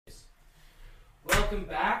welcome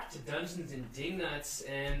back to Dungeons and Dingnuts,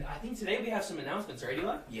 and I think today we have some announcements, right,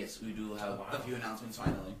 Eli? Yes, we do have a few announcements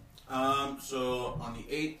finally. So on the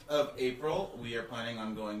 8th of April, we are planning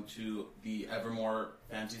on going to the Evermore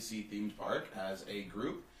Fantasy themed park as a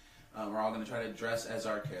group. We're all going to try to dress as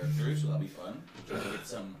our characters, so that'll be fun. We'll try to get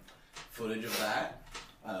some footage of that.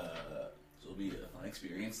 So it'll be a fun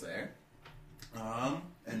experience there.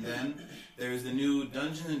 And then there's the new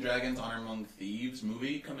Dungeons and Dragons Honor Among Thieves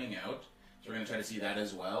movie coming out. So we're going to try to see that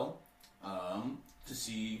as well, to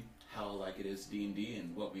see how like it is D&D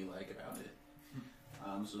and what we like about it.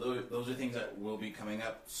 So those are things that will be coming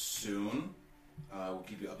up soon. We'll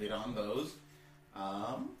keep you updated on those.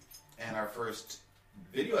 And our first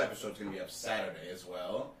video episode is going to be up Saturday as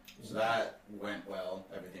well. So that went well.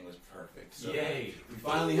 Everything was perfect. So yay! We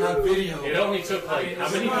finally have video. It only took like how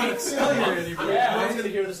many weeks? No one's going to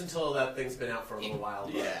hear this until that thing's been out for a little while.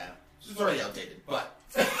 But. Yeah. It's already outdated, but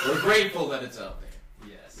we're grateful that it's out there.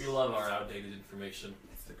 Yes. We love our outdated information.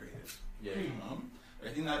 It's the greatest. Yay. I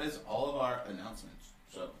think that is all of our announcements.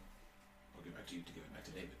 So I'll give it back to you to give it back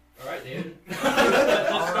to David. All right, David.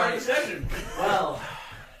 Let's start the session. Well,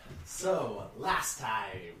 so last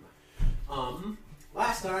time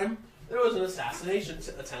there was an assassination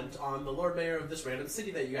attempt on the Lord Mayor of this random city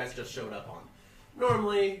that you guys just showed up on.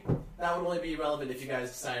 Normally, that would only be relevant if you guys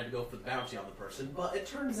decided to go for the bounty on the person, but it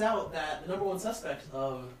turns out that the number one suspect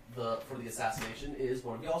for the assassination is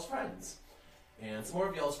one of y'all's friends, and some more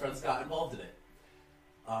of y'all's friends got involved in it.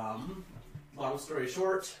 Long story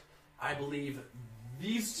short, I believe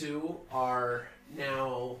these two are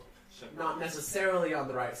now not necessarily on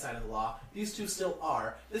the right side of the law. These two still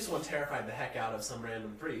are. This one terrified the heck out of some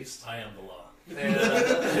random priest. I am the law.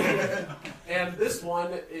 And this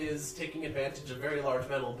one is taking advantage of very large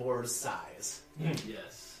metal boar's size.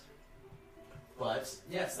 Yes. But,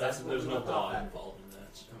 yes, There's no law involved in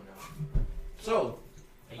that. So,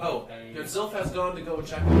 your Sylph has gone to go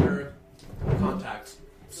check on her contacts.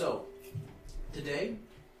 So, today,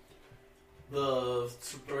 the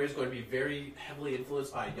story is going to be very heavily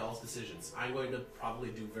influenced by y'all's decisions. I'm going to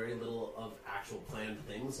probably do very little of actual planned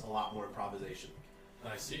things, a lot more improvisation.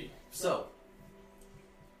 I see. So,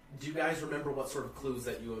 do you guys remember what sort of clues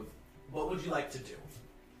that you have... What would you like to do?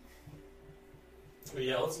 Well,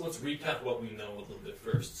 yeah, let's recap what we know a little bit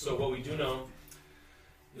first. So what we do know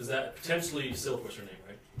is that potentially Sylph was her name,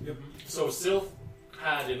 right? Yep. So Sylph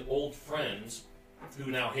had an old friend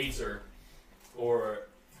who now hates her,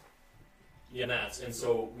 and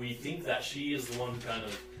so we think that she is the one who kind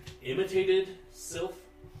of imitated Sylph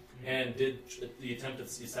and did the attempt at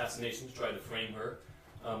the assassination to try to frame her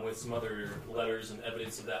with some other letters and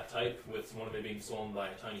evidence of that type, with one of it being stolen by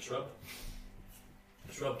a tiny shrub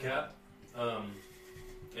cat.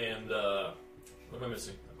 And what am I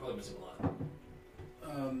missing? I'm probably missing a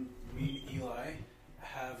lot. We, Eli,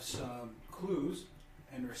 have some clues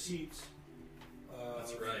and receipts.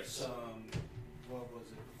 That's right. Some, what was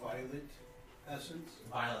it, violet essence?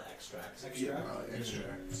 Violet extracts.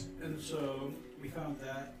 Extracts. And so we found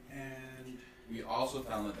that, and We also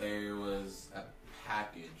found that there was a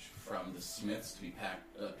package from the Smiths to be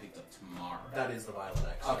picked up tomorrow. That is the violet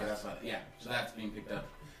extract. Okay, that's fine. Yeah, so that's being picked up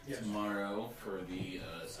yes. tomorrow for the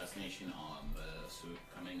assassination on the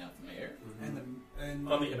coming up mayor. Mm-hmm. And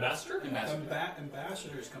On the ambassador?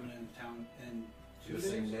 ambassador is coming into town in 2 days? The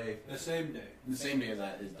same day. The same day. The same day as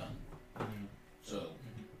that is done. Mm-hmm. So,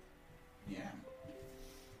 yeah.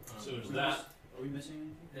 So there's that. Are we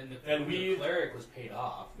missing anything? And the cleric was paid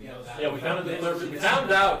off. We know that. Yeah, we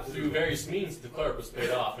found out through various means the clerk was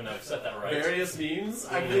paid off, and I've set that right. Various means?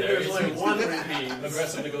 I believe there's only one means.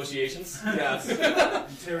 Aggressive negotiations. Yes.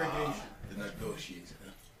 Interrogation. The negotiator.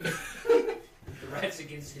 Threats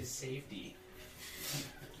against his safety.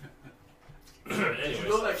 Did you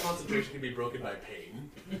know that concentration can be broken by pain?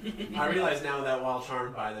 I realize now that while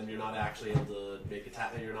charmed by them, you're not actually able to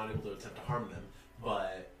you're not able to attempt to harm them.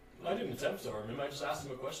 But I didn't attempt to harm him. I just asked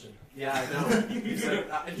him a question. yeah, I know. He said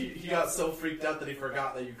he got so freaked out that he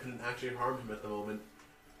forgot that you couldn't actually harm him at the moment.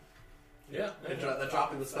 Yeah. And that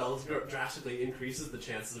dropping the spells drastically increases the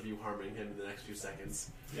chances of you harming him in the next few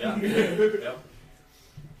seconds. Yeah. Yep.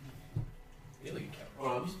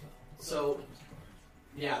 So,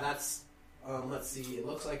 yeah, that's, let's see, it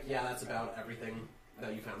looks like, yeah, that's about everything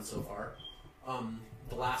that you found so far.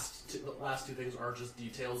 The last two things are just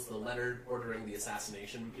details. The letter ordering the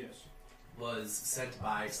assassination was signed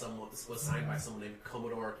by someone named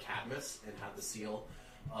Commodore Cadmus and had the seal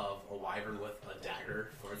of a wyvern with a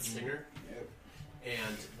dagger for its stinger. Yep.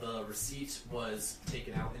 And the receipt was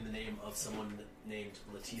taken out in the name of someone named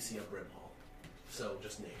Leticia Brimhall. So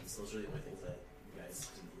just names. Those are the only things that you guys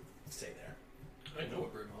didn't say there. I know a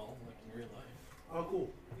Brimhall, like in real life. Oh, cool.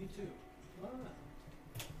 Me too.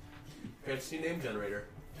 Fancy name generator.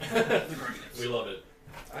 We love it.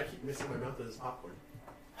 I keep missing my mouth as popcorn.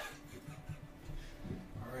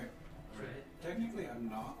 All right. Alright. Technically, I'm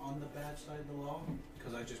not on the bad side of the law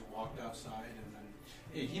because I just walked outside and then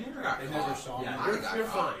Hey, he never got they caught. never saw me. Yeah, I got you're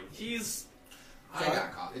caught. fine. He's... I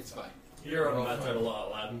got caught. It's fine. You're on that side of law,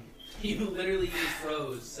 Aladdin. You literally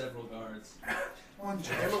froze several guards. One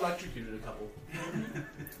I've electrocuted a couple.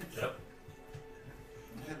 Yep.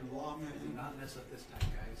 I had long Do not mess up this time,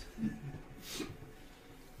 guys.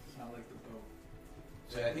 It's not like the boat.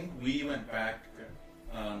 So I think we went back.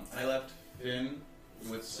 I left Finn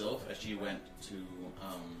with Sylph as she went to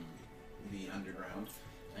the underground,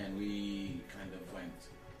 and we kind of went.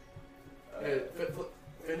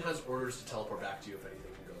 Finn has orders to teleport back to you if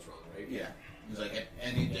anything goes wrong, right? Yeah, he's like, at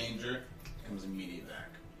any danger, comes immediate back.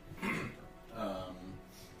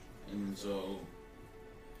 And so,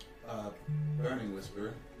 Burning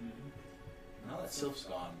Whisper. Now that Sylph's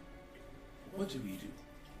gone, what do we do?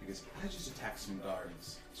 Because I just attacked some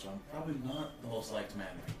guards, so I'm probably not the most liked man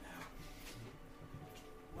right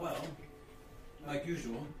now. Well, like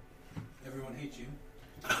usual, everyone hates you.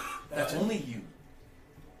 That's only you.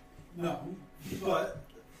 No, but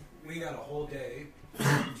we got a whole day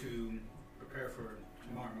to prepare for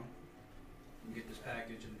tomorrow and get this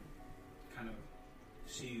package and kind of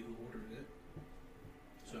see who ordered it.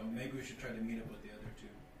 So maybe we should try to meet up with the other two.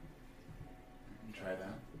 Try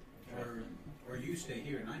that. Or you stay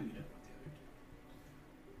here and I meet up with the other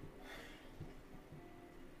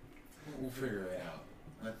two. We'll figure it out.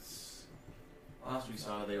 That's. Last we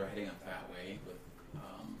saw, they were heading up that way with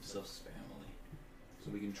Sylph's family.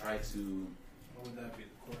 So we can try to. What would that be? The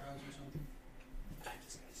courthouse or something? I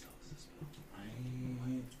just missed all this spell.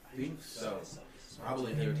 I think so.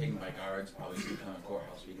 Probably if they were taken by guards, probably some kind of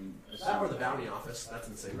courthouse. We can. That or the bounty office. That's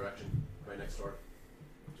in the same direction. Right next door.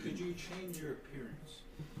 Could you change your appearance?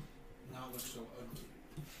 Not look so ugly.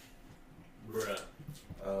 Bruh.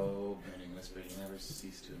 Oh, Burning Whisper, you never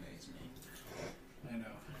cease to amaze me. I know.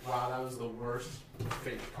 Wow, that was the worst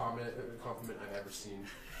fake compliment I've ever seen.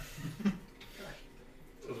 It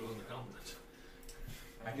wasn't a compliment.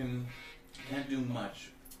 I can't do much.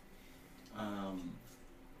 So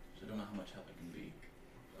I don't know how much help I can be.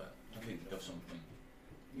 But I think of something.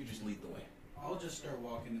 You just lead the way. I'll just start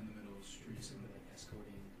walking in the middle of the street. Something like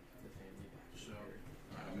escorting the family back. So,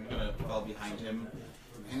 I'm gonna fall behind him.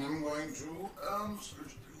 And I'm going to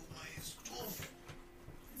search through my stuff.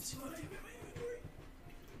 And see what I have in my inventory.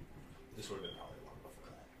 This would have been probably long before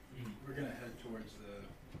that. we're gonna head towards the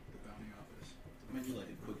bounty office. I'm gonna do like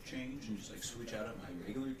a quick change and just like switch out of my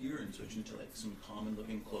regular gear and switch into like some common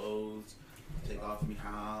looking clothes. Take off my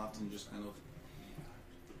hat and just kind of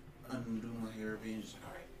undo my hair and just like,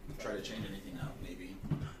 alright, try to change anything out maybe.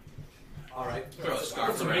 Alright. Throw a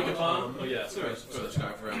scarf Some around. makeup on. Oh yeah. Throw the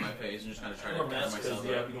scarf around my face and just kind of try to Or cover mask because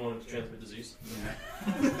myself up. you don't want to transmit disease.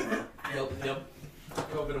 Yep.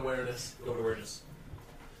 COVID awareness. Go to awareness.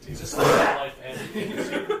 He's just life and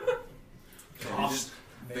So I'm just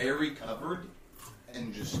very covered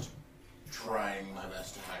and just trying my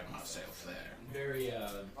best to hide myself there. Very,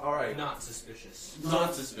 Alright. not suspicious.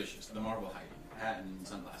 Not suspicious. The marble hiding. Hat and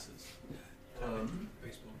sunglasses.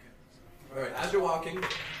 Baseball caps. Alright, as you're walking,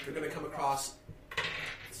 you're going to come across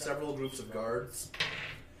several groups of guards,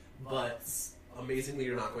 but amazingly,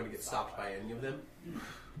 you're not going to get stopped by any of them.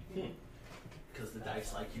 Because the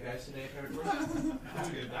dice like you guys today, apparently.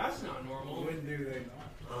 That's not normal. When do they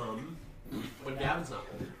not? When Gavin's not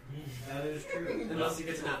there. That is true. Unless he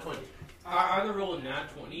gets a nat 20. I either roll a nat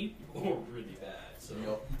 20 or really bad. So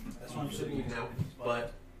That's what I'm sitting Sitting now.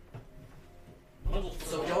 But, Level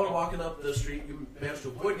so y'all are walking up the street, you manage to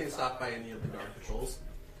avoid getting stopped by any of the guard patrols.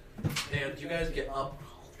 And you guys get up,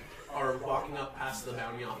 are walking up past the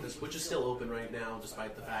bounty office, which is still open right now,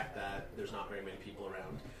 despite the fact that there's not very many people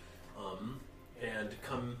around. And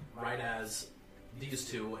come right as these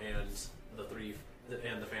two and the three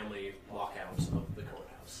and the family walk out of the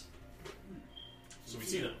courthouse. So we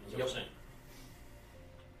see them. Is what Yep. I'm saying.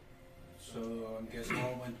 So I'm guessing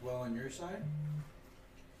all went well on your side?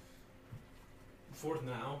 fourth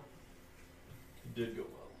now. It did go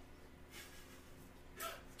well.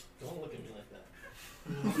 Don't look at me like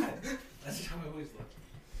that. That's just how I always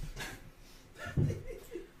look.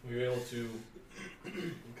 We were able to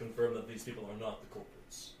confirm that these people are not the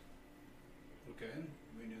culprits. Okay,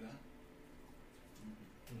 we knew that.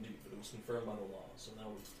 Indeed, but it was confirmed by the law, so now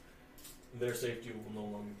their safety will no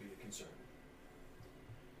longer be a concern.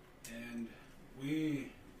 And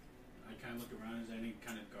I kind of look around. Is there any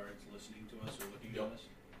kind of guards listening to us or looking Yep. at us?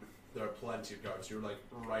 There are plenty of guards. You're like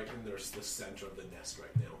right in the center of the nest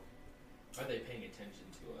right now. Are they paying attention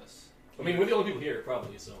to us? I mean, we're the only people here,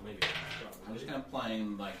 probably, so maybe. I'm just kind of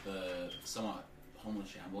playing like the somewhat homeless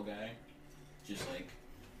shamble guy, just like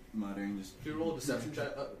muttering. Just Do you roll a deception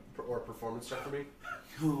check or a performance check for me?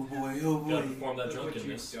 oh boy, oh Gotta perform that Look what you've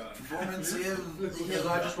drunkenness. done. performance. Because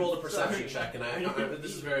I just rolled a perception check, and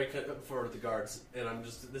this is very for the guards, and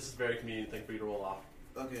this is a very convenient thing for you to roll off.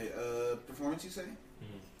 Okay, performance. You say?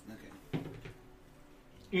 Mhm. Okay.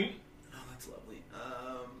 Mm. Oh, that's lovely.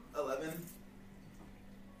 11.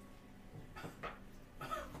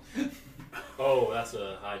 Oh, that's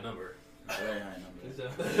a high number. Very high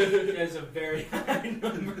number. That's a very high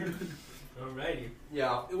number. Alrighty.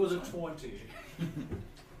 Yeah, It was a 20.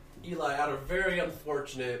 Eli, out of very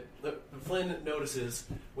unfortunate, Flynn notices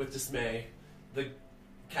with dismay the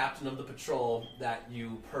captain of the patrol that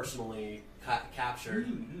you personally captured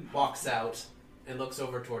walks out and looks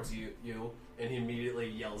over towards you, and he immediately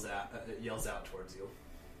yells out towards you.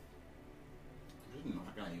 I'm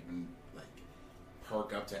not gonna even like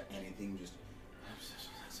perk up to anything. Just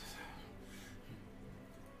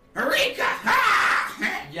Eureka!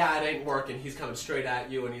 Ha! Yeah, it ain't working. He's coming straight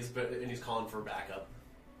at you, and he's calling for backup.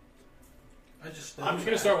 I'm just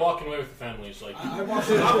gonna start walking away with the family. It's like I walk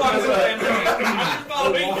I'm walking with them. I'm just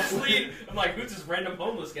following this lead. I'm like, who's this random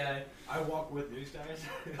homeless guy? I walk with these guys.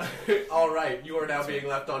 All right, you are now being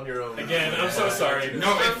left on your own. again. I'm so sorry.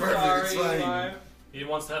 No, it's I'm perfect. It's sorry, fine. Eli. He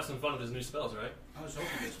wants to have some fun with his new spells, right? I was hoping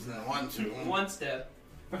this was I want to. One step.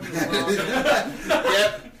 Yep.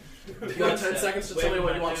 You got 10 seconds to tell me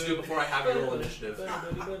what you want to do before I have you roll initiative.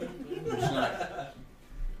 I'm just gonna-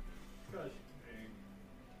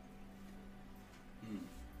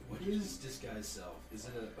 What is this guy's self? Is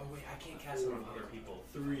it a Oh wait, I can't cast it on other people.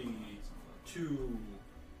 3, 2,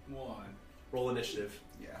 1? Roll initiative.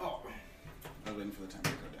 Yeah. Oh, I was waiting for the time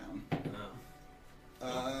to go No.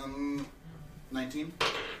 down. 19.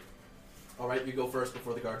 All right, you go first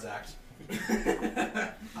before the guards act.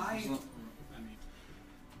 I mean,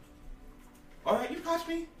 All right, you caught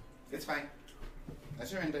me. It's fine. I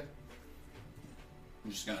surrender.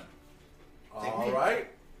 I'm just gonna. All right,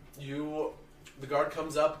 the guard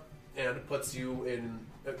comes up and puts you in,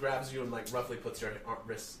 grabs you and like roughly puts your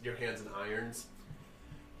hands in irons,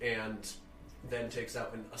 and then takes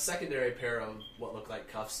out a secondary pair of what look like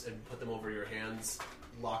cuffs and put them over your hands,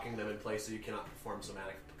 locking them in place so you cannot perform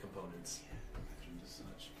somatic components. Imagine just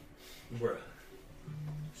such. Bruh.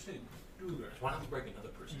 say, do that. Why not break another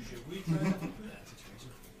person? Should we try that situation?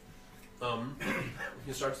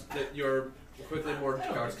 He starts. You're quickly more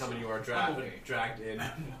guards come and you are dragged in,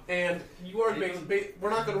 and you are. We're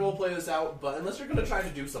not going to roleplay this out, but unless you're going to try to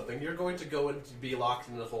do something, you're going to go and be locked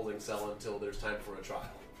in a holding cell until there's time for a trial.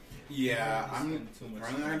 Yeah, I'm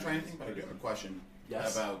probably not gonna try anything, but I do have a question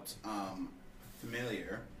Yes. about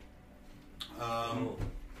familiar. Oh.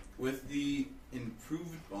 With the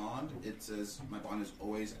improved bond, it says my bond is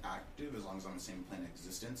always active as long as I'm on the same plane of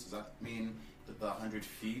existence. Does that mean that the 100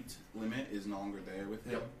 feet limit is no longer there with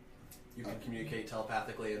him? Yep. You can communicate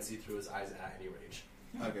telepathically and see through his eyes at any range.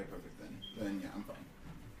 Okay, perfect then. Then yeah, I'm fine.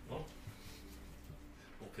 Oh.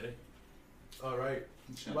 Okay. All right.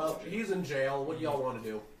 Just gonna Well, check. he's in jail. What do y'all want to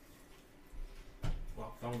do?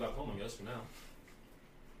 Well, found back home, I guess, for now.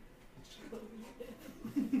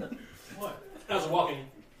 What? As we're walking,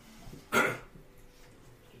 did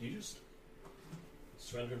he just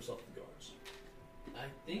surrender himself to the guards? I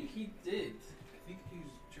think he did. I think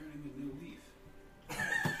he's turning a new leaf.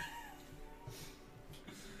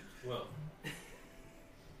 Well,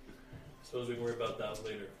 suppose we can worry about that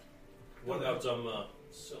later. What about Sylph?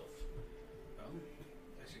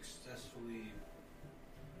 I successfully.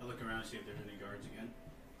 I look around to see if there's any guards again.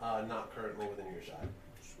 Not currently within earshot.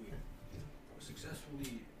 Sweet. I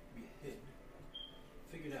successfully hid.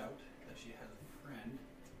 Figured out that she has a friend,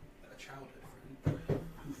 a childhood friend,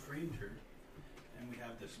 who framed her, and we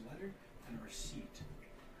have this letter and a receipt.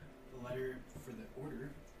 The letter for the order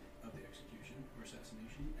of the execution or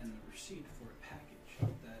assassination, and the receipt for a package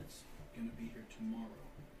that's going to be here tomorrow,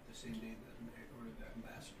 the same day that the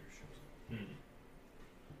ambassador shows up. Hmm.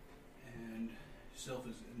 And Sylph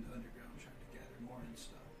is in the underground trying to gather more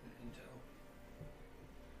intel. That's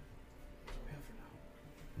all we have for now.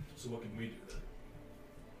 So what can we do then?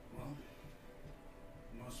 Well,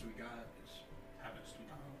 most we got is happens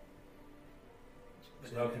tomorrow.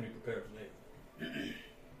 So how can we prepare for later?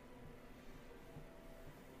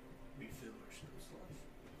 We fill our spills life.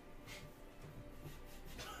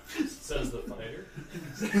 Says the fighter.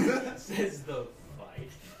 Says the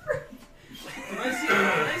fight. When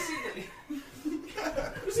I see the...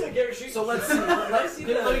 Who's gonna get her So let's let me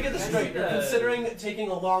get this straight. You're the- considering taking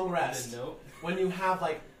a long rest No. when you have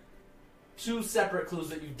like 2 separate clues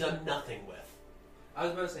that you've done nothing with. I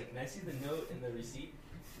was about to say, can I see the note and the receipt?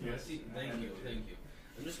 Can I see? Thank you.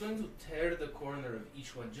 I'm just going to tear the corner of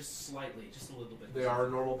each one just slightly, just a little bit. They are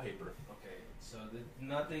normal paper. Okay, so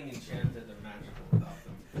nothing enchanted or magical about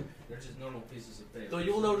them. They're just normal pieces of paper. Though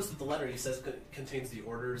you will notice that the letter he says contains the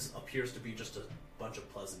orders appears to be just a bunch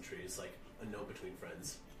of pleasantries, like a note between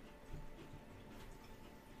friends.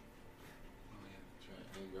 Oh, yeah, that's right.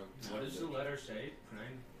 I wrote down What does the letter say,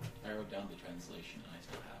 Crane? I wrote down the translation and I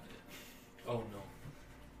still have it. Oh no.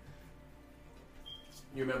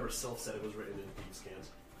 You remember Sylph said it was written in thieves' cans.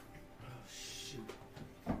 Oh, shoot.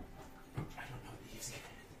 I don't know these.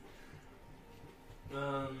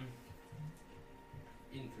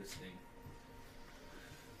 Interesting.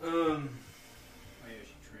 Oh yeah,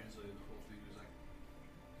 she translated the whole thing. It was like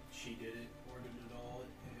she did it, ordered it all,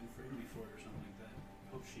 and freed me for it or something like that.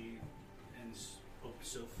 Hope she ends. Hope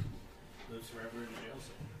Sylph lives forever in a jail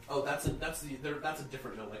cell. Oh, that's a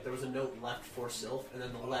different note. Like there was a note left for Sylph, and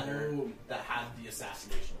then the letter that had the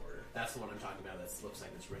assassination order. That's the one I'm talking about. That looks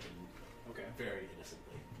like it's written Okay. very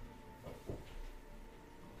innocently.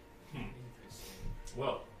 Interesting.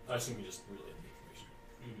 Well, I assume we just relayed the information.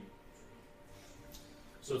 Mm-hmm.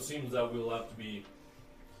 So it seems that we'll have to be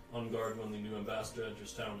on guard when the new ambassador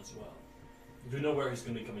enters town as well. Do you know where he's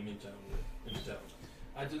going to be coming into town?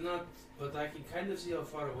 I do not, but I can kind of see how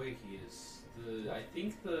far away he is. I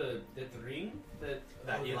think that ring that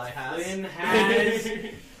Eli has. Flynn has.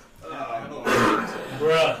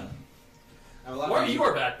 Bruh! I have a lot Where of are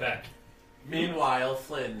your backpack? Meanwhile,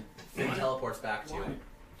 Finn teleports back to you.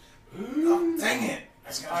 Oh, dang it!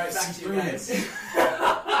 Alright, back to you guys.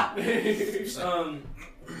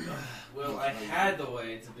 Well, I had the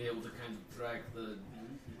way to be able to kind of track the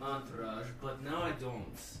entourage, but now I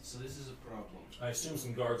don't. So this is a problem. I assume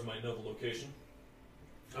some guards might know the location.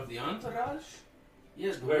 Of the entourage?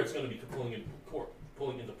 Yes, but Where it's going to be pulling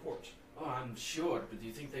into port. Oh, I'm sure, but do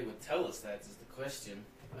you think they would tell us that is the question?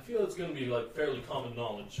 I feel it's going to be like fairly common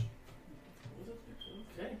knowledge.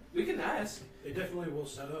 Okay, we can ask. They definitely will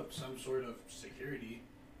set up some sort of security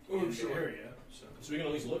Oh, in sure. the area. So So we can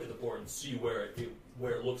at least look at the port and see where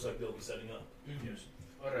it looks like they'll be setting up. yes.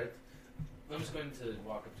 All right. I'm just going to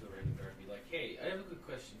walk up to a random guard and be like, "Hey, I have a good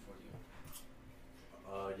question for you.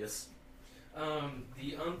 Yes.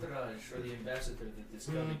 The entourage or the ambassador that is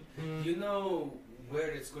coming. Do you know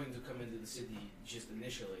where it's going to come into the city just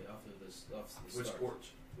initially off the Which start? port?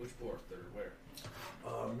 Which port or where?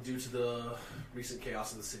 Due to the recent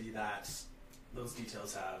chaos in the city, those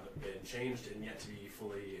details have been changed and yet to be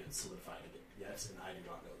fully solidified yet, and I do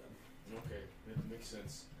not know them. Okay, that makes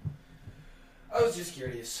sense. I was just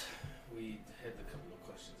curious. We had a couple of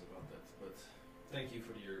questions about that, but thank you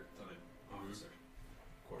for your time, officer.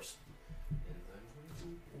 Of course. And I'm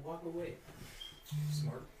going to walk away.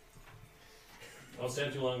 Smart. I'll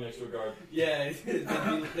stand too long next to a guard. Yeah,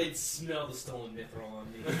 they'd smell the stolen mithril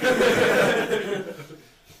on me. You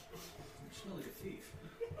smell like a thief.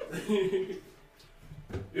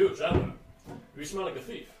 You, traveler. You smell like a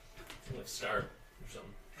thief. You like scarred or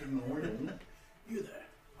something. Good morning. You there?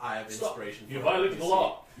 I have Stop. inspiration. You for violated the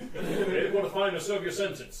law. You're going to find or serve your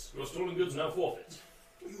sentence. Your stolen goods now forfeit.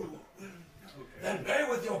 Okay. Then pay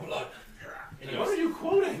with your blood. What are you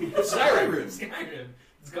quoting? Skyrim. Skyrim.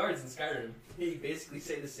 It's guards in Skyrim. They basically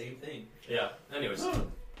say the same thing. Yeah. Anyways.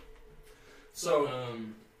 So,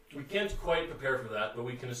 we can't quite prepare for that, but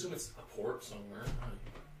we can assume it's a port somewhere.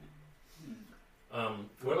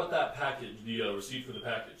 What about that package, the receipt for the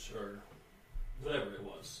package, or whatever it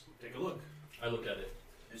was? Take a look. I look at it.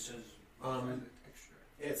 It says extra.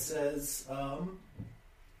 It says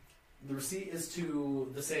the receipt is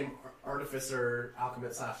to the same artificer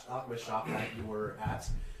alchemist shop that you were at,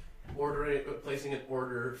 placing an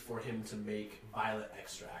order for him to make violet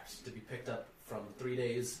extract to be picked up from 3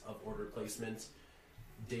 days of order placement,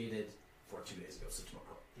 dated for 2 days ago, so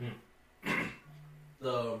tomorrow.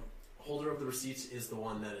 The holder of the receipt is the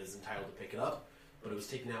one that is entitled to pick it up, but it was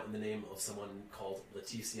taken out in the name of someone called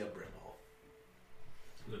Leticia Brimhall.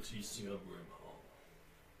 Leticia Brimhall.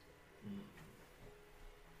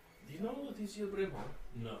 Do you know Leticia Brimhall?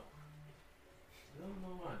 No. I don't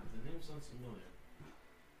know why, but the name sounds familiar.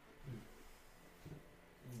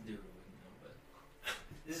 Do wouldn't know, but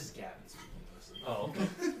this is Gavin speaking, mostly. Oh.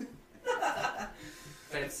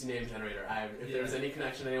 Fantasy name generator. If there's any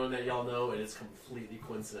connection to anyone that y'all know, it is completely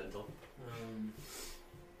coincidental.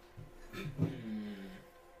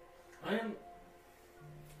 I am.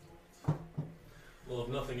 Well, if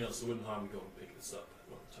nothing else, it wouldn't harm to go and pick this up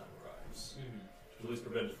when the time arrives. To at least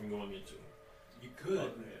prevent it from going into You could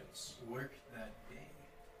hands. work that day.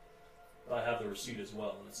 I have the receipt as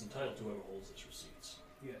well, and it's entitled to whoever holds this receipt.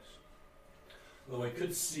 Yes. Though I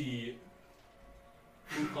could see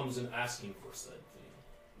who comes in asking for said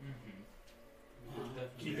thing. Mm-hmm.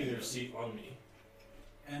 Keeping the receipt on me.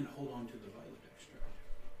 And hold on to the violet extract.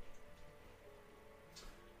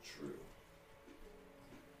 True.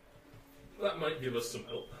 That might give us some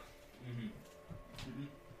help. Mm-hmm.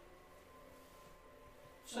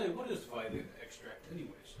 Say, what is violet extract,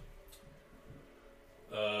 anyways?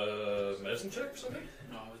 Medicine check or something?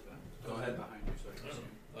 No, I was back. Go ahead. Behind you, so I can see.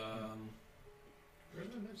 Where's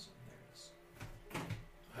my medicine? There it is.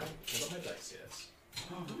 I haven't pulled up my dice yet.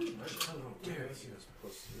 Oh, There he was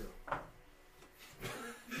close to 0.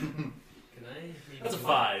 Can I? That's a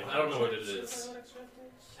 5. I don't know what it is.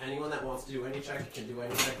 Anyone that wants to do any check can do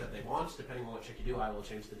any check that they want. Depending on what check you do, I will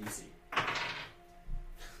change the DC.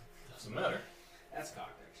 Doesn't matter. That's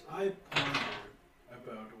cocked, actually. I pondered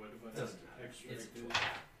about what violet Doesn't matter. extract It's is.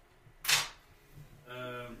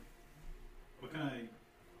 What can I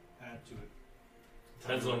add to it?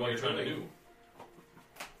 Depends on what you're trying to do.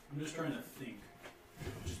 I'm just trying to think.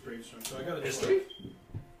 Just brainstorm. So I got a History?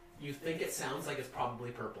 You think it sounds like it's probably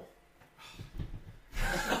purple.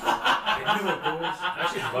 I knew it, boys.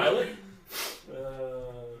 Actually, it's violet.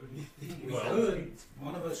 We Well. could.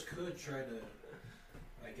 One of us could try to,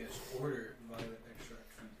 I guess, order violet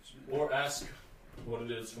extract from this man. Or ask what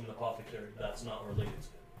it is from the apothecary. That's not related to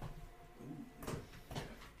it.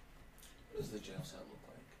 What does the jail cell look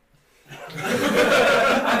like?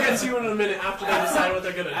 I'll get to you in a minute after they decide what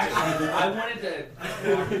they're gonna do. Actually, I wanted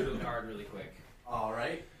to walk through the guard really quick. All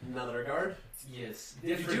right, another guard. Yes.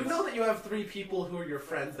 You do know that you have 3 people who are your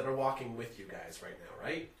friends that are walking with you guys right now,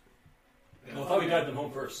 right? Well, I thought we guided them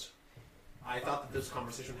home first. I thought that this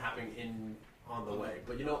conversation happened on the way,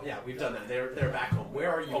 but yeah, we've done that. They're back home.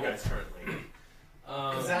 Where are you Okay. guys currently?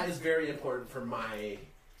 Because that is very important for my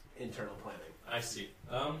internal planning. I see.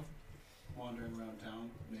 Wandering around town,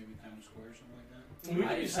 maybe town square, something like that. We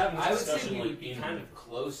could just have I this would say discussion we like would be in. kind of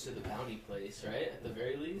close to the bounty place, right? At the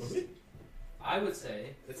very least. Would we? I would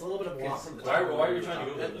say. It's a little bit of a walk from the Why- town. why are you trying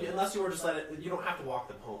to go there, though? Unless you were just you don't have to walk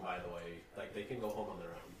them home, by the way. Like, they can go home on their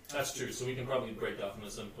own. That's true. So we can probably break off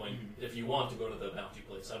at some point if you want to go to the bounty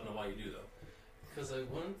place. I don't know why you do though. Because I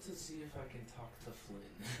want to see if I can talk to Flynn.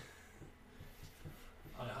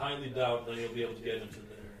 I highly doubt that you'll be able to get into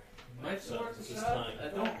there. Might So, work this a is shot. time. I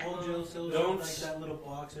Don't all jail cells Don't- like that little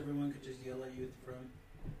box everyone could just yell at you from?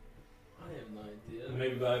 I have no idea.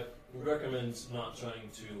 Maybe, but I would recommend not trying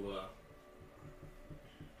to.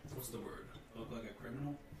 What's the word? Look like a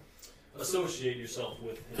criminal? Associate yourself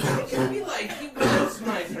with It him. can be like, he was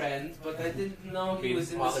my friend, but I didn't know he mean, was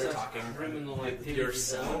into while they're such talking, criminal with activities.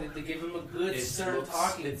 yourself, I wanted to give him a good it stern looks-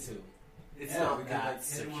 talking it's- to. It's Yeah, not we could, that like,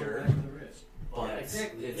 hit him on the secure, back of the wrist. but Yeah,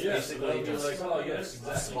 exactly. it's Yes, basically they'll be just like, oh yes, a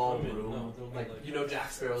exactly. small Come in. room. No, they'll be Like, you know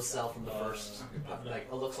Jack Sparrow's cell from the first. Like,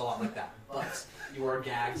 it looks a lot like that. But you are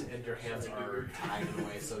gagged and your hands are tied in a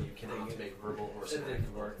way so you cannot make verbal or It spoken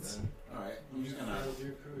didn't work words. then. Alright, I'm just gonna.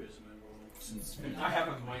 Your crew is my Since Finn I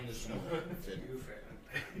haven't mind this one. Finn You fair.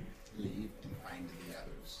 leave and find the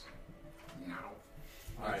others. Now.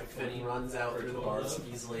 Alright, Finney runs out through the bars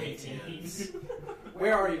easily. 18. And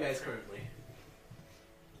where are you guys currently?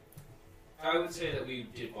 I would say that we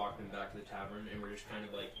did walk them back to the tavern, and we're just kind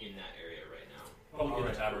of like in that area right now. Probably in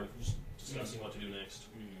Alright. the tavern, just discussing what to do next.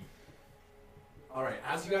 Alright,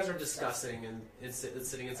 as you guys are discussing and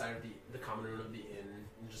sitting inside of the common room of the inn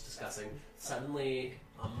and just discussing, suddenly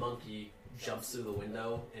a monkey jumps through the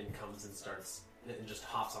window and comes and starts and just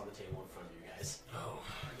hops on the table in front of you guys. Oh.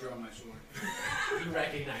 I draw my sword. You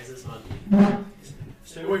recognize this monkey.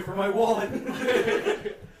 Stay away from my wallet!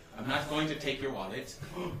 I'm not going to take your wallet.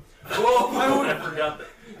 Oh, I forgot that.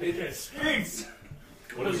 It stinks!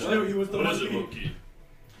 What is knew it? he was the What is it, monkey. monkey?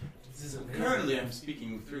 This is amazing. Currently, I'm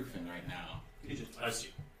speaking through Finn right now. He just I see.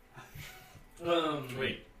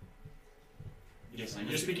 Wait. Yes, I know.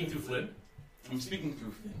 You're speaking through Flynn? I'm speaking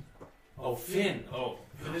through Finn. Oh, Finn. Oh,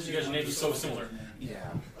 you guys' names are so similar.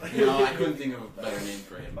 Yeah. No, I couldn't think of a better name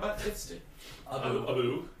for him, but it's it.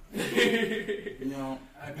 Abu. You know,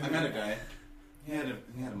 I met a guy. He had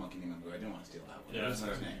a monkey named Abu. I didn't want to steal that one. Yeah, That was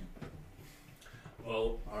that's his name.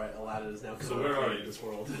 Well, Alright, Aladdin is now So where are you? this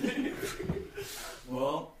world.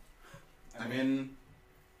 Well, I'm in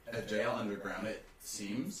a jail underground, it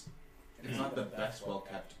seems. It's not the best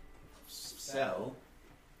well-kept cell,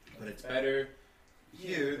 but it's better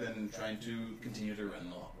here than trying to continue to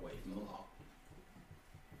run away from the law.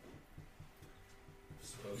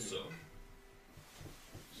 suppose so.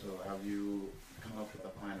 So have you come up with a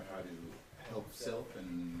plan of how to help Sylph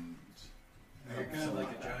and... You're kind of like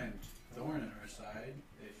a giant thorn in our side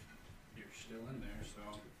if you're still in there,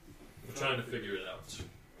 so... We're trying to figure it out.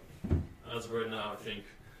 As of right now, I think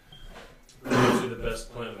Usually the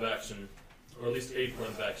best plan of action, or at least a plan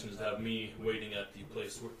of action, is to have me waiting at the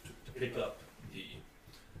place to pick up the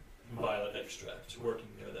violet extract, working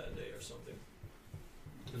there that day or something.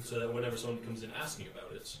 And so that whenever someone comes in asking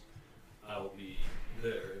about it, I'll be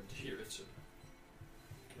there and hear it,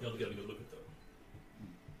 and I'll get a good look at them.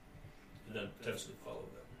 And then potentially follow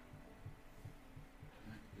them.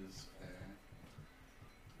 That is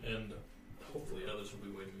fair. And hopefully others will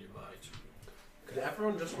be waiting nearby too. Could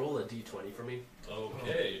everyone just roll a d20 for me?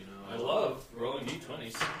 Okay, I love rolling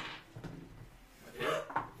d20s. Okay,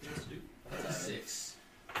 let's do That's a 6.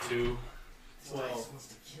 2. This dice wants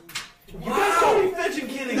to kill me. You guys are only fetching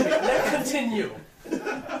kidding me. Let's continue.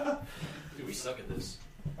 Dude, we suck at this.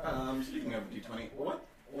 Speaking of D20,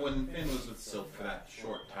 when Finn was with Sylph for that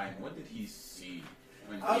short time, what did he see?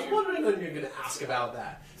 I was wondering when you're going to ask about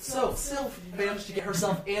that. So, Sylph managed to get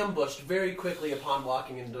herself ambushed very quickly upon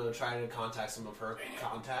walking into trying to contact some of her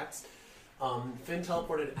contacts. Finn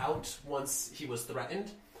teleported out once he was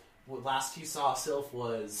threatened. Last he saw Sylph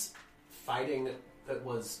was fighting,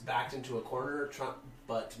 was backed into a corner,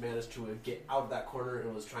 but managed to get out of that corner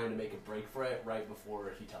and was trying to make a break for it right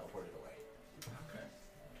before he teleported away.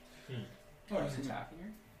 Okay. Who was attacking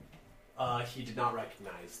her? He did not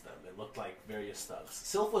recognize them. They looked like various thugs.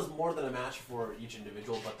 Sylph was more than a match for each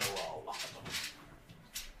individual, but there were a lot of them.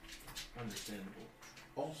 Understandable.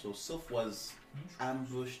 Also, Sylph was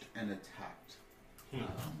ambushed and attacked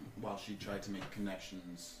while she tried to make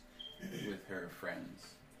connections with her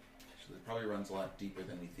friends. So it probably runs a lot deeper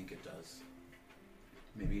than we think it does.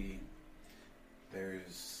 Maybe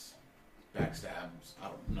there's backstabs, I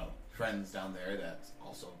don't know, friends down there that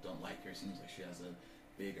also don't like her. Seems like she has a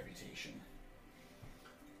big reputation.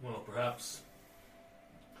 Well, perhaps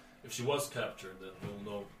if she was captured, then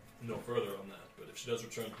we'll know further on that. But if she does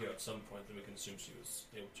return here at some point, then we can assume she was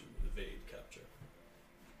able to evade capture.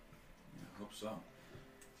 Yeah, I hope so.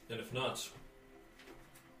 And if not,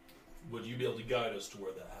 would you be able to guide us to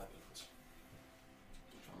where that happened?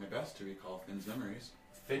 Try my best to recall Finn's memories.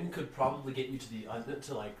 Finn could probably get you to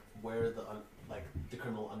where the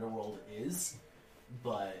criminal underworld is,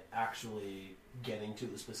 but actually getting to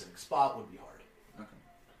the specific spot would be hard. Okay.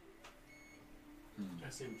 I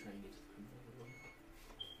say we try and get to the criminal.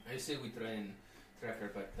 I say we try and track her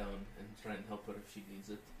back down and try and help her if she needs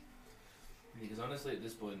it. Because honestly, at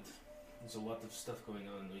this point, there's a lot of stuff going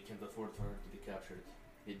on. We can't afford for her to be captured.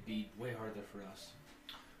 It'd be way harder for us.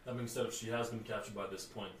 That being said, if she has been captured by this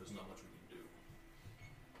point, there's not much we can do.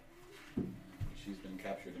 She's been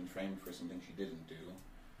captured and framed for something she didn't do.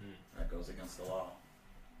 That goes against the law.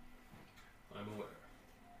 I'm aware.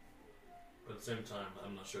 But at the same time,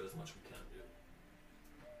 I'm not sure there's much we can do.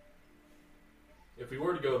 If we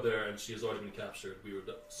were to go there and she has already been captured, we would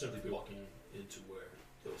simply be walking into where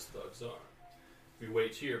those thugs are. If we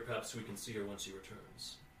wait here, perhaps we can see her when she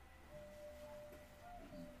returns.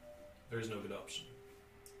 There is no good option.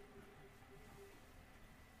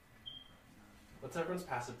 What's everyone's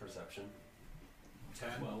passive perception? 10.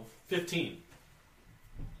 12. 15.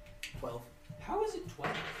 12. How is it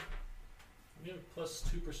 12? We have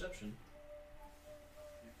 +2 perception.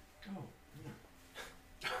 Oh,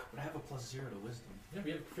 yeah. But I have a +0 to wisdom. Yeah,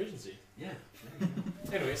 we have proficiency. Yeah.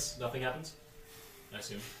 Anyways, nothing happens. I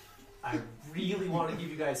assume. I really want to give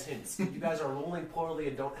you guys hints. You guys are rolling poorly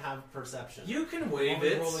and don't have perception. You can wave Only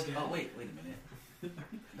it. roll again. Oh, wait a minute.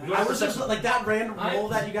 I was just like that random roll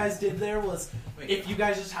that you guys did there was Wait. if you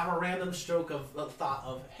guys just have a random stroke of thought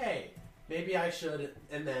of hey, maybe I should,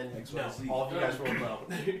 and then X, no, Y, Z. all of you guys rolled low.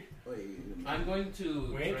 I'm going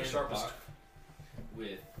to We ain't try the and sharpest. talk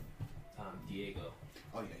with Diego.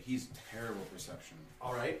 Oh yeah, he's terrible perception.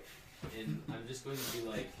 All right. And I'm just going to be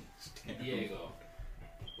like, Diego,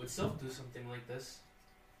 would Sylph do something like this?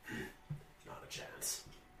 Not a chance.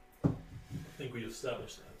 I think we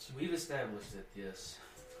established that. We've established it, yes.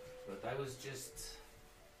 But I was just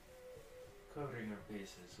covering our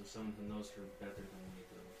bases with someone who knows her better than we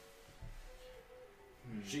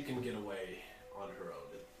do. She can get away on her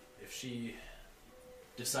own. If she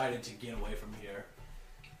decided to get away from here,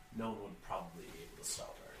 no one would probably be able to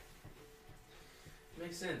stop her.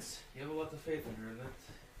 Makes sense. You have a lot of faith in her, and that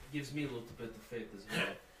gives me a little bit of faith as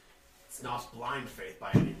well. It's not blind faith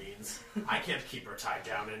by any means. I can't keep her tied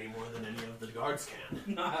down any more than any of the guards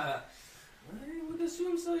can. I would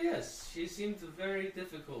assume so, yes. She seemed very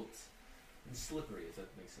difficult and slippery, if that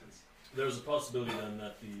makes sense. There's a possibility then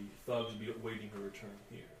that the thugs would be awaiting her return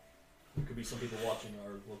here. There could be some people watching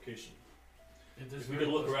our location. If we could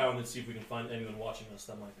look around and see if we can find anyone watching us,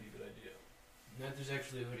 that might be a good idea. That is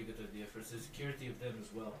actually a very good idea for the security of them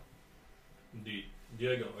as well. Indeed.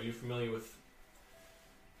 Diego, are you familiar with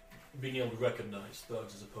being able to recognize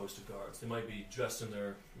thugs as opposed to guards. They might be dressed in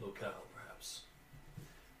their locale, perhaps.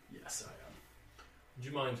 Yes, I am. Would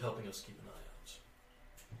you mind helping us keep an eye out?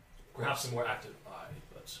 Perhaps a more active eye,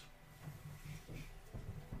 but...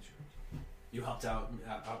 You helped out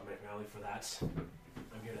McNally for that.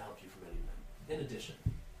 I'm here to help you from any men. In addition,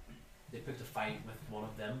 they picked a fight with one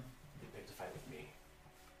of them. They picked a fight with me.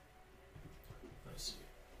 I see.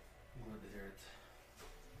 I'm glad to hear it.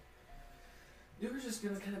 We were just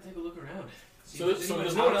gonna kind of take a look around. So there's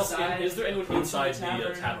no one else in, is there anyone inside the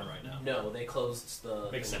tavern right now? No, they closed the...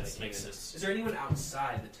 Makes thing when sense, they makes came in. sense. Is there anyone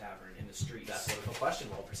outside the tavern in the streets? That's a wonderful question.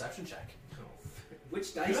 Roll a perception check. Oh.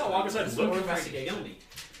 Which dice? You know, walk outside and look. More Investigation. investigation.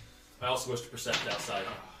 I also wish to percept outside.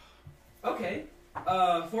 Okay.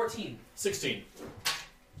 14. 16.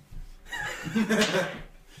 You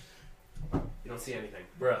don't see anything.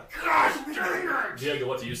 Bruh. Diego,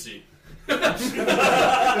 what do you see?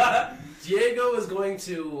 Diego is going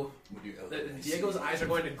to... Would you Diego's eyes are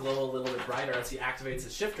going to glow a little bit brighter as he activates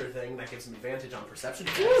his shifter thing that gives him advantage on perception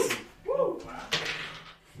checks. Whoa! Wow.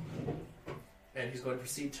 And he's going to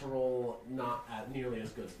proceed to roll not at nearly as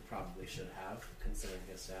good as he probably should have, considering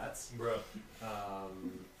his stats. Bruh. I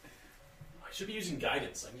I should be using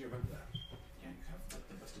guidance. I need to remember that. Yeah, you have like,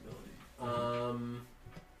 the best ability.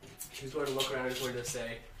 He's going to look around and he's going to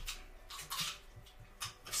say,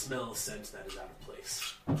 I smell a scent that is out of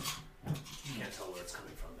place. You can't tell where it's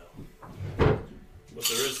coming from, though. But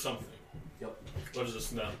there is something. Yep. What is the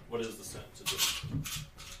smell? What is the scent? Is it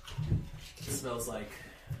It smells like...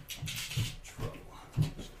 trouble?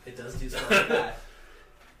 It does do something like that.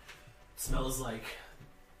 It smells like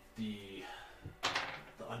the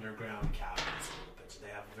underground caverns a little bit. They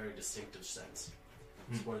have a very distinctive scent.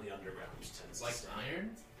 It's where the underground tends to Like stay.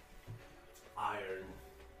 iron? Iron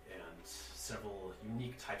and several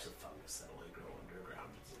unique types of fungus that only grow underground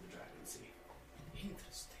in the Dragon Sea.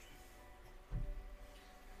 Interesting.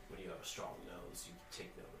 When you have a strong nose, you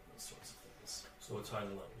take note of those sorts of things. So it's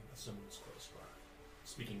highly likely that someone is close by.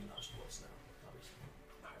 Speaking in hushed voice now, obviously.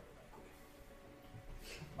 Highly likely.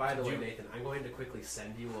 By the way, you- Nathan, I'm going to quickly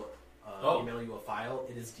send you Oh. email you a file.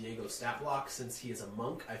 It is Diego's stat block. Since he is a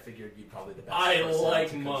monk, I figured you'd probably the best. I person like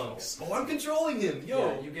to control monks. him. Oh, I'm controlling him!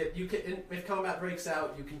 Yo! Yeah, you can if combat breaks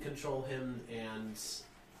out, you can control him, and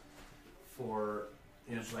for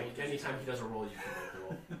like anytime he does a roll, you can make the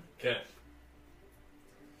roll. Okay.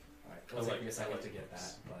 Alright, it'll I take like- me a I second like to get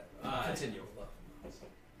monks. that, but continue.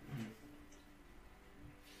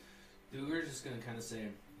 Dude, we're just gonna kind of say,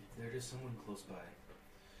 if there is someone close by,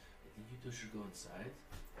 I think you two should go inside.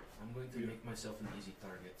 I'm going to make myself an easy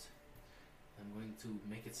target. I'm going to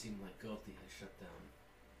make it seem like Galti has shut down.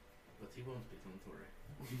 But he won't be, don't worry.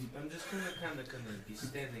 I'm just gonna kind of be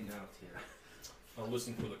standing out here. I'll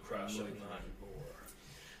listen for the crash of Lloyd the Ryan. door.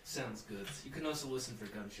 Sounds good. You can also listen for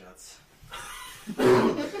gunshots.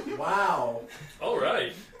 Wow. All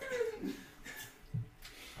right.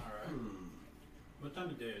 Alright. Hmm. What time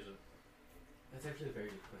of day is it? That's actually a very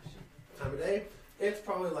good question. Time of day? It's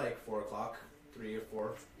probably like 4 o'clock, 3 or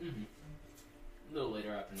 4. Mm-hmm. A little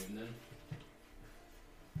later afternoon then.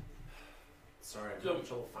 Sorry, I'm So- having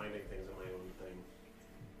trouble finding things on my own thing.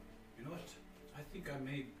 You know what? I think I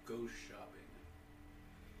may go shopping.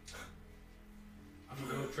 I'm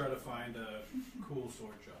gonna go try to find a cool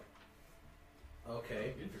sword shop.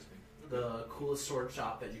 Okay. Interesting. The coolest sword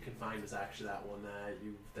shop that you can find is actually that one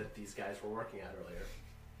that these guys were working at earlier.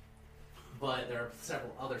 But there are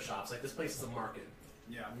several other shops. Like this place is a market.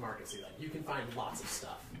 Yeah. Market, see, like you can find lots of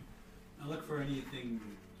stuff. I look for anything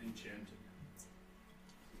enchanted.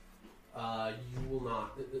 You will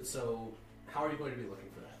not. So, how are you going to be looking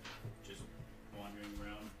for that? Just wandering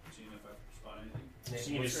around, seeing if I spot anything. Nathan,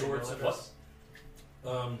 See any what's your swords email and address?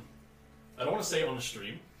 I don't want to say it on the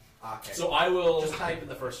stream, Okay. so I will. just type in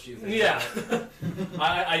the first few things. Yeah.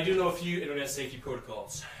 I do know a few internet safety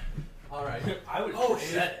protocols. All right. I would. Oh,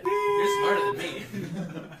 shit! You're smarter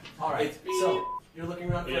than me. All right. So you're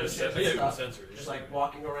looking around for Yeah, the censor, shit stuff. censor. Just like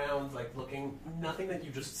walking around, like looking. Nothing that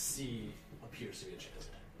you just see appears to be enchanted.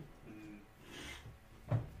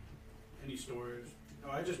 Any stores?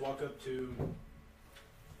 No, I just walk up to.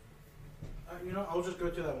 I'll just go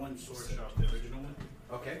to that one sword shop, the original one,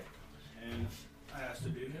 Okay. and I asked the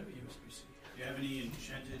dude, "Do you have any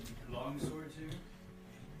enchanted long swords here?"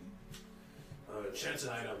 Enchanted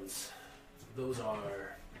items. Those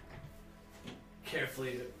are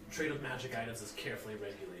carefully. Trade of magic items is carefully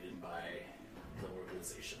regulated by the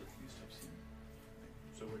organization.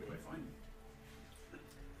 So where do I find them?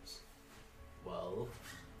 Well,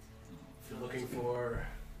 if you're looking for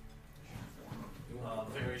a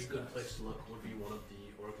very good place to look, would be one of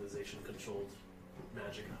the organization-controlled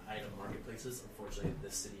magic item marketplaces. Unfortunately,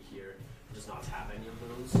 this city here does not have any of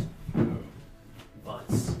those. But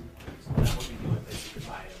that would be the only place you could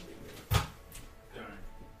buy it illegally. Darn.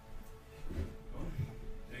 Well,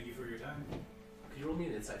 thank you for your time. Could you roll me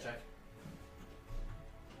an insight check?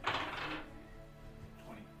 20.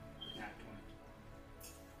 Nat 20.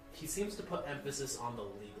 He seems to put emphasis on the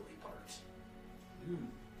legally part.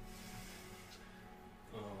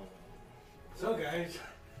 So, guys,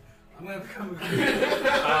 I'm gonna become a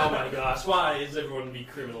Oh my gosh, why is everyone be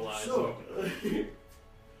criminalized? So,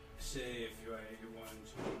 say if you want to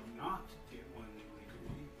not get one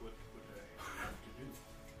legally, what would I have to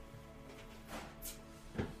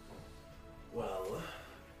do? Well,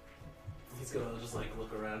 he's gonna just like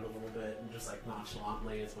look around a little bit and just like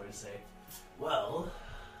nonchalantly is going to say, well,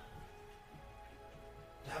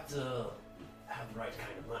 you have to have the right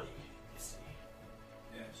kind of money, you see.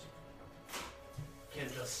 Yes.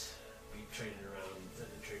 Can't just be trading around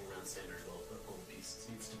standard gold pieces.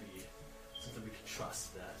 It needs to be something we can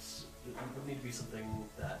trust. That it would need to be something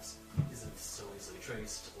that isn't so easily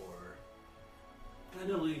traced or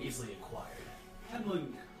easily acquired.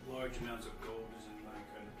 Handling large amounts of gold isn't my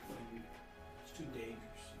kind of thing. It's too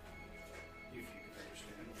dangerous. If you can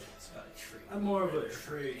understand. It's not a tree. I'm more of a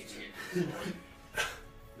tradesman.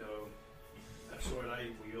 Though that sword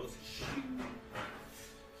I wield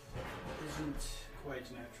isn't quite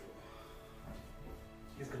natural.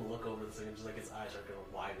 He's gonna look over this thing and just like his eyes are gonna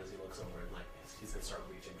widen as he looks over and like he's gonna start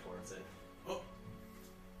reaching towards it. Oh,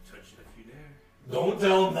 touch it if you dare. Don't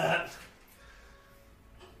tell him that.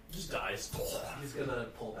 Just dies. He's gonna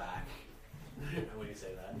pull back when you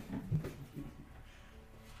say that.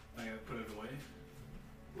 I gotta put it away.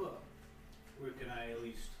 Well, where can I at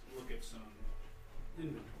least look at some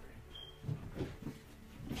inventory?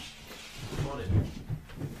 Come on in.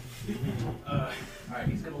 Alright,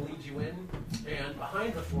 he's gonna lead you in, and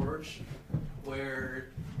behind the forge, where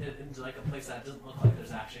into like a place that doesn't look like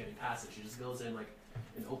there's actually any passage, he just goes in like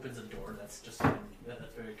and opens a door that's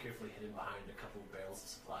very carefully hidden behind a couple of barrels of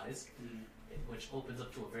supplies, which opens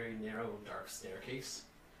up to a very narrow and dark staircase.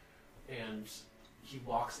 And he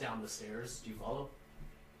walks down the stairs. Do you follow?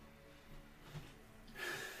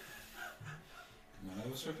 I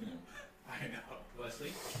was hurting him. I know.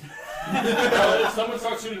 Leslie? If someone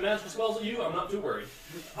starts shooting magical spells at you, I'm not too worried.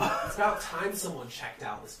 It's about time someone checked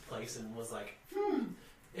out this place and was like,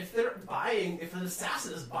 if an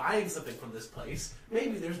assassin is buying something from this place,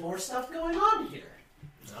 maybe there's more stuff going on here.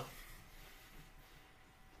 No?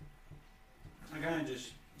 I kind of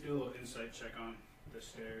just do a little insight check on the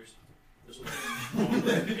stairs.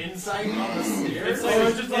 Insight on the stairs?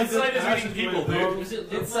 Insight is reading people,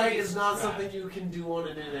 dude. Insight is not something you can do on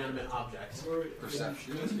an inanimate object. Or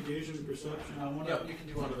Perception. Investigation, perception. I want to. Yep, you can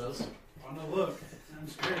do one of those. Want to look. I'm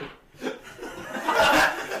scared.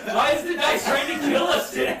 Why is the dice trying to kill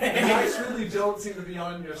us The today? dice really don't seem to be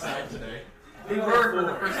on your side today. We were for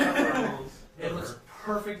the first couple of rolls. It looks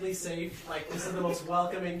perfectly safe. Like, this is the most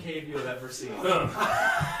welcoming cave you have ever seen.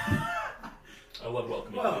 I love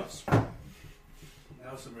welcoming Well, gifts.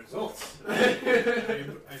 now some results.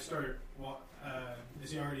 I start. Is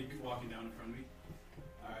he already walking down in front of me?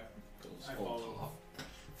 Alright. I follow.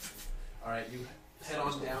 Alright, you head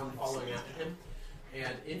on down following after him.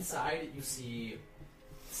 And inside you see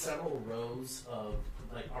several rows of,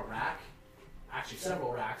 like, a rack. Actually,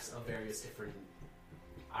 several racks of various different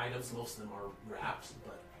items. Most of them are wrapped,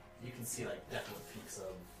 but you can see, like, definite peaks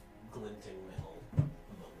of glinting metal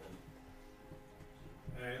among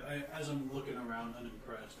them. As I'm looking around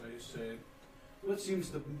unimpressed, I just say, what seems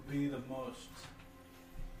to be the most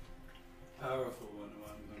powerful one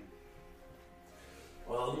among them?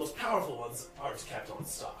 Well, the most powerful ones are kept on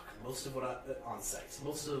stock. Most of what on site.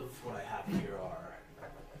 Most of what I have here are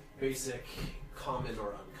basic, common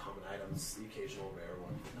or uncommon items. The occasional rare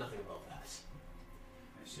one. Nothing above that.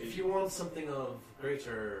 I see. If you want something of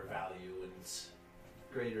greater value and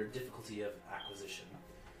greater difficulty of acquisition,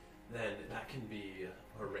 then that can be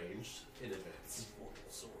arranged in advance.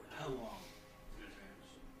 Sword. How long in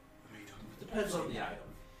advance? Depends on the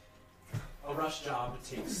item. A rush job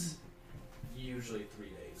takes usually 3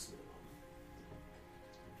 days minimum.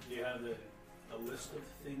 Do you have a list of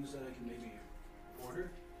things that I can maybe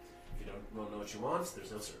order? If you don't know what you want,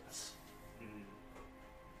 there's no service.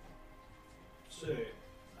 Say,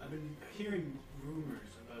 I've been hearing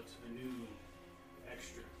rumors about a new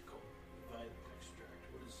extract called violet extract.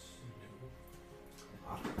 What is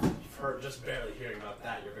You've heard just barely hearing about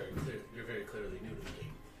that. You're very clearly new to the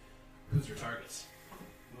game. Who's your target?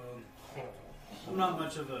 Well, I'm not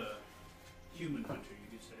much of a human hunter,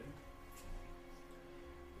 you could say.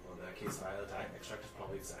 Well, in that case, violet extract is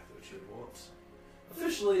probably exactly what you would want.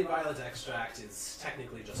 Officially, violet extract is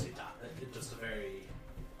technically just a very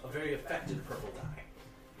effective purple dye.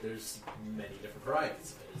 There's many different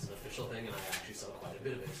varieties of it. It's an official thing, and I actually sell quite a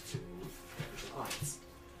bit of it to official clients.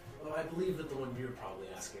 Although I believe that the one you're probably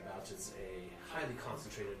asking about is a highly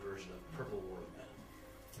concentrated version of purple worm venom.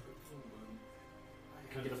 You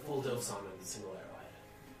can get a full dose on it in a single arrowhead.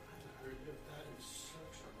 I've heard of that in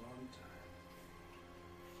such a long time.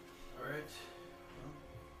 Alright. Well,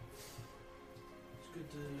 it's good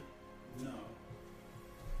to know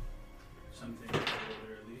something about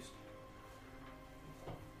it, at least.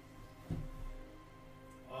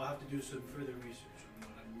 I'll have to do some further research on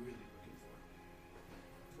what I'm really looking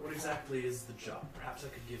for. What exactly is the job? Perhaps I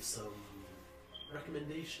could give some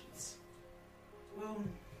recommendations. Well,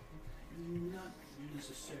 not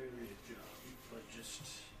necessarily a job, but just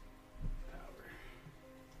power.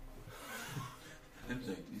 I'm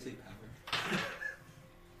sorry, did you say power?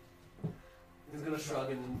 He's gonna shrug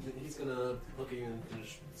and he's gonna look at you and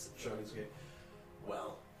shrug and say,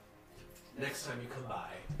 well, next time you come by,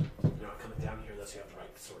 you're not coming down here unless you have the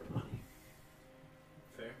right sort of money.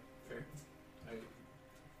 Fair, fair. I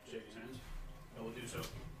shake his hands. I will do so.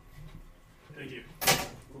 Thank you.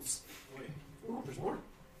 Oops. Wait. Ooh, there's more.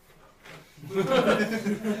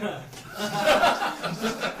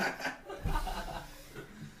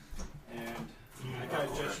 And I kind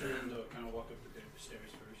of gesture him to kind of walk up the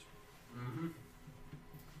stairs first, Mm-hmm.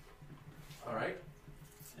 Alright.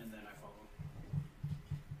 and then I follow.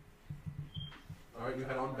 Alright, you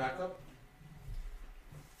head on back up.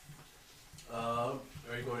 Are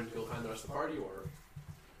you going to go find the rest of the party, or?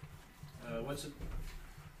 What's it?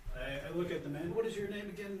 I look at the man. What is your name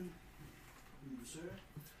again, sir?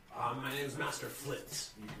 My name is Master Flint,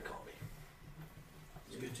 you can call me.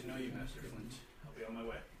 It's good to know you, Master Flint. I'll be on my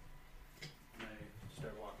way. And I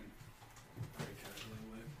start walking very casually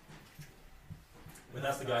away. But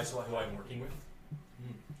that's the guy who I'm working with.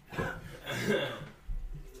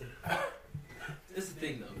 This is the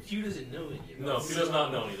thing, though. Q doesn't know any of No, this. he does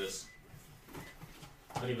not know any of this.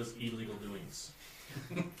 Any of his illegal doings.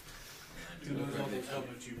 Who knows all the how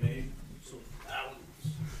much you made? So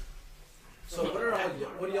thousands. So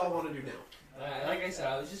what do y'all want to do now? Like I said,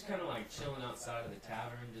 I was just kind of like chilling outside of the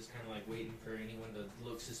tavern, just kind of like waiting for anyone to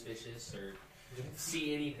look suspicious or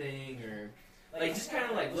see anything, or like just kind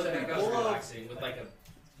of like looking like I was relaxing with like a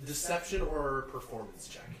Deception or performance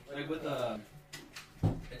check? like with a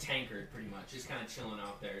tankard, pretty much, just kind of chilling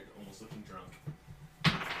out there, almost looking drunk.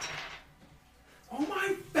 Oh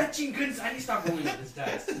my fetching goodness! I need to stop rolling with this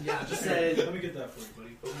dice. Yeah, just Said Let me get that for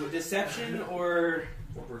you, buddy. deception or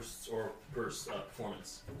Burst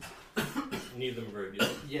performance. Neither of them are very good.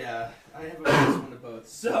 yeah, I have a plus one to both,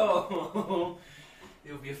 so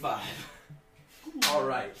it would be a 5.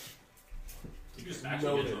 Alright. You just actually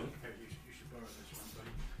Noted. get drunk. Here, you should borrow this one,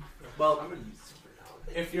 buddy. Well, I'm gonna use this for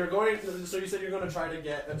now. if you're going, so you said you're going to try to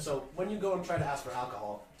get, so when you go and try to ask for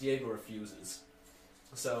alcohol, Diego refuses.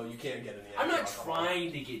 So you can't get any I'm not alcohol.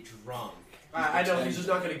 trying to get drunk. I know, he's just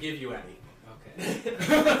not going to give you any.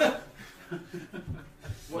 Okay.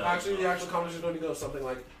 Well, No, actually, no. the actual conversation is going to go something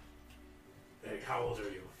like, hey, how old are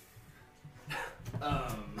you?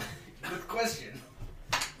 Good question.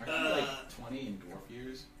 Aren't you like 20 in dwarf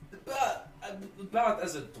years? About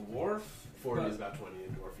as a dwarf, 40 but is about 20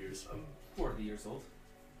 in dwarf years. 40 years old.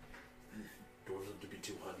 Dwarves live to be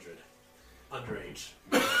 200. Underage.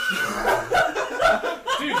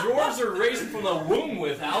 Dude, dwarves are raised from the womb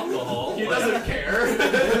with alcohol. He doesn't care.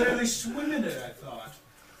 They really swim in it, I thought.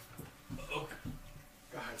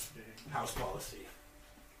 Gosh, dang. House policy.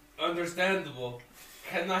 Understandable.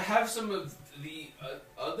 Can I have some of the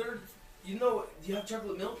other? You know, do you have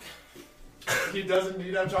chocolate milk? He doesn't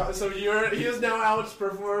need chocolate. So he is now out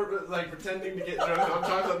pretending to get drunk on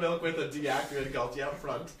chocolate milk with a deactivated Galti out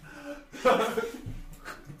front.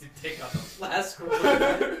 To take off the flask.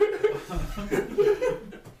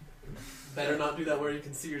 Better not do that where you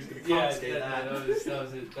can see you're going to Yeah, confiscate that.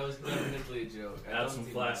 that was definitely a joke. I Add don't some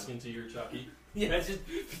think flask that- into your Chucky. Yeah, just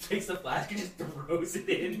takes the flask and just throws it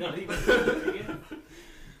in, not even opening it.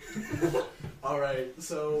 All right,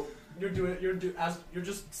 so you're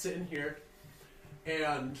just sitting here,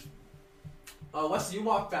 and Wes, you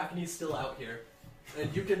walk back and he's still out here,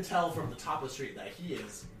 and you can tell from the top of the street that he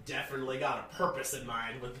is definitely got a purpose in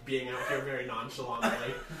mind with being out here very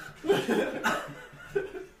nonchalantly.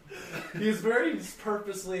 He's very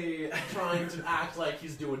purposely trying to act like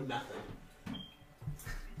he's doing nothing.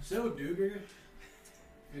 So, Duger,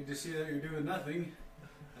 good to see that you're doing nothing.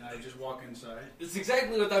 And I just walk inside. It's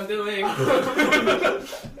exactly what I'm doing.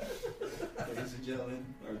 Ladies and and gentlemen,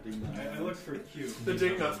 our ding I looked for Q. The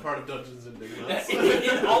Dingnut's part of Dungeons and Dingnuts.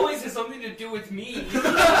 It always has something to do with me.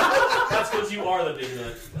 That's because you are the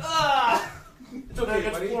Dingnut. It's okay,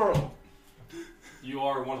 it's plural. You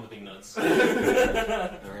are one of the Dingnuts.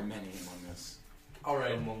 There are many among us. All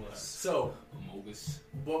right. Among us. So, Amogus.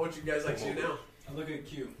 what would you guys like to do now? I'm looking at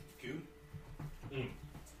Q. Q? Mm. I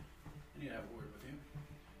need to have a word with you.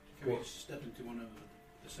 Can we step into one of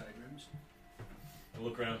the side rooms? I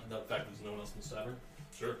look around at the fact that there's no one else in the tavern.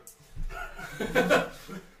 Sure.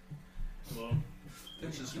 Well,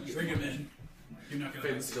 bring him in. You're not gonna.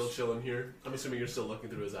 Finn's still chilling here. I'm assuming you're still looking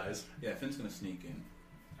through his eyes. Yeah, Finn's gonna sneak in.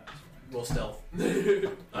 Roll stealth.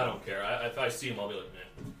 I don't care. If I see him, I'll be like,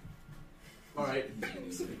 man. All right. He's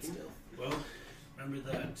gonna sneak still. Well, remember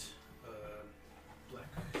that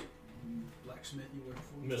blacksmith you work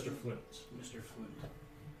for? Mr. Flint. Mr. Flint.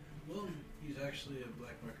 Well, he's actually a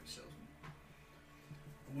black market salesman. I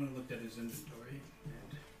went and looked at his inventory,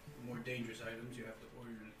 and the more dangerous items you have to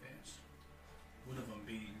order in advance. One of them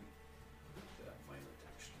being that violet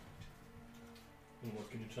extract. And what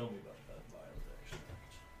can you tell me about that violet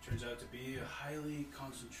extract? Turns out to be a highly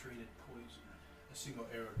concentrated poison. A single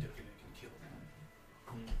arrow dipped in it can kill him.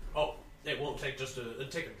 Oh, it won't take just a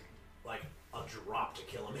drop to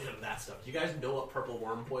kill him and that stuff. You guys know what purple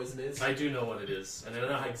worm poison is? I do know what it is, and I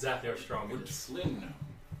know exactly how strong it Would is. Flynn know?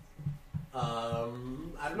 I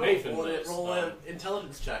don't know. Nathan Roll knows. an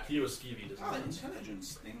intelligence check. He was skeevy, doesn't Oh, he?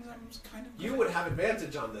 intelligence things. I'm kind of. You would have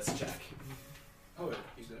advantage on this check. Oh, wait,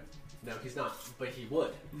 he's there. No, he's not, but he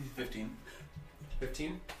would. 15.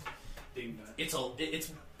 15. Ding that. It's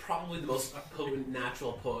probably the most potent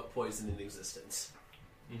natural poison in existence.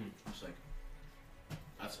 Mm-hmm. It's like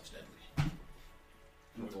that's such deadly.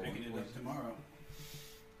 We're picking it up tomorrow.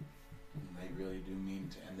 They really do mean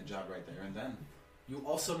to end the job right there and then. You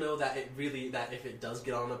also know that that if it does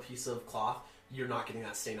get on a piece of cloth, you're not getting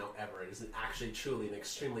that stain out ever. It is actually truly an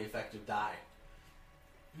extremely effective dye.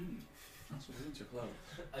 That's what ruins your clothes.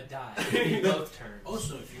 A die. Both turns.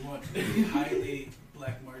 Also, if you want really highly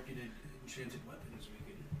black marketed enchanted weapons, we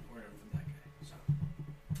can order them from that guy. So.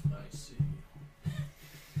 I see.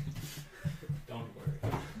 Don't worry.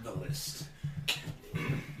 The list.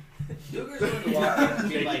 Duger's going to walk in and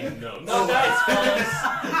be like, No. no dice, fellas.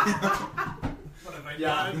 What have I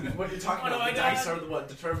Yeah, done? what are you talking What about? have The I dice done? are what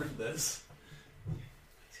determined this.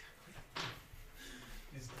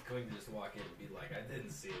 He's going to just walk in and be like, I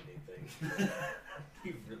didn't see anything.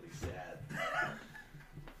 He's really sad.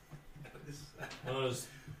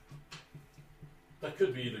 That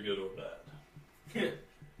could be either good or bad. I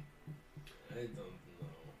don't know.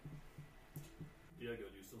 Diego, do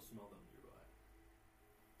you still smell them nearby?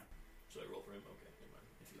 Should I roll for him? Okay, never mind.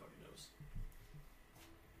 If he already knows.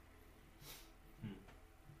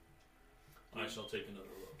 I shall take another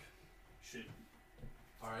look. Shit.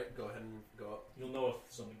 Alright, go ahead and go up. You'll know if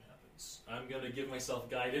something happens. I'm gonna give myself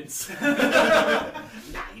guidance.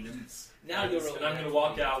 Guidance. Now you're rolling. And I'm gonna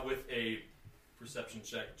walk out with a perception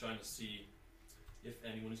check, trying to see if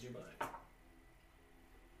anyone is nearby.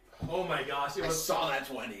 Oh my gosh! It I was. saw that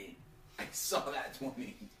 20. I saw that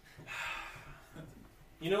 20.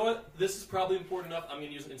 You know what? This is probably important enough. I'm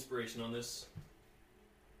gonna use inspiration on this.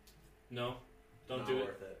 No, don't Not do it.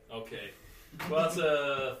 worth it. Okay. Well, that's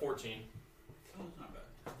a 14. Oh, it's not bad.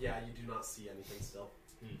 Yeah, you do not see anything still.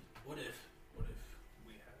 What if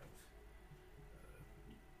we have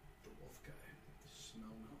the wolf guy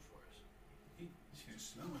smell him out for us? He can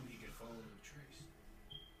smell him. He can follow the trace.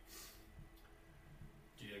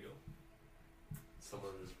 Diego.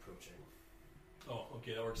 Someone is approaching. Oh,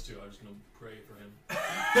 okay, that works too. I'm just gonna pray for him.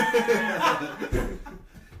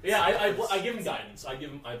 Yeah, I give him guidance. I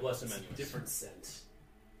bless him It's a anyways. different scent.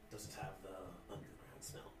 Doesn't have the underground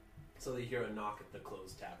smell. So they hear a knock at the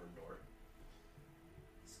closed tavern door.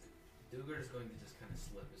 Duger is going to just kind of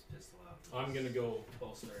slip his pistol out. I'm gonna go.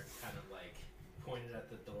 Holster and kind of like point it at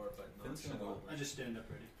the door, but not Finn's gonna go. I just stand up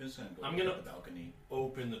ready. Finn's gonna go I'm gonna- to the balcony.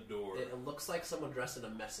 Open the door. It looks like someone dressed in a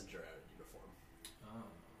messenger uniform.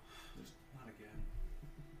 Not again.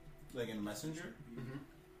 Like in Messenger. Mm-hmm.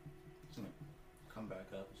 He's gonna come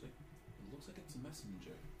back up. It's like, it looks like it's a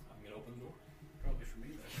messenger. I'm gonna open the door. Probably for me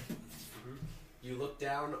then. You look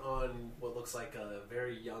down on what looks like a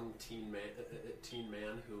very young teen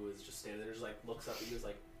man who is just standing there, just like looks up at you, is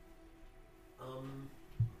like,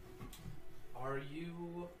 are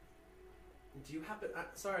you? Do you happen?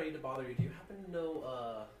 Sorry to bother you. Do you happen to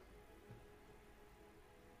know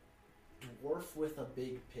dwarf with a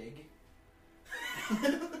big pig?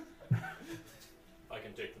 I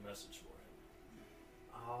can take the message for him.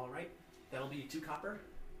 All right, that'll be 2 copper.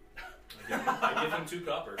 I give him 2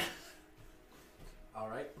 copper. All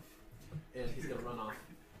right, and he's gonna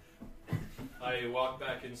I walk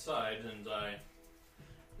back inside and I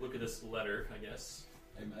look at this letter, I guess.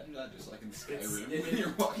 I imagine that just like in It's- Skyrim when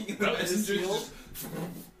you're walking in the It is messenger. sealed.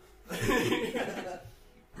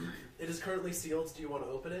 It is currently sealed. Do you want to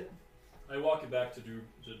open it? I walk it back to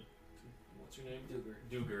what's your name?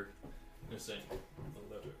 Duger. I'm saying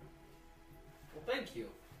the letter. Well, thank you.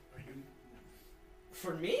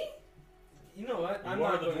 For me? You know what? You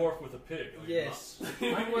are the dwarf with a pig. are you Yes.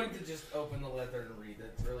 I'm going to just open the letter and read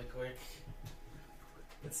it really quick.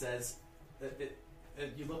 It says,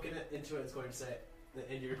 you look at it, into it, it's going to say,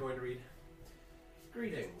 and you're going to read,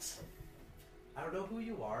 "Greetings. I don't know who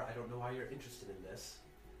you are, I don't know why you're interested in this,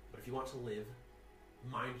 but if you want to live,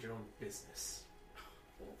 mind your own business.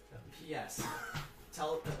 P.S.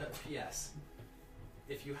 P.S.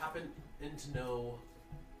 If you happen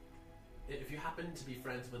to be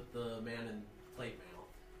friends with the man in plate mail,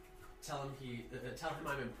 tell him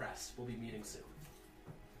I'm impressed. We'll be meeting soon.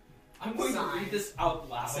 I'm going to read this out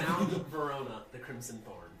loud. Sound Verona, the Crimson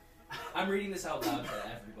Thorn." I'm reading this out loud to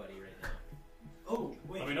everybody right now. Oh,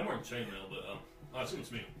 wait. I mean, I'm wearing chainmail, but I assume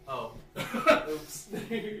it's me. Oh. Oops.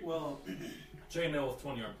 Well, Chainmail with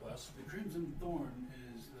 20 arm class. the Crimson Thorn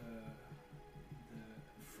is the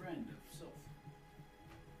friend of Sylph.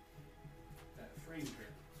 That framed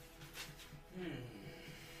her.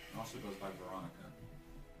 Also goes by Veronica.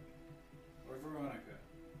 Or Veronica.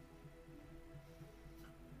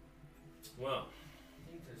 Well,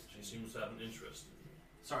 she Interesting. seems to have an interest in me.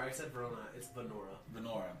 Sorry, I said Verona. It's Venora.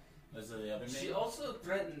 Venora. Is that the other name? She also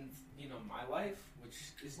threatened, my life,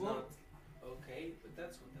 which is Well- not okay, but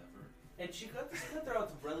that's whatever. And she got this letter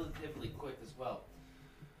out relatively quick as well.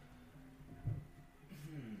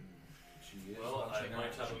 She is Well, I watching might our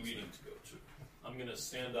have a actions. meeting to go to. I'm gonna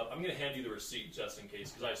stand up. I'm gonna hand you the receipt just in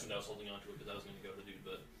case, because I assumed I was holding on to it because I was gonna go to dude,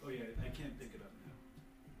 but Oh yeah, I can't pick it up now.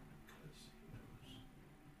 Because he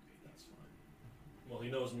knows. that's fine. Well, he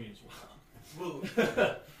knows me as well. Well,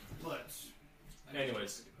 but...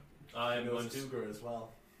 Anyways, He I'm going knows to. Duger as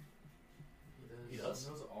well. He does? He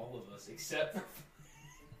knows all of us, except for...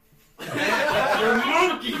 You're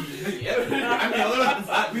monkey! Yep. I'm the only one that's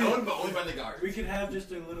not known, but only by the guards. We could have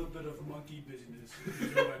just a little bit of monkey business,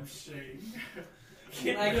 is what I'm saying.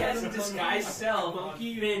 Can I cast a disguise sell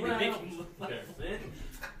monkey and make him look like Okay. Flint?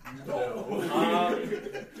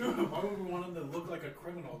 Dude, why would we want him to look like a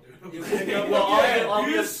criminal, dude? Well, I'll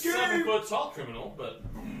be a He's scared. 7-foot tall criminal, but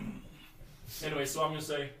anyway. So I'm gonna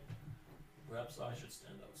say, perhaps I should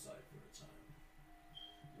stand outside for a time.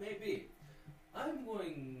 Maybe. I'm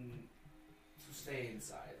going to stay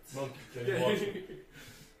inside. Monkey, can you watch me?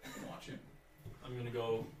 Watch him. I'm gonna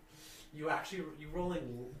go. You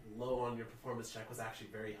rolling low on your performance check was actually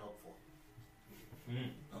very helpful.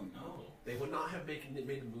 Oh no. They would not have made a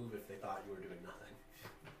move if they thought you were doing nothing.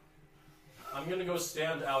 I'm gonna go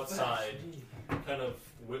stand outside, kind of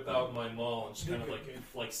whip out my maul and just kind of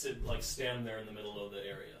like stand there in the middle of the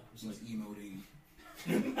area. Just like emoting.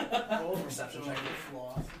 Roll a perception check.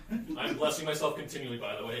 Sloth. I'm blessing myself continually,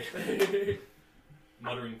 by the way.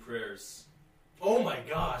 Muttering prayers. Oh my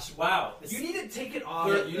gosh, wow. You need to take it off.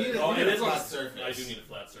 You need Oh, a it is flat on surface. I do need a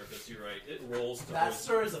flat surface. You're right. It rolls to That hold-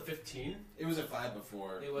 star is a 15. It was a 5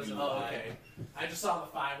 before. It was you a knew Oh, that. okay. I just saw the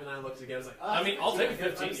 5 and then I looked again. I was like, oh, I mean, I'll take a okay,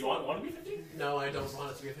 15. You want to be 15? No, I don't want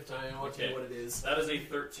it to be a 15. I want to Okay. know what it is. That is a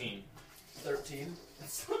 13. 13.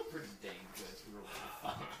 That's not pretty dang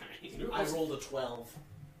good. I rolled a 12.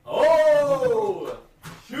 Oh!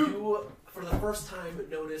 You, for the first time,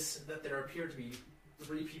 notice that there appear to be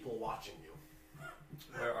 3 people watching you.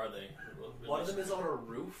 Where are they? One of them is on a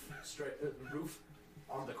roof, roof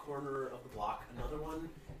on the corner of the block. Another one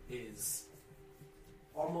is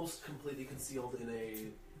almost completely concealed in a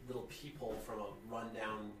little peephole from a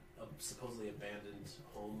rundown, supposedly abandoned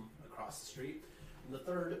home across the street. And the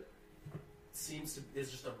third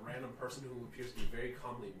is just a random person who appears to be very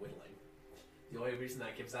calmly whittling. The only reason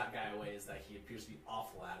that gives that guy away is that he appears to be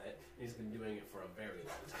awful at it, and he's been doing it for a very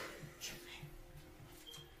long time.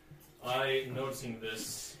 Noticing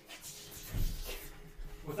this,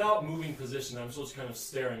 without moving position, I'm still just kind of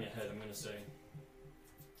staring ahead. I'm going to say,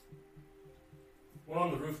 one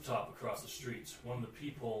on the rooftop across the street, one of the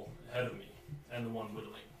people ahead of me, and the one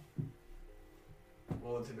whittling.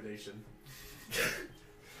 Roll intimidation.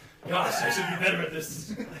 Gosh, I should be better at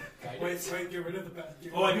this. Wait, get rid of the bat.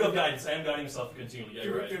 Oh, I do have guidance. I am guiding myself continually. Yeah,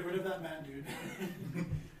 you're right. Get rid of that man, dude.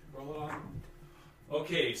 Roll it on.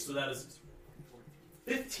 Okay, so that is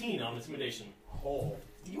 15 on intimidation. Oh.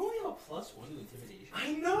 You only have a +1 to intimidation.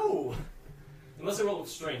 I know! Unless I roll with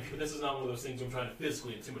strength, but this is not one of those things where I'm trying to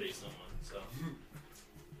physically intimidate someone,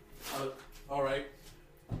 so. Alright.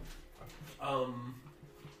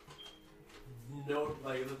 no,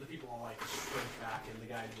 like the people all like shrink back, and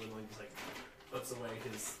the guy dwindling just like puts away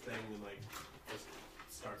his thing and like just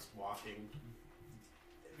starts walking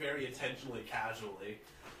very intentionally, casually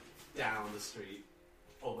down the street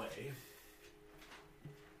away.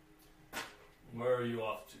 Where are you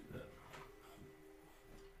off to then?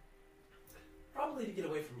 Probably to get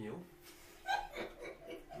away from you.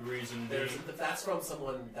 The reason being, That's from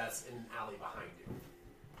someone that's in an alley behind you.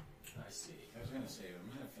 I see. I was gonna say,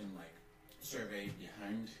 we might have Finn like survey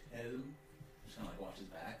behind him, just kind of like watch his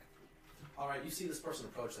back. All right, you see this person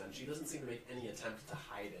approach then. She doesn't seem to make any attempt to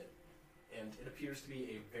hide it. And it appears to be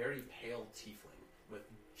a very pale tiefling with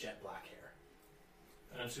jet black hair.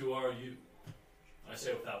 And who are you? I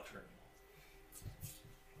say without turning.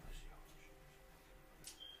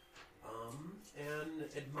 An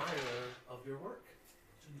admirer of your work.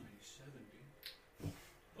 It's a 97, dude.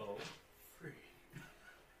 Oh. Free.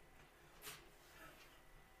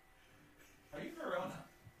 Are you Verona?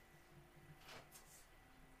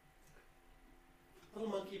 Little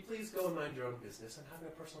monkey, please go and mind your own business. I'm having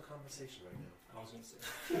a personal conversation right now. I was going to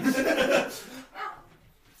say.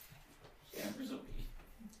 Amber's a wee.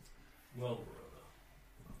 Well, Verona.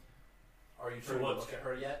 Are you For trying to what? look at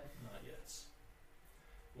her yet? Not yet.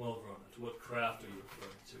 Well, Verona, to what craft are you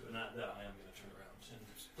referring to? And that I am going to turn around and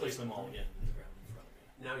place them all again in the ground in front of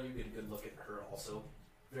me. Now you get a good look at her also.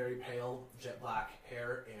 Very pale, jet black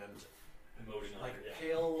hair, and Emoting on like her, yeah.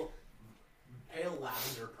 pale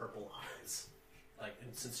lavender purple eyes. Like,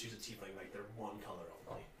 and since she's a tiefling, like they're one color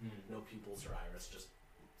only. No pupils or iris, just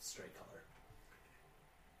straight color.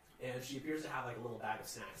 And she appears to have like a little bag of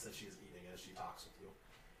snacks that she's eating as she talks with you.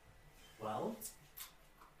 Well,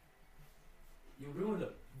 you ruined a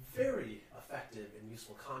very effective and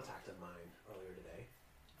useful contact of mine earlier today.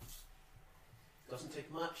 Doesn't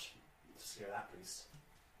take much to scare that priest.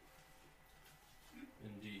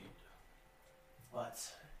 Indeed. But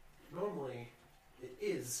normally, it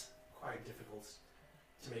is quite difficult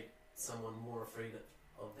to make someone more afraid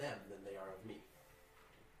of them than they are of me.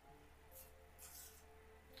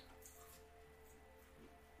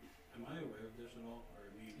 Am I aware of this at all? Or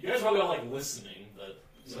me? You guys probably all like listening, but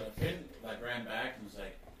So Finn like ran back and was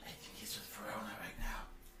like, I think he's with Verona right now.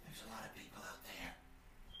 There's a lot of people out there.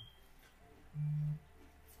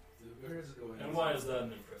 Where is it going? and why is that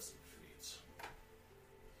an impressive feat?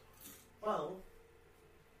 Well,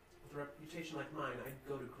 with a reputation like mine, I'd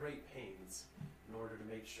go to great pains in order to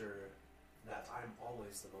make sure that I'm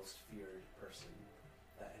always the most feared person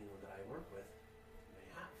that anyone that I work with may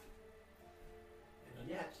have. And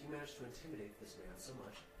yet, you managed to intimidate this man so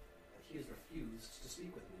much that he has refused to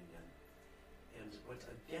speak with me again, and went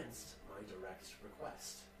against my direct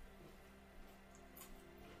request.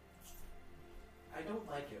 I don't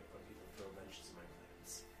like it when people throw wrenches in my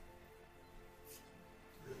plans.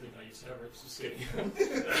 I think I used to have it. Just kidding.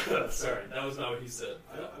 Sorry, that was not what he said.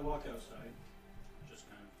 I walk outside, just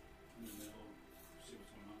kind of in the middle, see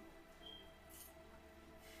what's going on.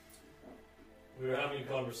 We were having a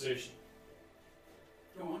conversation.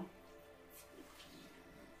 Go on.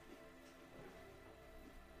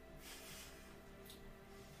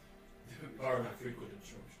 Pardon my frequent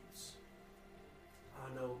interruptions.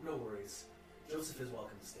 No worries. Joseph is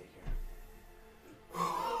welcome to stay here.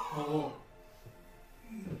 Oh.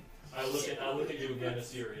 I look at you again to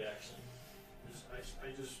see your reaction. I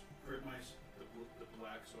just grip the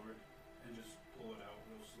black sword and just pull it out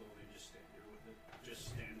real slowly. Just stand there with it. Just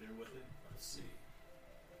stand there with it. Let's see.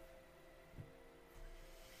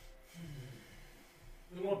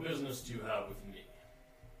 And what business do you have with me?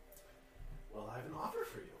 Well, I have an offer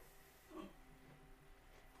for you.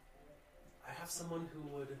 I have someone who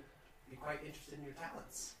would be quite interested in your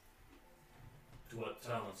talents. To what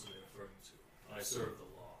talents are they referring to? I serve the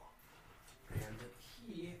law. And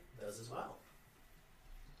he does as well.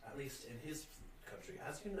 At least in his country.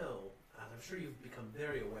 As you know, and I'm sure you've become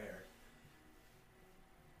very aware,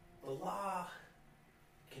 the law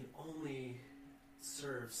can only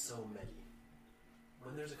serve so many.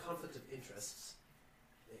 When there's a conflict of interests,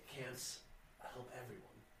 it can't help everyone.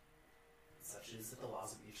 Such is that the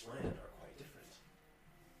laws of each land are quite different.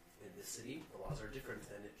 In this city, the laws are different,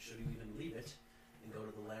 and should you even leave it and go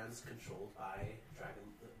to the lands controlled by the Dragon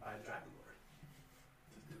Lord.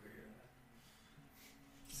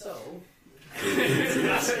 So,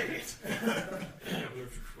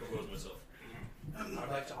 I'd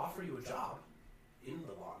like to offer you a job in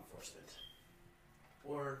the law enforcement,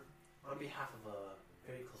 or on behalf of a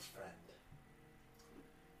very close friend.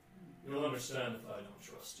 You'll understand if I don't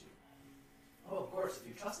trust you. Oh, of course, if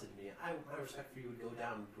you trusted me, my respect for you would go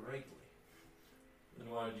down greatly. Then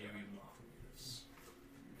why do you even offer me this?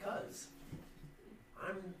 Because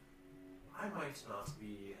I might not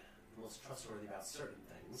be the most trustworthy about certain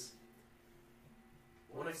things.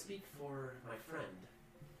 But when I speak for my friend,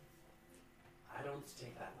 I don't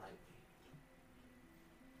take that lightly.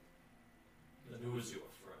 Then who is your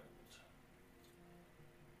friend?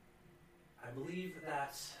 I believe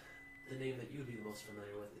that the name that you'd be the most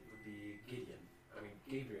familiar with would be Gabriel.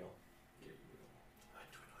 I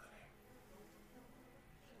do know the name.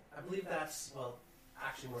 I believe that's, well,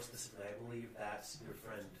 actually more specifically, I believe that your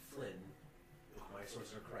friend Flynn, if my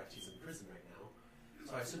sources are correct, he's in prison right now.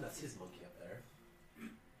 So I assume that's his monkey up there.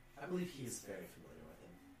 I believe he is very familiar with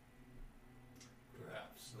him.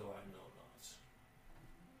 Perhaps, though I know not.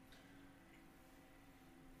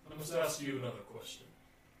 I must ask you another question.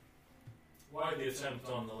 Why the attempt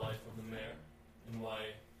on the life of the mayor, and why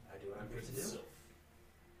I do what I'm here to do. Sylph?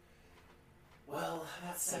 Well,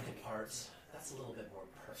 that second part, that's a little bit more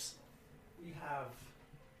personal. We have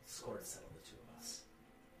score to settle, the two of us.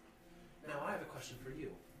 Now, I have a question for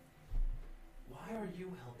you. Why are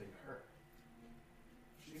you helping her?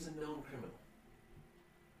 She's a known criminal.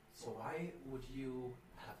 So why would you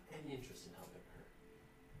have any interest in helping her?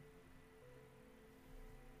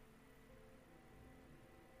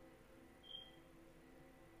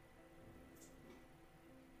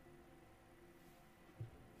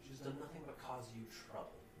 She's done nothing but cause you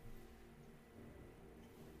trouble.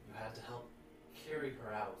 You had to help carry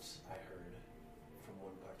her out, I heard, from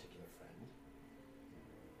one particular friend.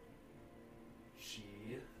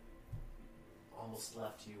 She almost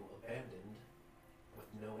left you abandoned with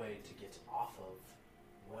no way to get off of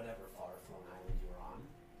whatever far-flung island you were on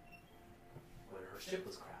when her ship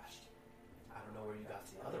was crashed. I don't know where you got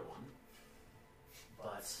the other one,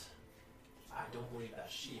 but I don't believe that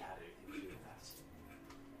she had anything to do with that.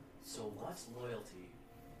 So what loyalty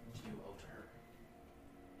do you owe to her?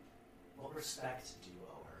 What respect do you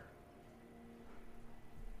owe her?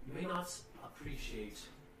 You may not appreciate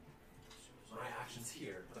my actions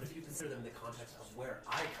here, but if you consider them in the context of where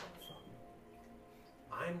I come from,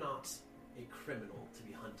 I'm not a criminal to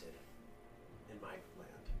be hunted in my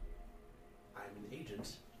land. I'm an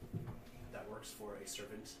agent that works for a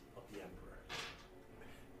servant of the Emperor.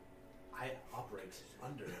 I operate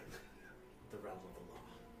under the realm of the law.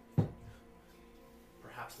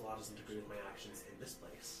 Perhaps the law doesn't agree with my actions in this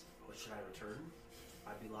place, but should I return,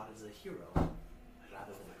 I'd be lauded as a hero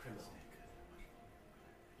rather than a criminal.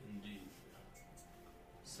 Indeed.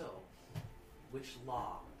 So, which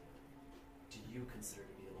law do you consider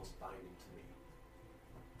to be the most binding to me?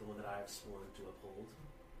 The one that I have sworn to uphold,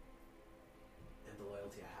 and the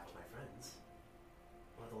loyalty I have to my friends,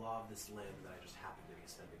 or the law of this land that I just happen to be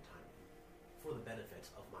spending time in, for the benefit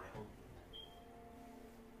of my homeland?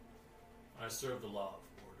 I serve the law of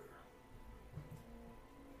order.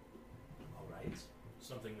 All right.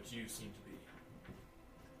 Something which you seem to be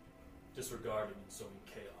disregarding and sowing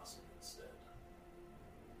chaos in instead.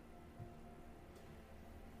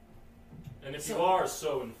 And if you are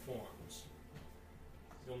so informed,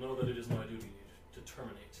 you'll know that it is my duty to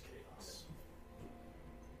terminate chaos.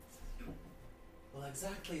 Well,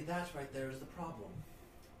 exactly that right there is the problem.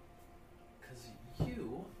 Because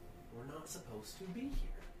you were not supposed to be here.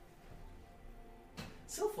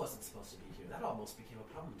 Sylph wasn't supposed to be here. That almost became a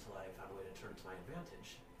problem until I found a way to turn it to my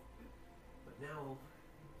advantage. But now,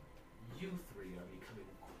 you three are becoming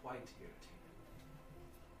quite irritating.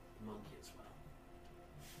 The monkey as well.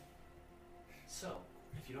 So,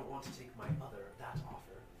 if you don't want to take that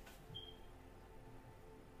offer,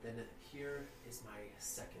 then here is my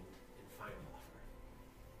second and final offer.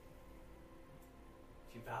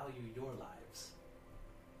 If you value your lives,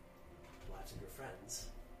 the lives of your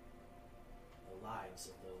friends, the lives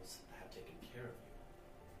of those that have taken care of you,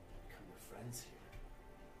 become your friends here,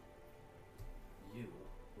 you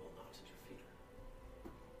will not interfere.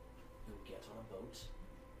 You'll get on a boat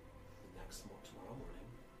tomorrow morning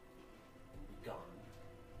and be gone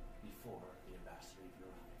before the ambassador even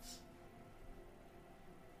arrives.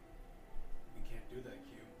 We can't do that,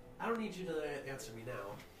 Q. I don't need you to answer me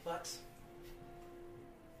now, but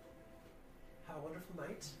have a wonderful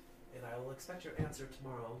night, and I will expect your answer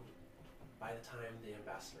tomorrow by the time the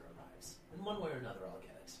ambassador arrives. In one way or another, I'll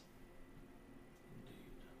get it.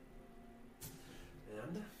 Indeed.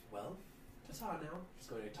 And, well, ta-ta now. She's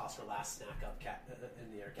going to toss her last snack up in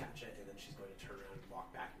the air, catch it, and then she's going to turn around and walk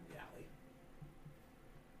back into the alley.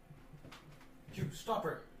 Q, stop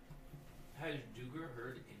her. Has Duger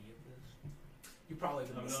heard any of this? You've probably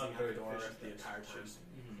been I'm listening not at very the door efficient the at entire time. chasing.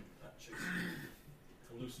 Not chasing.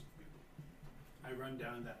 Elusive people. I run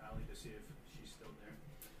down that alley to see if she's still there.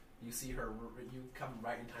 You see her, you come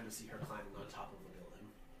right in time to see her climbing on top of the building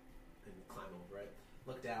and climb over it.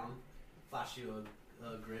 Look down, flash you a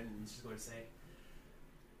a grin, and she's going to say,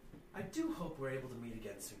 I do hope we're able to meet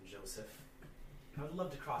again soon, Joseph. I would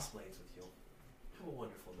love to cross blades with you. Have a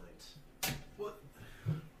wonderful night. What?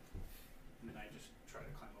 And then I just try to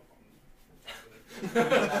climb up on top of it.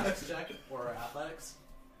 Athletics check or athletics?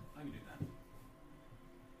 I can do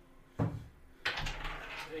that.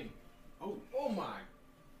 Hey. Oh. Oh my.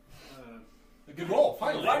 A good roll,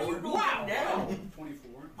 finally. Why do you roll down?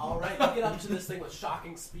 24. All right, you get up to this thing with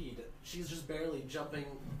shocking speed. She's just barely jumping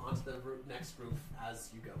onto the next roof as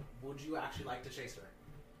you go. Would you actually like to chase her?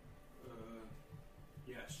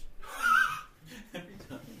 Yes. Every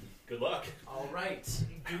time. Good luck. All right.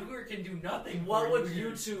 Cougar can do nothing. What for would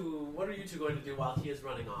you two? What are you two going to do while he is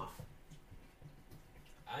running off?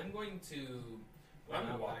 I'm going to. I'm gonna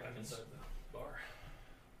not walk back and- inside the bar.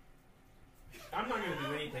 I'm not going to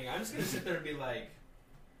do anything. I'm just going to sit there and be like,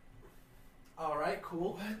 All right,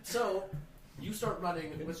 cool. So you start running.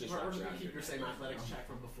 It's With, just we're wraps going to around keep your your same neck. athletics check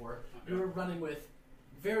from before. Okay. You were running with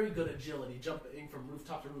very good agility, jumping from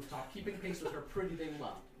rooftop to rooftop, keeping pace with her pretty dang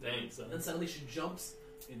well. Thanks. And then suddenly she jumps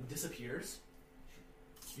and disappears.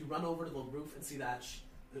 You run over to the roof and see that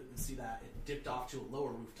it dipped off to a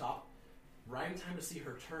lower rooftop. Right in time to see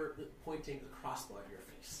her turn, pointing a crossbow at your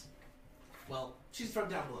face. Well, she's from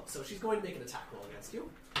down below, so she's going to make an attack roll against you.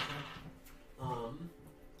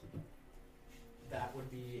 That would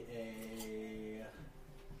be a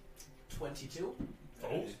 22.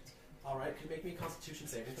 Oh. All right, can you make me a Constitution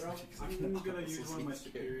saving throw? I'm gonna use one of my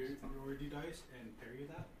superiority dice and parry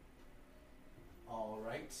that. All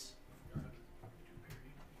right.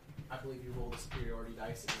 I believe you roll the superiority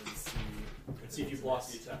dice and then see. And see if you block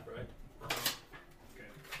the attack, right? Okay.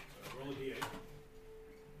 So roll a d8.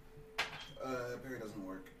 Parry doesn't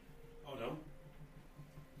work. Oh no.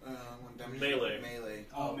 One damage. Melee. Melee.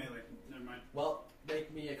 Oh, melee. Never mind. Well,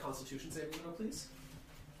 make me a Constitution saving throw, please.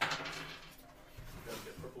 Gotta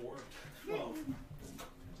get purple worm. 12.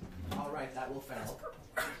 All right, that will fail.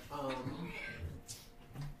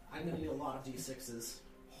 I'm gonna need a lot of d6s.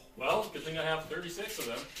 Well, good thing I have 36 of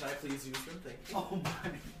them. Can I please use them? Thank you. Oh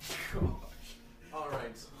my gosh. All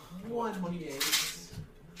right, 1d8.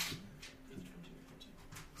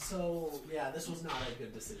 So yeah, this was not a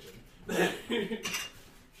good decision.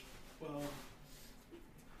 Well,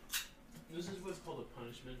 this is what's called a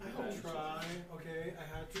punishment. I had to try. Okay, I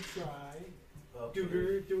had to try. Okay.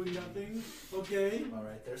 Cougar doing nothing. Okay. All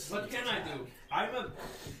right, there's. What can I do? I am a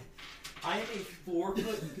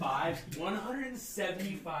 4'5",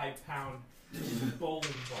 175-pound bowling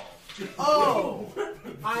ball. Oh,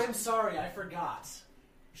 I am sorry, I forgot.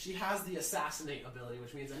 She has the assassinate ability,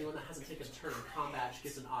 which means anyone that hasn't taken a turn in combat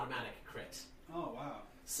gets an automatic crit. Oh wow.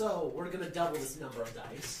 So we're gonna double this number of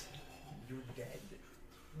dice. You're dead.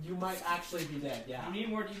 You might actually be dead. Yeah. You need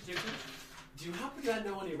more d6s? Do you happen to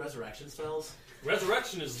know any resurrection spells?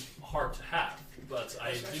 Resurrection is hard to have, but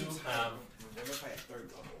I do have. What if I had third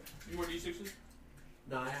level? You more d6s?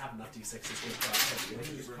 No, I have enough d6s to Let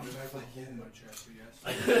me just come back with a whole bunch after yes.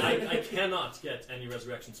 I cannot get any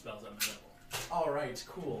resurrection spells at my level. Alright,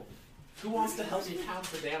 cool. Who wants to help me count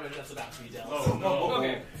the damage that's about to be dealt? Oh no.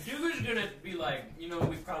 Okay, Cougar's gonna be like, we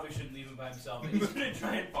probably shouldn't leave him by himself. And he's gonna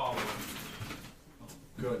try and follow him.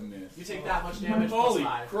 Goodness. You take that much damage Holy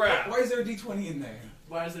plus 5. crap! Why is there a d20 in there?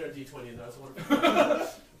 Why is there a d20 in those? Wonderful.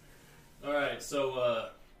 Alright, so,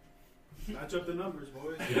 Match up the numbers,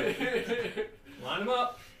 boys. line them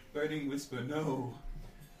up. Burning Whisper, no.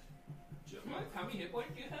 What? How many hit points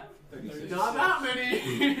do you have? 36. Not that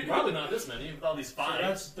many! Probably not this many, with all these So fives.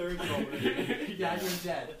 that's third roll. Yeah, you're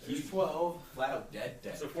dead. He's 12. Flat out dead.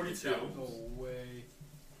 So 42. No way.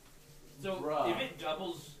 So Bruh. if it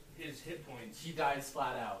doubles his hit points, He dies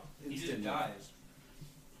flat out. he just Instantly. dies.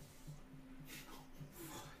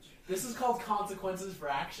 This is called consequences for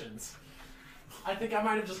actions. I think I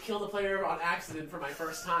might have just killed a player on accident for my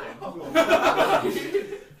first time.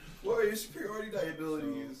 What are your superiority die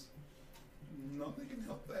abilities? Nothing can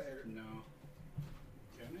help there. No.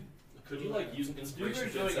 Can it? Could you, like, use an inspiration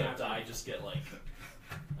Cougar's to doing instead of after. die, just get, like,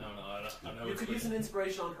 I don't know, I don't know. You could use an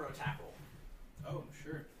inspiration on her attack roll. Oh,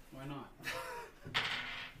 sure. Why not?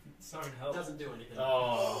 It's not gonna It help. doesn't do anything.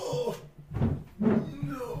 Oh.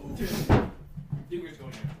 No. Cougar's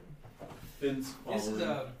going after. Finn's This is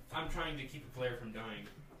following. I'm trying to keep a player from dying.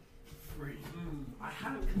 Free. I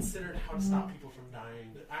haven't considered how to stop people from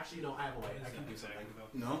dying. Actually, no, I have a way. I can do something.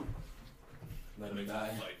 No. Let him die.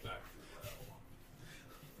 Fight back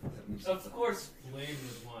through hell. Of course, Flame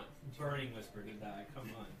would want Burning Whisper to die. Come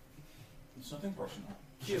on. It's nothing personal.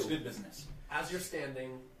 It's Q. just good business. As you're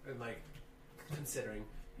standing and considering,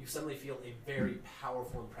 you suddenly feel a very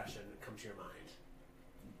powerful impression come to your mind.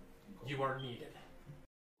 You are needed.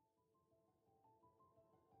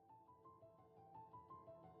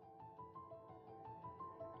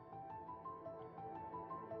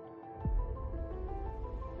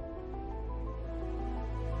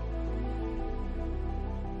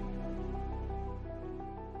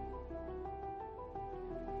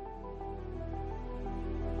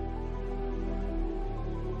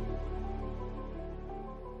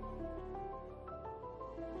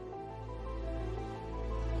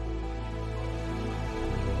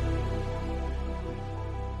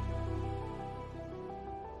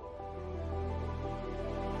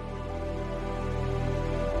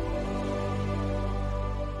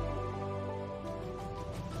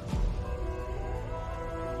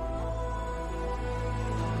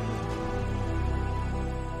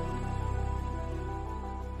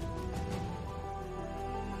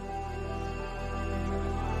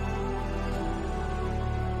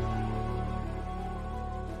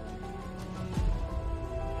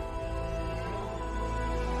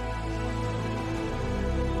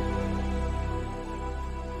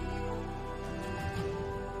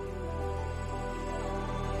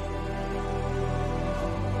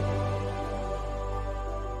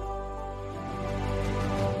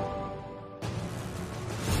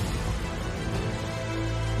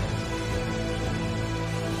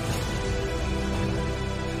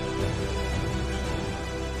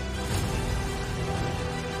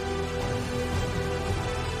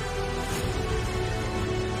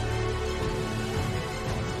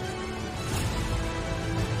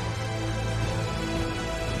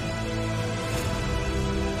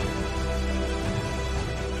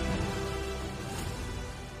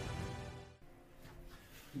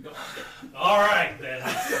 All right, then.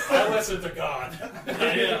 I listen to God.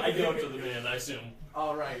 I go to the man, I assume.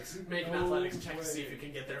 All right, make an No athletics check to way. see if you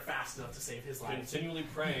can get there fast enough to save his life. Continually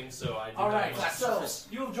praying, so I do All not right, want- so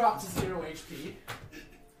you have dropped to 0 HP.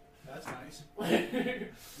 That's nice.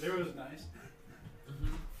 There was nice.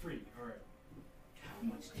 Free. All right. How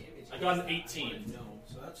much damage? I got an is that? 18. No.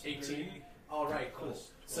 So that's 18. 30. All right, cool.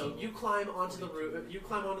 So you climb onto the roof. You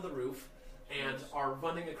climb onto the roof and are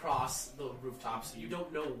running across the rooftops. You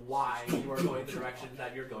don't know why you are going the direction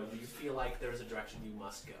that you're going, but you feel like there is a direction you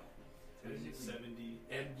must go. 70.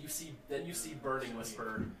 And you see, then you see Burning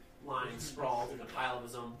Whisper lying sprawled in a pile of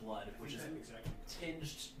his own blood, which is Exactly.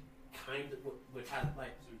 tinged, kind of, which has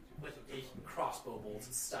like with a crossbow bolt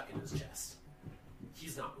stuck in his chest.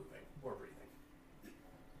 He's not moving or breathing.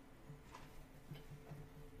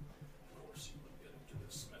 Of course, you would get into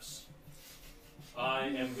this mess. I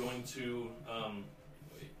am going to.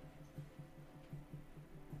 Wait.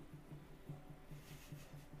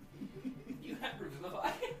 You have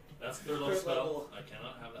Revivify? That's third level Third spell. level. I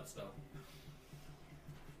cannot have that spell.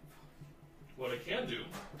 What I can do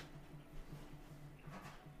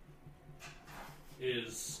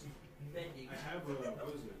is Mending. I have a.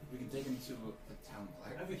 What is it? We can take him to the town I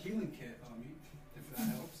clerk. have a healing kit on me. If that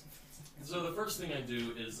helps. so the first thing I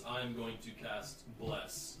do is I'm going to cast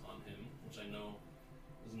Bless on him, which I know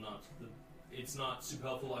is not the. It's not super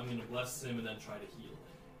helpful. I'm going to bless him and then try to heal him.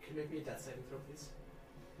 Can you make me a death saving throw, please?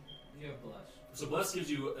 You have Blush. So Bless gives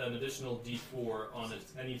you an additional D4 on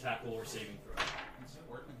any tackle or saving throw. Does that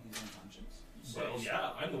work when he's unconscious? Well,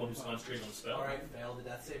 yeah, I'm the one who's concentrating on the spell. All right, failed the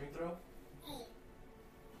death saving throw.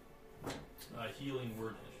 Healing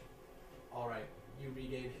word. All right, you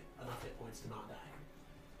regain enough hit points to not die.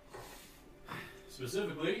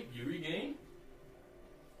 Specifically, you regain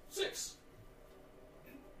 6.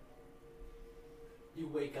 You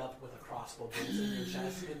wake up with a crossbow bolt in your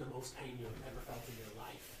chest in the most pain you have ever felt in your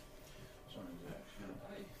life.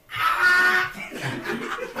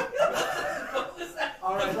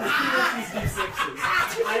 All right, let's do these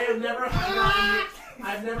d6s.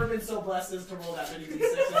 I've never been so blessed as to roll that many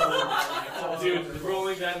d6s in my life. That was Dude, wonderful.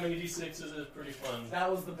 rolling that many d6s is pretty fun. That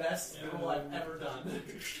was the best roll I've ever done.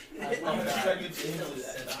 I I'm love that. expecting to do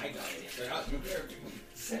that. I got it. They're not compared to me.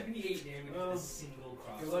 78 damage Oh. with a single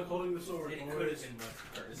crossbow. Good luck holding the sword. It don't could worry. have been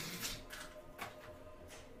much worse.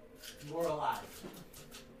 You're alive.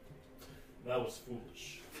 That was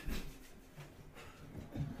foolish.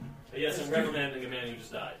 Yes, I'm reprimanding a man who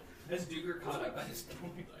just died. Has Duger caught up at this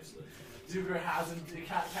point? Nicely. Duger hasn't. It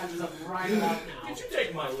catches up right about now. Did you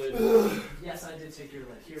take my lid? Yes, I did take your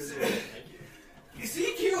lid. Here's it. Thank you. You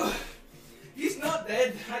see, Q? He's not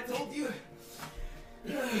dead. I told you.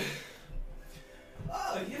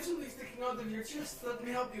 Oh, you have something sticking out of your chest. Let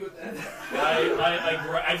me help you with that.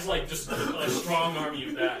 I just like strong arm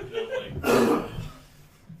you back. And I'm like,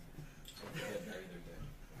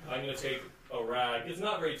 I'm gonna take a rag. It's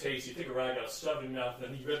not very tasty. You take a rag out, shove it in your mouth,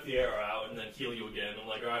 and you rip the arrow out, and then heal you again. I'm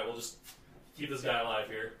like, all right, we'll just keep this guy alive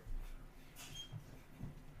here.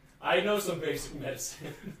 I know some basic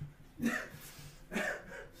medicine.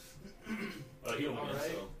 But heal him again,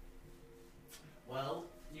 Alright. so. Well,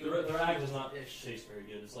 The rag does not ish. taste very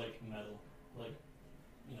good. It's like metal. Like,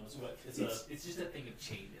 you know, it's what? It's It's just a thing of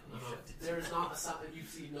chainmail. You shoved it. There is not a sign. You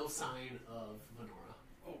see no sign of Venora,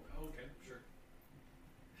 Oh, okay, sure.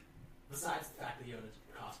 besides the fact that you had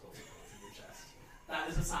a crossbow bolt in your chest. That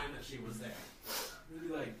is a sign that she was there.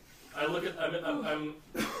 Really like, I look at. I'm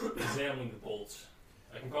examining the bolt.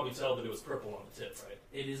 I can probably tell that it was purple on the tip, right?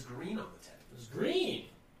 It is green on the tip. It was green.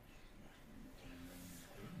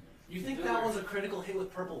 You think that was a critical hit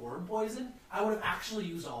with purple worm poison? I would have actually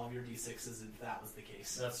used all of your d6s if that was the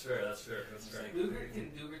case. That's fair. That's fair. That's fair. Can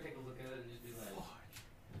Duger take a look at it and just be like,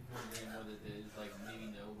 wondering what it is, like maybe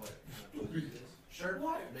know what kind of poison it is? Sure.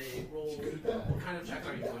 May roll. What kind of check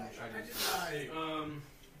are you going to try to do?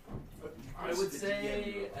 I would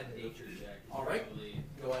say A nature check. All right. Probably.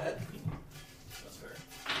 go ahead. That's fair.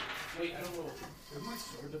 Wait, I don't know. Would my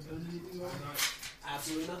sword have done anything like that?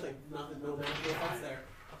 Absolutely nothing. Nothing. No magical effects there.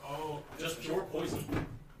 Oh, Just pure poison.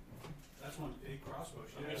 that's one big crossbow.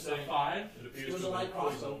 I'm Shit. gonna say 5. It appears It was to a be light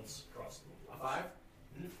crossbow. poison's crossbow. A 5.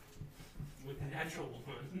 With a natural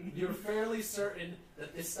one. You're fairly certain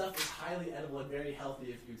that this stuff is highly edible and very healthy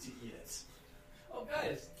if you to eat it. Oh,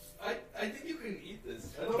 guys, I think you can eat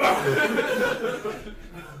this. I don't know.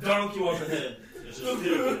 Dunk you on the head. It's just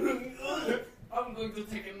I'm going to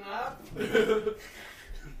take a nap.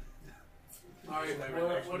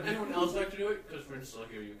 Alright, would anyone else like to do it? Because Fringe is still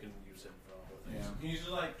here, you can use him for all the Yeah. things. He's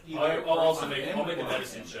just like. I'll also make a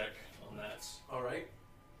medicine check on that. Alright.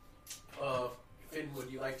 Finn, would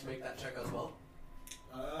you like to make that check as well?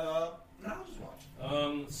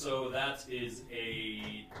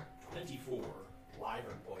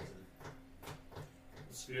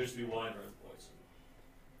 appears to be wyvern poison.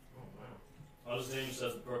 Oh wow. Not as dangerous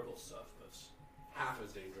as the purple stuff, but Half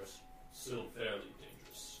as dangerous. still fairly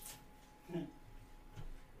dangerous.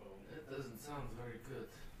 That doesn't sound very good.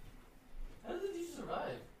 How did you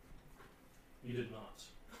survive? You did not.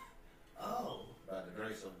 Oh. By the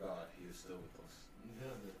grace of God, he is still with us.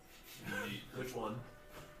 Indeed. Which one?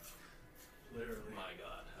 Literally. My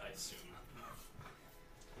God, I assume.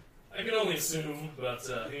 I can only assume, but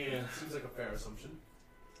yeah. Seems like a fair assumption.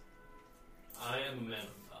 I am a man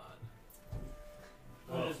of God.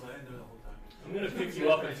 I Well, just landed the whole time. I'm gonna pick you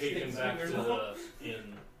up and take him back to the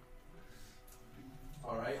inn.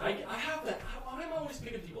 Alright. I have that. I'm always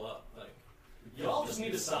picking people up. Like, y'all just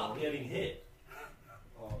need to stop getting hit.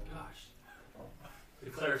 Oh, Gosh. The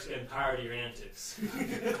cleric's getting tired of your antics.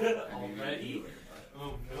 Already?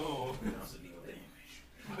 Oh no.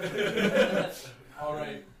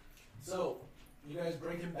 Alright. So, you guys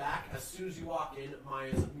bring him back. As soon as you walk in,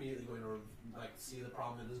 Maya's immediately going to see the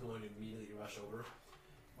problem and is going to immediately rush over.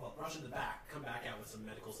 Well, rush in the back, come back out with some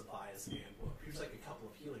medical supplies and what appears like a couple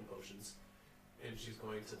of healing potions. And she's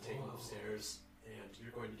going to take him upstairs, and you're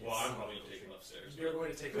going to get Well, I'm some probably medical gonna take him treatment. upstairs. You're going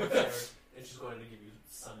to take him upstairs, and she's going to give you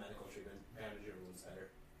some medical treatment, bandage your wounds better.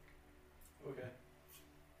 Okay.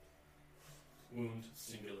 Wound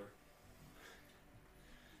singular.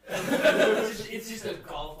 It's just a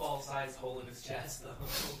golf ball sized hole in his chest, though.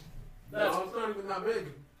 No, it's not even that big.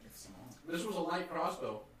 It's small. This was a light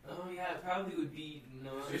crossbow. Oh yeah, it probably would be no.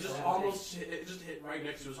 It just almost hit, it just hit right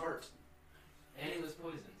next to his heart. And it was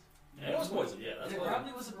poisoned. And it was poison, yeah. And That's it why.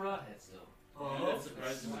 probably was a broadhead still. Yeah, that's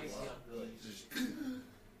surprisingly Spicy well. up good.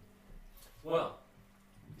 Well,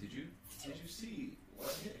 Did you see what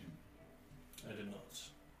hit him? I did not.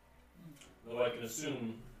 Though I can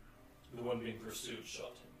assume the one being pursued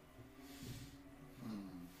shot him.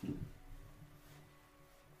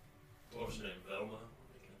 What was her name? Velma?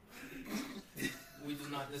 We do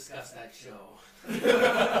not discuss that show.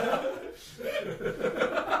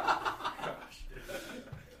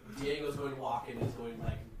 Diego's going to walk in and is going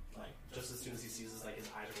like just as soon as he sees this, like his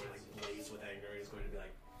eyes are going to like blaze with anger. He's going to be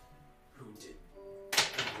like, who did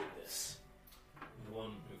this? The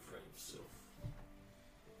one who framed Sylph.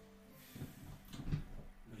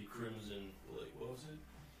 The Crimson Blade. What was it?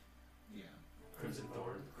 Yeah. Crimson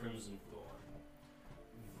Thorn. Crimson Thorn.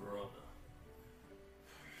 Verona.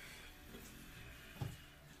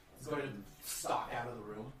 He's going to stalk out of the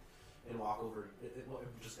room and walk over.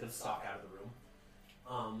 Just going to stalk out of the room.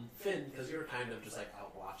 Finn, because you're kind of just like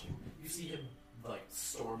out watching, you see him like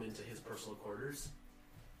storm into his personal quarters,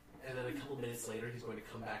 and then a couple minutes later he's going to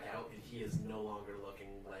come back out, and he is no longer looking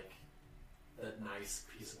like the nice,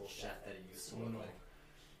 peaceable chef that he used to look like.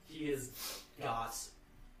 He has got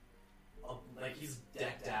he's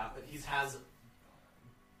decked out. He has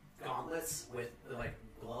gauntlets with like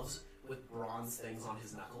gloves with bronze things on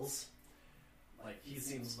his knuckles. Like he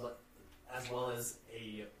seems, as well as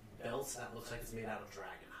a belt that looks like it's made out of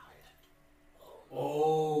dragon hide.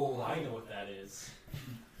 Oh, I know what that is.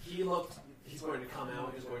 He's going to come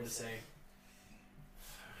out, he's going to say,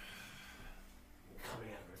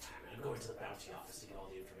 coming out of retirement, I'm going to the bounty office to get all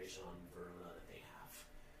the information on Verona that they have.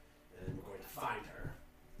 And then we're going to find her.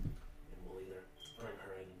 And we'll either bring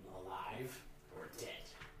her in alive or dead.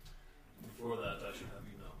 Before that, I should have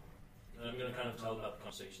you know. And I'm going to kind of tell about the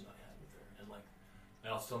conversation I had with her. And like,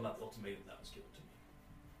 I also tell them about the ultimatum that was given to me.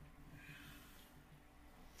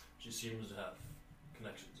 She seems to have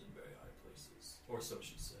connections in very high places. Or so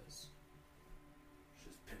she says. She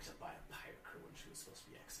was picked up by a pirate crew when she was supposed to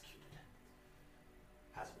be executed.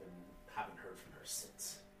 Haven't heard from her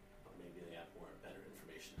since. But maybe they have better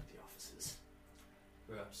information at the offices.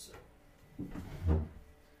 Perhaps so.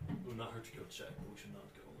 It would not hurt to go check, but we should not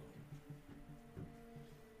go alone.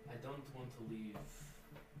 I don't want to leave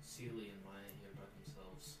Sealy and Maya here by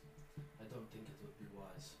themselves. I don't think it would be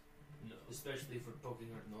wise. No. Especially if we're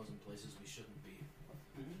poking our nose in places we shouldn't be.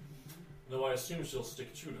 Though I assume she'll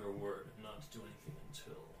stick true to her word and not do anything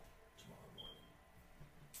until tomorrow morning.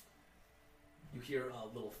 You hear a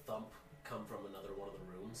little thump come from another one of the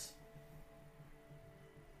rooms.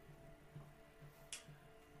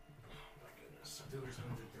 Oh my goodness. Dude's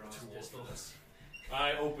going to draw Too his old for pistols. this.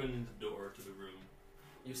 I opened the door to the room.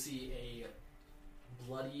 You see a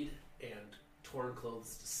bloodied and torn-clothed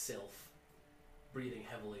Sylph, breathing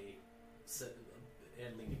heavily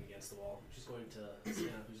and leaning against the wall. She's going to stand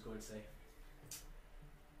up. She's going to say,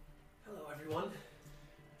 "Hello, everyone."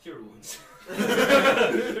 Cure wounds.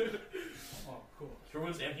 Oh, cool. Cure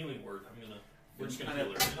wounds and healing word. We're just gonna Kind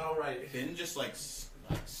heal of- her. All right. Finn just like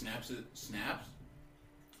snaps,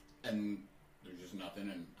 and there's just nothing,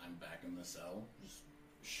 and I'm back in the cell, just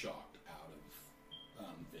shocked out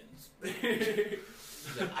Vince.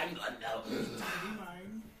 I'm blood now.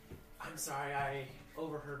 I'm sorry, I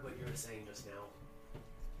overheard what you were saying just now.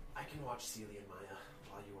 I can watch Celia and Maya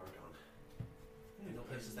while you are gone. I know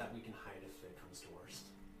places that we can hide if it comes to worst.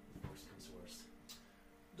 Worst comes to worst.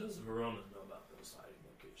 Does Verona know about those hiding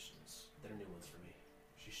locations? They're new ones for me.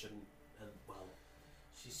 She shouldn't. Well,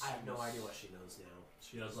 She I have no idea what she knows now.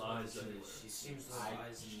 She has eyes everywhere. She seems to have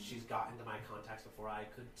eyes. She's got into my contacts before I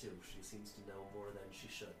could too. She seems to know more than she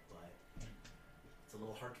should, but it's a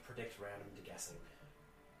little hard to predict random to guessing.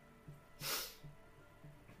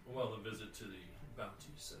 Well, a visit to the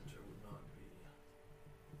bounty center would not be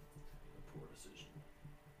a poor decision.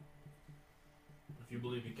 If you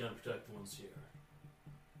believe you can protect the ones here.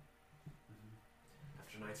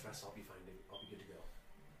 After a night's rest, I'll be fine. I'll be good to go.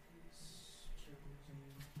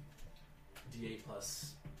 D8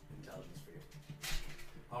 plus intelligence for you.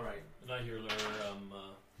 All right. And I hear her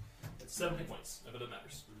 70 points. I bet it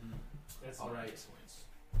matters. That's All right. points.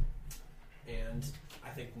 And I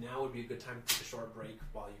think now would be a good time to take a short break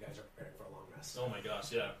while you guys are preparing for a long rest. Oh my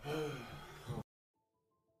gosh, yeah.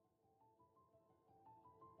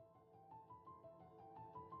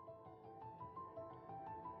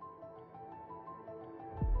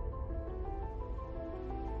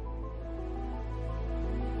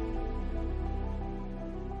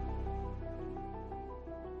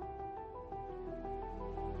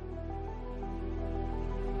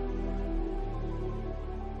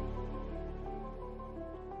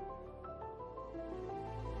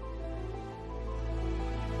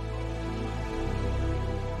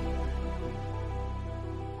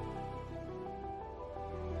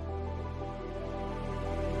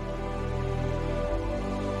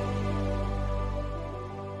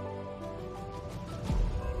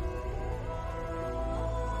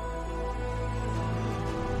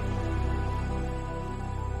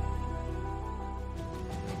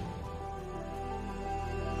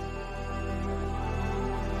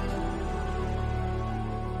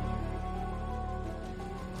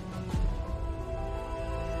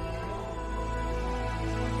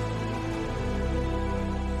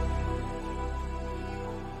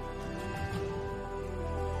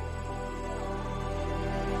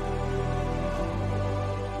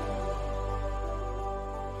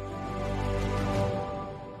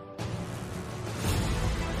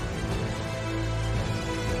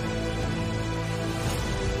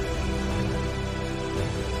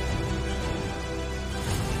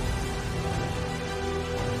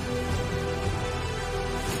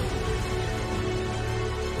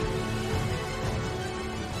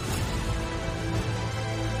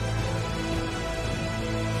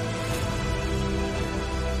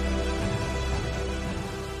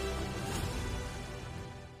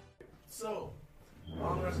 So,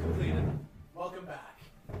 long rest completed. Welcome back.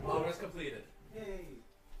 Long rest completed. Yay!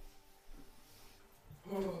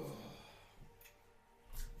 So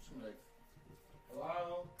I'm like,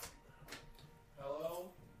 hello? Hello?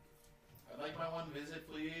 I'd like my one visit,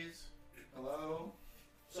 please. Hello?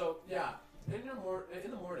 So, yeah, in the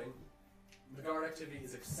morning, the guard activity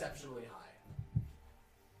is exceptionally high.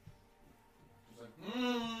 She's like,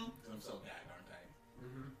 because I'm so gagged, aren't I?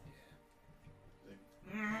 Mm-hmm.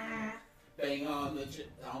 Yeah. Like, bang on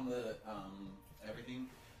the everything.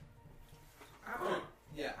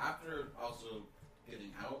 After also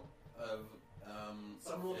getting out of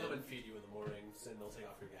Someone will come and feed you in the mornings, and they'll take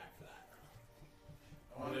off your gag for that.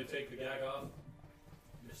 When they take the gag off,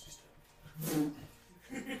 Misty Step.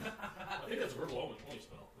 I think that's a verbal only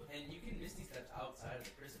spell. But And you can Misty Step outside of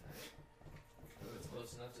the prison, right? If it's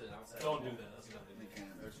close enough to an outside. don't do that. That's not They it. can't.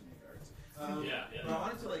 There's too many guards. Yeah. But I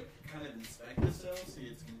wanted to kind of inspect the cell, see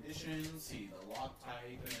its condition, see the lock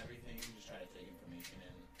type and everything. Just try to take information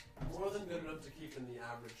in. More than good enough to keep in the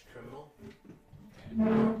average criminal.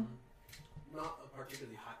 Okay. Not a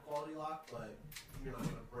particularly high quality lock, but you're not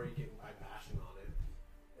going to break it by bashing on it.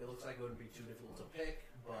 It looks like it wouldn't be too difficult to pick,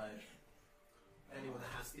 but anyone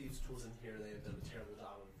that has thieves' tools in here, they have done a terrible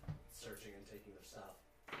job of searching and taking their stuff.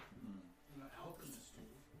 Hmm. I'm not helping this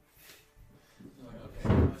dude. I'm like,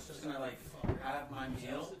 okay, I'm just gonna have my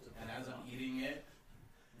meal, and as I'm eating it,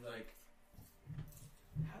 like,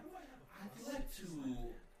 How do I have a I'd like to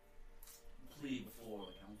plead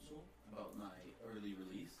before the council about my early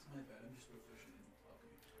release. My bad, I'm just proficient in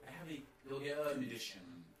alchemy. I have a You'll get a condition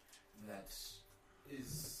that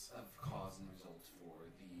is of cause and result for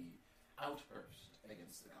the outburst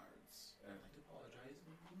against the guards. I'd like to apologize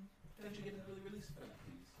and potentially get an early release for that,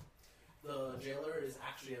 please. The jailer is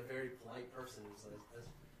actually a very polite person. He's like,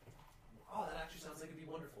 oh, that actually sounds like it'd be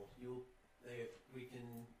wonderful. You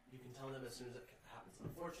can tell them as soon as it happens.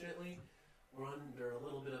 Unfortunately, we're under a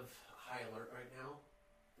little bit of high alert right now.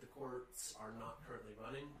 the courts are not currently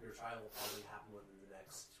running. Your trial will probably happen within the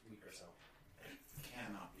next week or so. It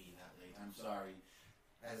cannot be that late. I'm sorry.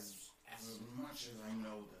 As much as I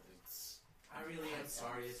know that it's... I really am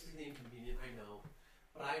sorry. It's really inconvenient, I know.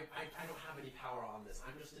 But I don't have any power on this.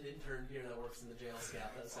 I'm just an intern here that works in the jail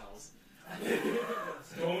cells.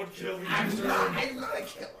 Don't kill me. I'm not a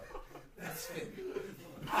killer. That's it.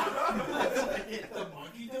 The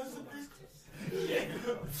monkey does the business. Yeah.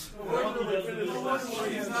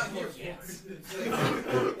 He's not here yet.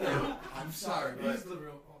 I'm sorry, but He's the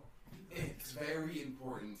real one. it's very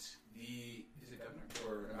important. Is it governor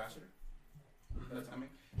or ambassador that's coming?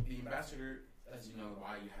 The ambassador, as you know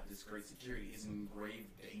why you have this great security, is in grave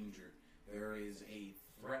danger. There is a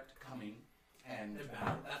threat coming, and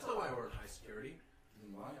That's not why we're in high security.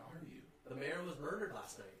 then why are you? The mayor was murdered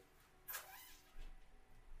last night.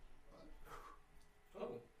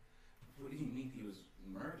 Oh. What do you mean he was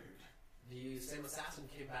murdered? The same assassin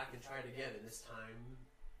came back and tried again, and this time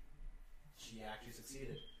she actually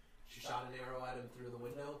succeeded. She shot an arrow at him through the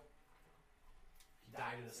window. He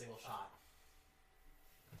died in a single shot.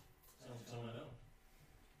 Sounds like someone I know.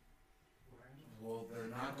 Well, they're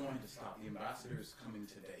not going to stop. The ambassador is coming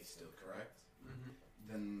today still, correct? Mm-hmm.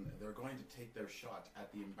 Then they're going to take their shot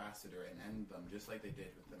at the ambassador and end them, just like they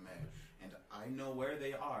did with the mayor. And I know where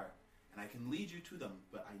they are, and I can lead you to them,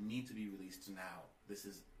 but I need to be released now. This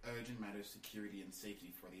is urgent matter of security and safety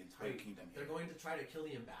for the entire kingdom here. They're going to try to kill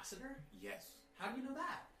the ambassador? Yes. How do you know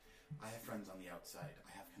that? I have friends on the outside.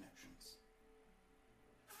 I have connections.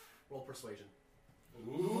 Roll persuasion.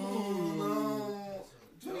 Ooh, no.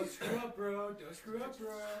 Don't screw up, bro. Don't screw up, bro.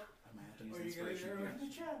 I might have to use Or you get an inspiration arrow here. in the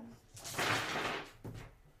chest.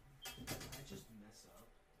 I just mess up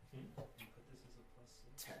Hmm? and put this as a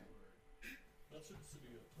 +6. 10. That should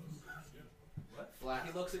be a +6, yeah. What? Flat.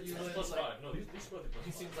 He looks at you That's and plus he's like, 5. No, these are the plus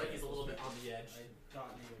he 5. seems like he's a little bit on the edge. I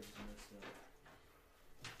thought you were just messed up.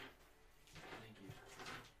 Thank you.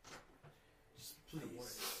 Just I wanted it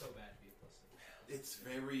please. so bad to be a +6. It's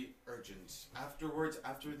very urgent. Afterwards,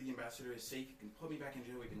 after the ambassador is safe, you can put me back in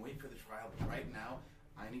jail. We can wait for the trial. But right now,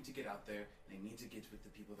 I need to get out there, and I need to get with the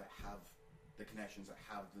people that have the connections, that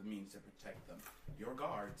have the means to protect them. Your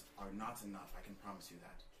guards are not enough. I can promise you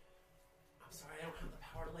that. I'm sorry, I don't have the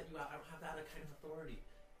power to let you out. I don't have that kind of authority.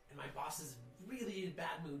 And my boss is really in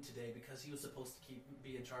bad mood today because he was supposed to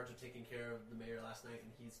be in charge of taking care of the mayor last night,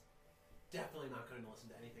 and he's definitely not going to listen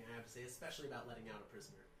to anything I have to say, especially about letting out a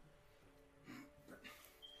prisoner.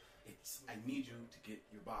 I need you to get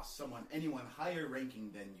your boss, anyone higher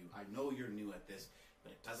ranking than you. I know you're new at this,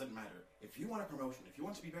 but it doesn't matter. If you want a promotion, if you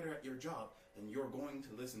want to be better at your job, then you're going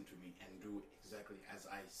to listen to me and do exactly as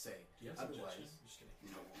I say. Do you have Otherwise, suggestions? Just kidding.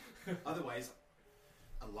 no. Otherwise,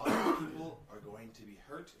 a lot of people are going to be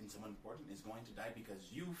hurt, and someone important is going to die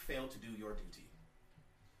because you failed to do your duty.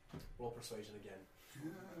 Roll persuasion again.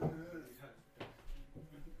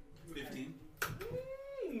 15.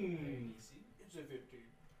 ABC? It's a 15.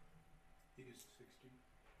 He gets 16.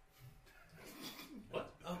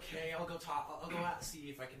 What? Okay, I'll go talk. I'll go out and see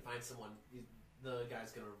if I can find someone. The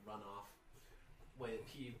guy's gonna run off. When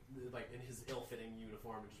he like in his ill-fitting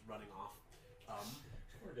uniform and just running off.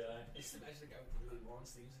 Poor guy. I just imagine a guy with really long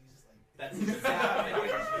sleeves and he's just like... That's exactly how you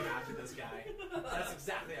should imagine this guy. That's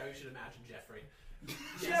exactly how you should imagine Jeffrey.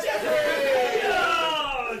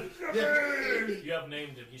 You have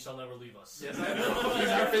named him. He shall never leave us. Yes, I know. He's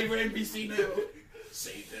our favorite NPC now.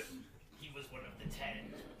 Save him. He was one of the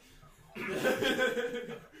 10.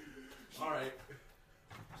 All right.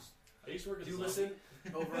 I used to work as You a listen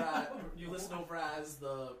over as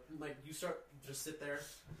the you start just sit there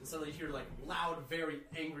and suddenly you hear like loud, very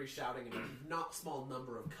angry shouting and a not small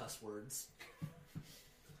number of cuss words.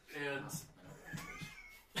 And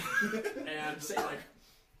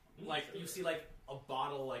like you see like a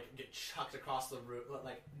bottle like get chucked across the room.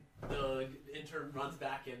 Like the intern runs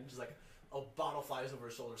back in, just like a bottle flies over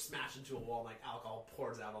his shoulder, smashed into a wall, and like alcohol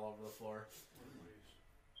pours out all over the floor.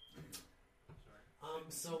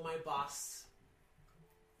 So my boss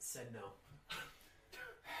said no.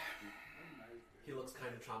 He looks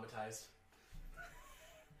kind of traumatized.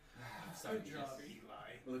 Good job,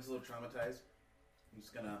 Eli. He looks a little traumatized. I'm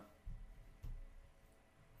just gonna...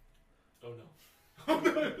 Oh no.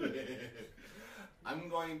 I'm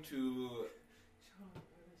going to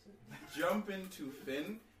jump into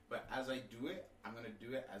Finn, but as I do it, I'm going to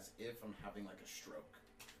do it as if I'm having like a stroke.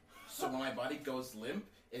 So when my body goes limp,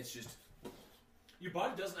 it's just... Your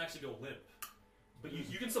body doesn't actually go limp. But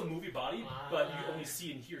you can still move your body, but you only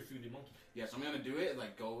see and hear through the monkey. Yeah, so I'm going to do it,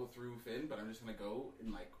 like go through Finn, but I'm just going to go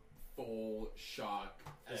in like full shock.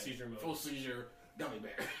 Full seizure mode. Full seizure, gummy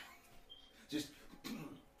bear. just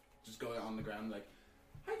go on the ground like...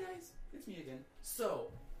 Hi guys, it's me again. So,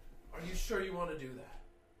 are you sure you want to do that?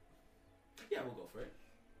 Yeah, we'll go for it.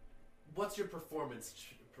 What's your performance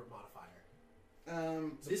modifier?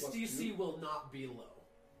 It's a This plus DC 2. will not be low.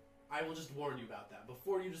 I will just warn you about that.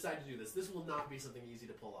 Before you decide to do this, this will not be something easy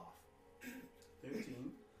to pull off.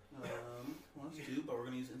 13. Plus 2, but we're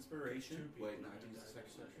going to use inspiration. Wait, no, I think it's the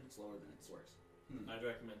second one. It's lower than it's worse. I'd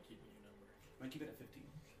recommend keeping your number. I might keep it at 15.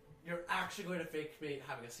 You're actually going to fake me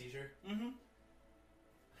having a seizure? Mm-hmm.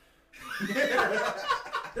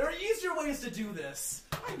 There are easier ways to do this.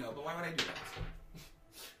 I know, but why would I do that?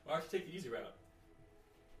 Why don't you take the easy route?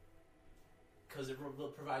 Because it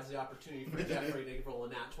provides the opportunity for Jeffrey to roll a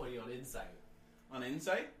nat 20 on insight. On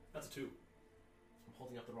insight? That's a 2. I'm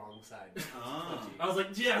holding up the wrong side. Ah. I was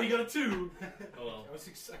like, yeah, he got a 2. Oh well. I was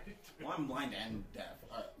excited. Well, I'm blind and deaf.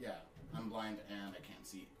 Yeah, I'm blind and I can't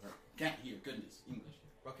see. Or can't hear. Goodness, English.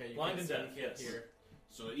 Okay, you Blind can't and see, deaf, you can't yes. hear.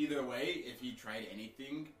 So either way, if he tried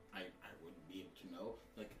anything, I wouldn't be able to know.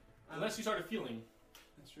 Like, Unless you started feeling.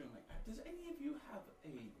 that's true. I'm like, does any of you have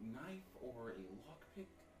a knife or a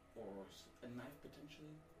lockpick or a knife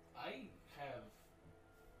potentially? I have.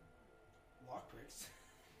 Lockpicks.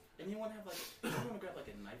 Anyone have like? Anyone grab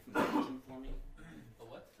like a knife from the kitchen for me? A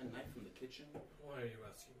what? A knife from the kitchen? Why are you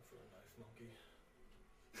asking for a knife, monkey?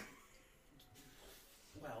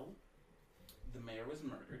 Well, the mayor was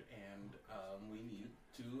murdered, and we need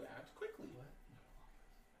to act quickly. What?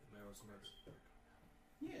 The mayor was murdered.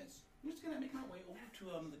 Yes, I'm just gonna make my way over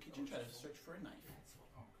to the kitchen, try to search for a knife.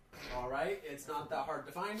 Alright, it's not that hard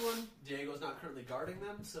to find one. Diego's not currently guarding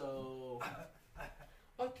them, so...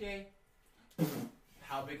 Okay.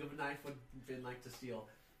 How big of a knife would Finn like to steal?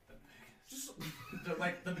 Just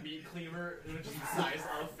Like the meat cleaver, which is the size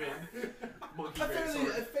of Finn. Monkey a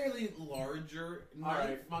greatsword. fairly larger knife.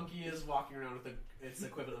 Alright, Monkey is walking around with its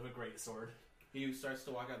equivalent of a greatsword. He starts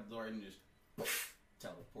to walk out the door and just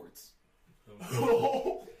teleports.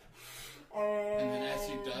 And then as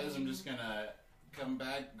he does, I'm just gonna come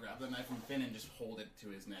back, grab the knife from Finn, and just hold it to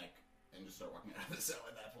his neck, and just start walking out of the cell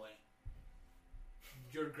at that point.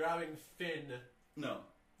 You're grabbing Finn. No,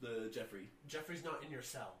 the Jeffrey. Jeffrey's not in your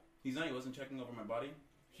cell. He's not. He wasn't checking over my body.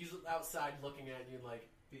 He's outside looking at you like...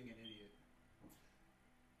 Being an idiot.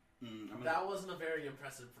 I'm gonna, That wasn't a very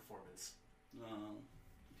impressive performance.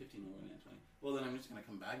 15 over and 20. Well, then I'm just gonna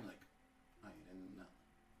come back and like, I didn't know.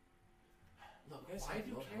 Look, You guys why have do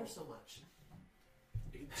you no care help. so much?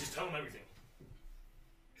 Just tell him everything.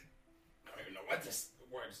 I don't even know where to start.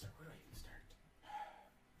 Where do I even start?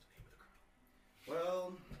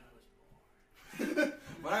 Well,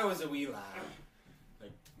 when I was a wee lad,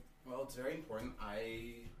 like, well, it's very important.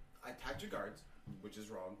 I attacked your guards, which is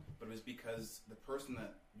wrong, but it was because the person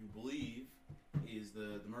that you believe is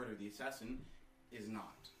the murderer, the assassin, is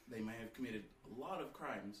not. They may have committed a lot of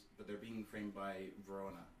crimes, but they're being framed by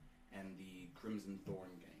Verona and the Crimson Thorn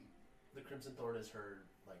gang. The Crimson Thorn is her,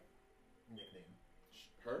 like, nickname.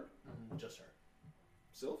 Her? Just her.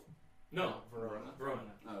 Sylph? No, Verona. Verona.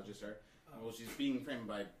 Oh, just her. Well, she's being framed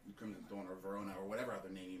by Crimson Thorn or Verona or whatever other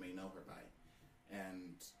name you may know her by.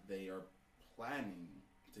 And they are planning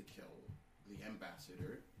to kill the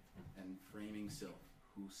ambassador and framing Sylph,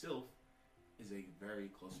 who Sylph is a very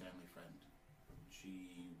close family friend.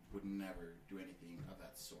 She would never do anything of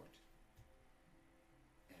that sort.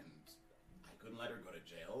 And I couldn't let her go to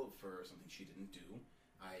jail for something she didn't do.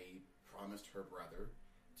 I promised her brother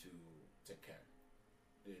to take care.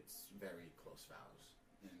 It's very close vows.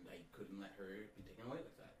 And I couldn't let her be taken away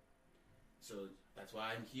like that. So that's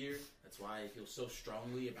why I'm here. That's why I feel so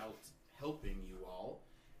strongly about helping you all.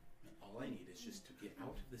 And all I need is just to get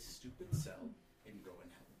out of this stupid cell and go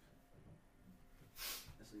and help.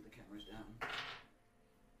 Let's leave the cameras down.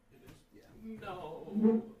 It is? Yeah.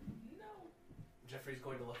 No. Jeffrey's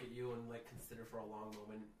going to look at you and like consider for a long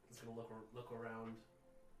moment. He's going to look around.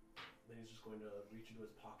 Then he's just going to reach into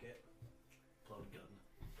his pocket, pull out a gun,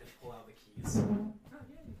 and pull out the keys.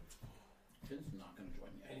 Finn's not going to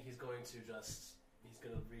join me. And he's going to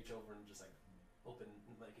reach over and just like open,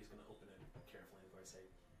 like he's going to open it carefully. He's going to say,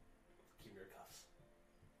 "Keep your cuffs."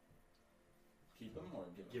 Keep him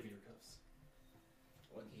or give him? Give you your cuffs.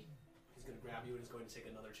 Okay. He's going to grab you and he's going to take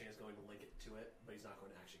another chance going to link it to it, but he's not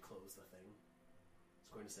going to actually close the thing.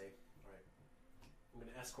 He's going to say, "All right, I'm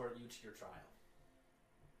going to escort you to your trial."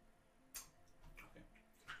 Okay.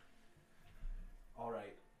 All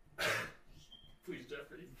right. Please,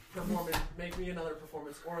 Jeffrey. Make me another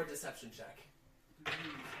performance or a deception check. You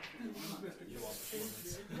want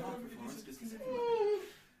performance. Performance is deception.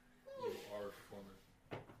 You are a performer.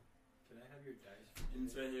 Can I have your dice?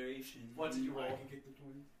 Inspiration. What did you roll? I can get the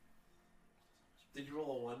 20. Did you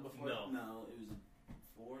roll a 1 before? No. No, it was a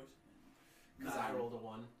 4. because I rolled a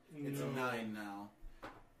 1. It's a 9 now.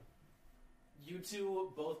 You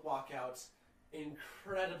two both walk out,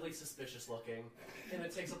 incredibly suspicious looking, and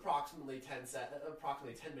it takes approximately 10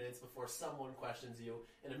 minutes before someone questions you,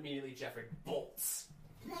 and immediately Jeffrey bolts.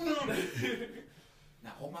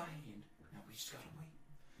 Now hold my hand. Now we just gotta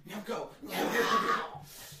wait. Now go.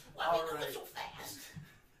 All right. So fast.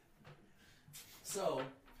 So,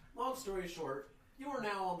 long story short, you are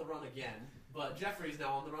now on the run again, but Jeffrey's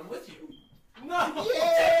now on the run with you. No!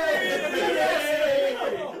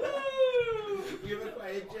 You have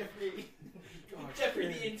acquired Jeffrey. God, Jeffrey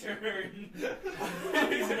the intern.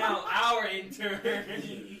 He's now our intern.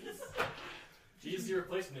 He's your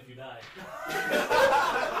replacement if you die.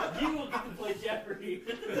 You will get to play Jeffrey.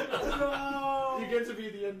 No! You get to be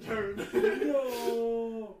the intern.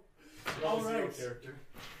 No. All Zero right. character.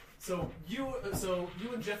 So you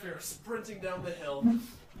and Jeffrey are sprinting down the hill.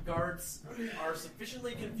 Guards are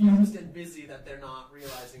sufficiently confused and busy that they're not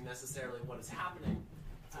realizing necessarily what is happening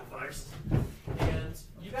at first. And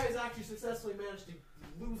you guys actually successfully managed to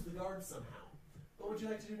lose the guards somehow. What would you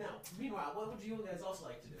like to do now? Meanwhile, what would you guys also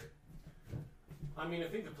like to do? I mean, I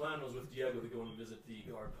think the plan was with Diego to go and visit the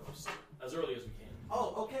guard post as early as we can.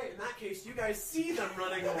 Oh, okay. In that case, you guys see them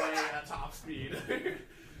running away at top speed.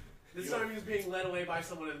 This time he's being led away by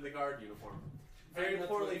someone in the guard uniform. Very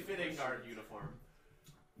poorly fitting guard uniform.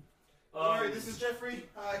 Sorry, this is Jeffrey.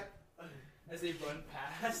 Hi. As they run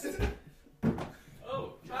past.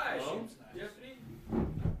 Oh, hi, Hello? Jeffrey.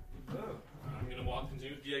 I'm going to walk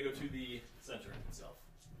into Diego to the center itself.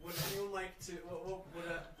 Would anyone like to? Would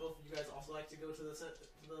both of you guys also like to go to the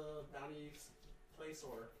bounty place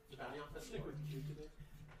or the bounty office? Stick with you today.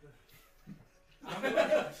 I'm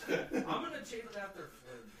gonna chase it after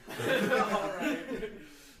Flynn. Alright.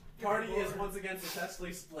 Party is once again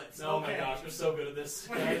successfully split. Oh my gosh, we're so good at this.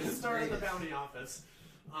 Let's start at the bounty office.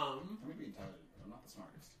 I'm gonna be intelligent, but I'm not the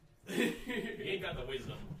smartest. He ain't got the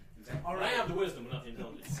wisdom. Exactly. All I right. have the wisdom, but not the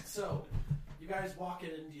intelligence. So, you guys walk in,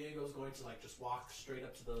 and Diego's going to just walk straight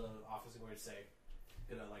up to the office and going to say,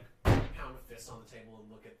 gonna pound a fist on the table and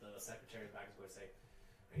look at the secretary in the back and going to say,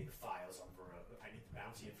 I need the files on Verona. I need the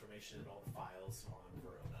bounty information and all the files on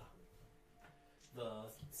Verona. The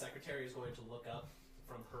secretary is going to look up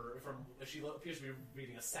she appears to be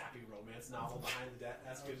reading a sappy romance novel behind the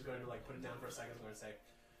desk. She's going to put it down for a second. Is going to say,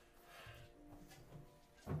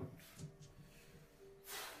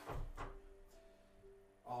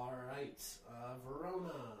 all right,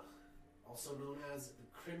 Verona, also known as the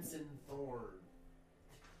Crimson Thorn.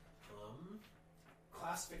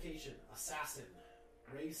 Classification: assassin.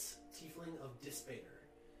 Race: tiefling of Dispater.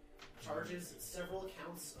 Charges: several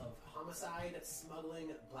counts of homicide,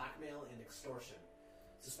 smuggling, blackmail, and extortion.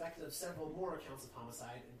 Suspected of several more counts of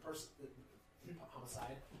homicide.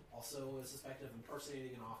 Homicide. Also is suspected of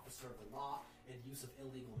impersonating an officer of the law and use of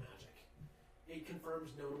illegal magic. 8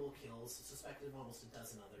 confirmed notable kills. Suspected of almost a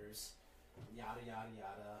dozen others. Yada yada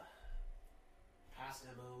yada. Past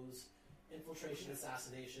MOs. Infiltration,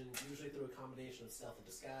 assassination, usually through a combination of stealth and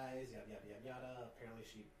disguise. Yada yada yada yada. Apparently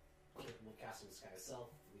she capable of casting disguise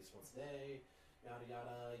herself at least once a day. Yada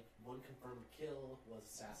yada. 1 confirmed kill was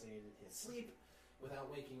assassinated in his sleep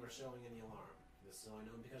without waking or showing any alarm. This is only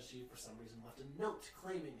known because she, for some reason, left a note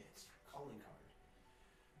claiming it. Calling card.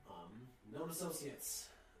 Known associates.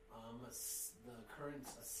 The current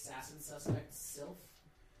assassin suspect, Sylph.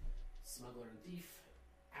 Smuggler and thief.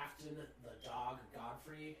 Afton, the dog,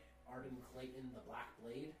 Godfrey. Arden Clayton, the Black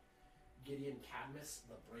Blade. Gideon Cadmus,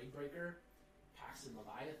 the Braid Breaker. Paxton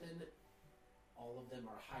Leviathan. All of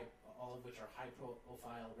which are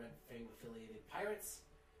high-profile Red Fang affiliated pirates.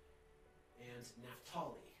 And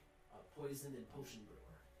Naphtali, a poison and potion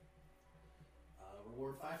brewer.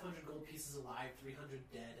 Reward 500 gold pieces alive, 300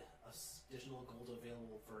 dead. Additional gold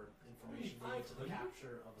available for information leading to the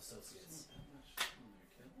capture of associates.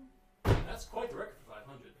 That's quite the record for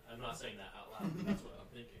 500. I'm not saying that out loud, but that's what I'm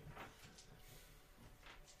thinking.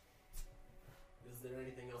 Is there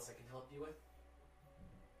anything else I can help you with?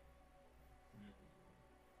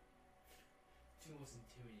 Two most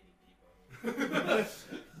intimidating people.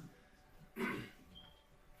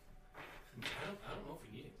 I don't know if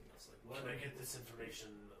we need anything else. Can I get this information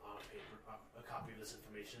on a paper, a copy of this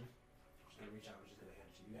information? I'm just going to reach out and just going to hand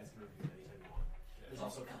it to you. You guys can review it anytime you want. There's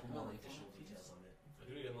also a couple more additional details on it. I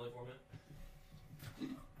do need a melee format.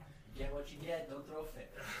 Get what you get, don't throw a fit.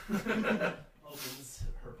 Opens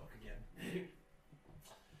her book again.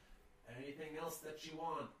 Anything else that you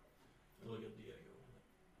want? Look at Diego.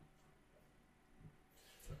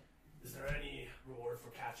 Is there any reward for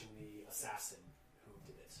catching the assassin who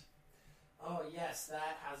did it? Oh yes,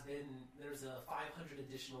 that has been. There's a 500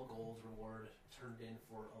 additional gold reward turned in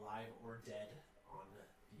for alive or dead on the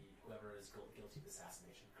whoever is guilty of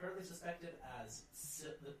assassination. Currently suspected as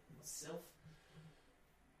Sylph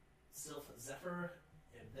Zephyr,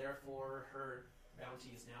 and therefore her bounty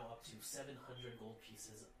is now up to 700 gold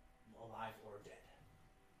pieces, alive or dead.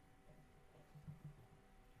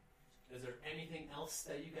 Is there anything else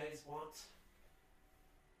that you guys want?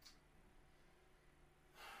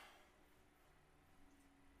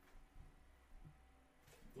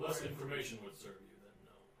 Less information would serve you, then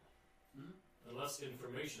no. Hmm? The less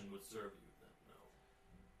information would serve you, then no.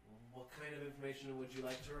 What kind of information would you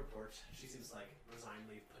like to report? She seems like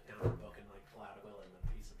resignedly put down her book and like pull out a will and a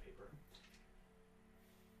piece of paper.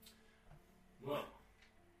 Well,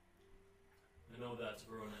 I know that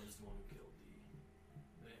Verona is the one who killed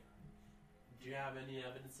the mayor. Do you have any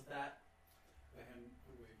evidence of that? Wait.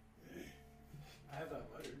 I have that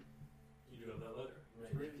letter. You do have that letter.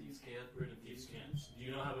 Written in thieves' cant. Written in thieves' cants. Do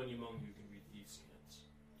you not have any among you who can read thieves' cants?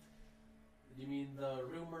 You mean the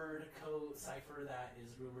rumored cipher that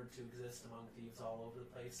is rumored to exist among thieves all over the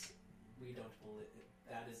place? We don't believe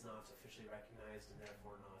that is not officially recognized and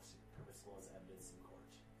therefore not permissible as evidence in court.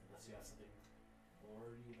 Unless you have something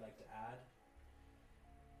more you'd like to add.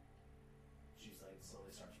 She's like slowly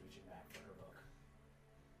starts reaching back for her book.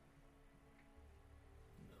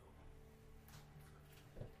 No.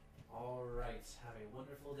 All right, have a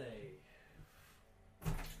wonderful day.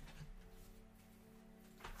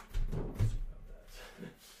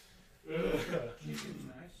 She seems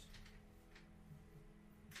nice.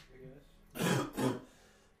 I guess.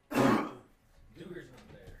 Duger's not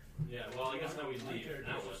there. Yeah, well, I guess now we My leave. character's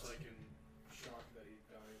Now just what? like in shock that he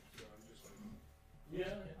died, so I'm just like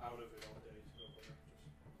Yeah. out of it all day. So whatever.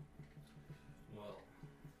 Well,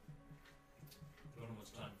 don't know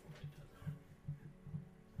much time for my tether.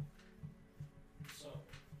 So,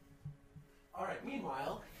 All right.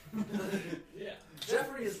 Meanwhile, yeah.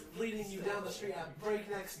 Jeffrey is leading you down the street at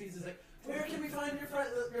breakneck speeds. He's like, "Where can we find your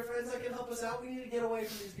friends that can help us out? We need to get away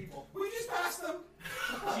from these people." We just passed them.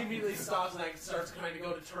 He immediately stops and like starts kind of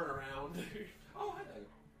go to turn around. Oh, hi there.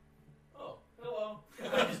 Oh, hello.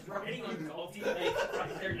 I'm just riding on Galti, like,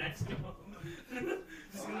 right there next to him.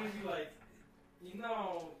 He's gonna be like,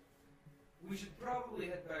 we should probably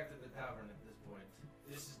head back to the tavern at this point.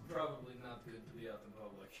 This is probably not good to be out in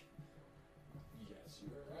public. Yes, you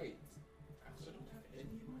are right. I also don't have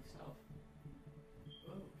any of my stuff.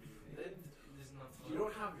 Oh, that is not fun. You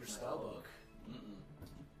don't have your spell book. Mm-mm.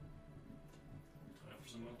 Time for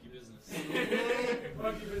some monkey business.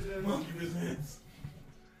 Monkey business. Monkey business.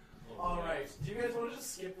 Oh, All yeah. right. Do you guys want to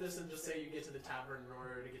just skip this and just say you get to the tavern in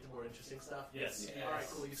order to get to more interesting stuff? Yes. Yeah. All right.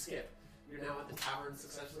 Cool. You skip. You're now at the tavern.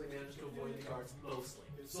 Successfully managed to avoid the guards mostly.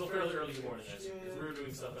 It's still fairly early in the morning, guys. Because we're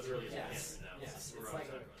doing stuff as early as Yes. we can right now. Yes. We're It's on like-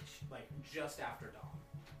 time crunch. Like just after dawn.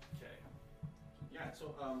 Okay. Yeah,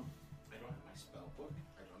 so I don't have my spell book.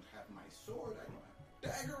 I don't have my sword. I don't have my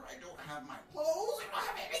dagger. I don't have my clothes. I don't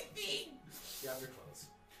have anything. You have your clothes.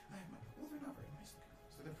 I have my clothes. They're not very nice looking.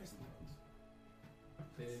 So they're prison clothes.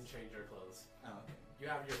 They didn't change your clothes. Oh, okay. You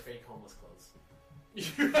have your fake homeless clothes.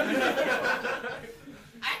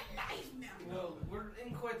 I'm nice now. Well, we're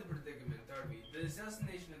in quite a predicament, aren't we? The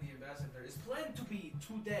assassination of the ambassador is planned to be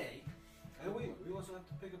today. And we also have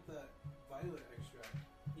to pick up that violet extract.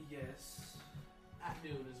 Yes. At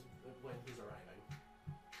noon is when he's arriving.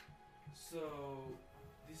 So,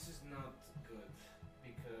 this is not good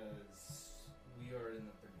because we are in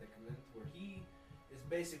a predicament where he is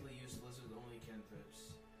basically useless with only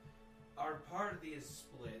cantrips. Our party is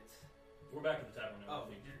split. We're back at the tavern now. Oh, I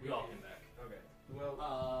think. you're- We all came back. Okay. Well,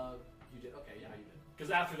 You did. Okay, yeah, you did.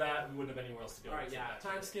 Because after that, we wouldn't have anywhere else to go. All right, So yeah. back to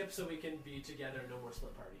Time the- skip so we can be together. No more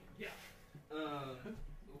split party.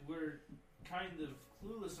 we're kind of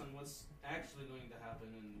clueless on what's actually going to happen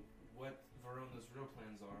and what Verona's real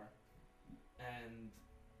plans are. And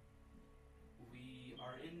we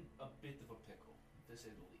are in a bit of a pickle, to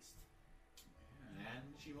say the least. And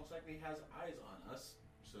she most likely has eyes on us.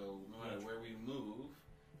 So no matter where we move,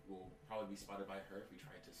 we'll probably be spotted by her if we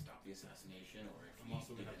try to stop the assassination or if I'm we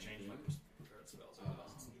also going did to change my anything. prepared spells Um,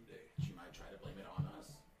 because it's a new day. She might try to blame it on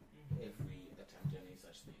us if we attempt any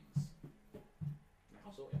such things. And I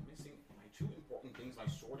also am missing my two important things, my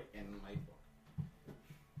sword and my book.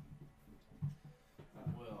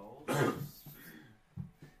 Well, I'm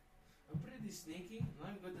pretty sneaky, and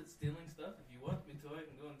I'm good at stealing stuff. If you want me to, I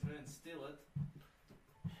can go and try and steal it.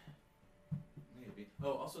 Maybe.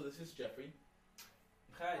 Oh, also this is Jeffrey.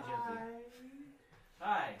 Hi, Jeffrey.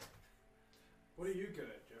 Hi. What are you good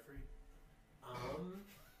at, Jeffrey?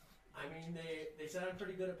 I mean, they said I'm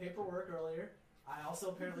pretty good at paperwork earlier. I also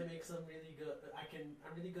apparently make some really good.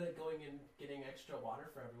 I'm really good at going and getting extra water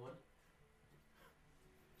for everyone.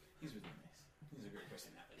 He's really nice. He's a great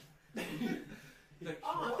personality.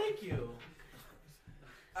 Oh, thank you.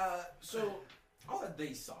 So all that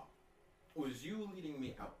they saw was you leading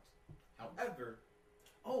me out. However,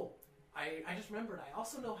 Oh, I just remembered. I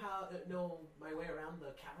also know my way around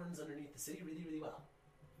the caverns underneath the city really, really well.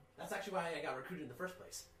 That's actually why I got recruited in the first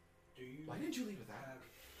place. Do you why didn't you leave with that? have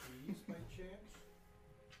keys by chance?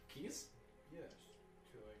 Keys? Yes.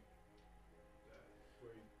 To like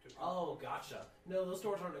where you took. Oh, gotcha. No, those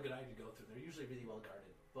doors aren't a good idea to go through. They're usually really well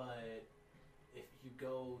guarded. But if you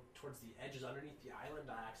go towards the edges underneath the island,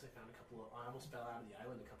 I actually found I almost fell out of the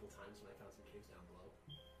island a couple of times when I found some caves down below.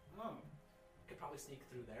 Oh, Could probably sneak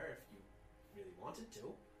through there if you really wanted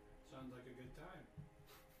to. sounds like a good time.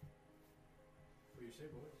 What do you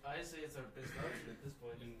say, boys? I say it's our best option at this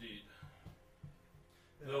point. Indeed.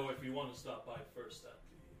 Though, if you want to stop by first at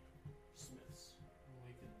the Smiths.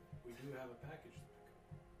 We can. We do have a package to pick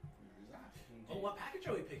up. Where is that? Oh, what package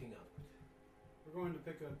are we picking up? We're going to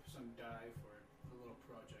pick up some dye for a little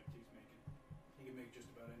project he's making. He can make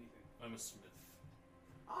just about anything. I'm a smith.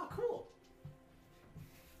 Oh, cool.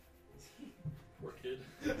 Poor kid.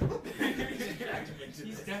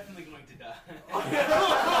 He's definitely going to die.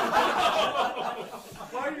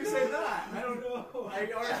 Why do you say that? I don't know. I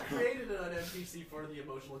already created an NPC for the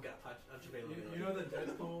emotional gut punch availability. You know the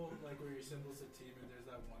Deadpool, like where your symbol's a team and there's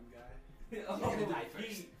that one guy? Oh,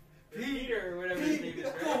 Peter, or whatever his name is. Go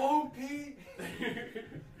Right? home, Pete!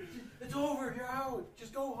 It's over, you're out.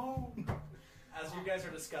 Just go home. As you guys are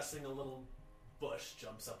discussing, a little bush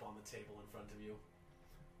jumps up on the table in front of you.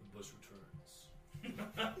 The bush returns.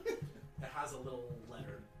 It has a little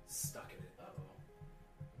letter stuck in it. Uh-oh.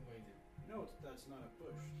 I'm going to. No, that's not a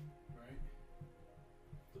bush, right?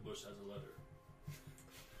 The bush has a letter.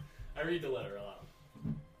 I read the letter aloud.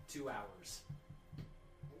 2 hours.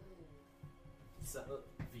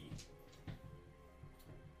 V.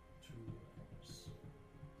 2 hours.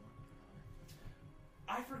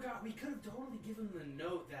 I forgot. We could have totally given the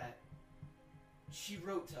note that she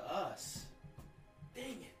wrote to us.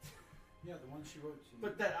 Dang it. Yeah, the one she wrote to you.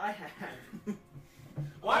 But that I had.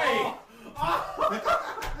 Why?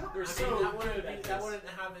 We're so that good at this. wouldn't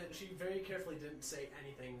have it. She very carefully didn't say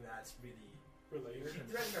anything that's really She Related.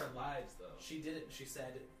 threatened our lives, though. She did it. She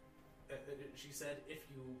said, if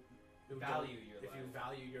you Value your if you life.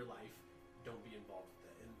 value your life, don't be involved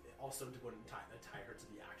with it. And also, to wouldn't tie her to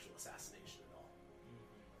the actual assassination at all.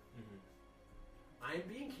 Mm-hmm. I am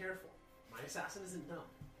being careful. My assassin isn't dumb.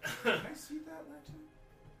 Can I see that letter?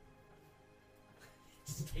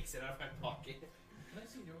 Just takes it out of my pocket. Can I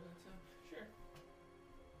see your letter? Sure.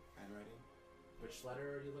 Handwriting? Which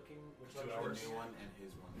letter are you looking? Which 2 letter? hours. The new one and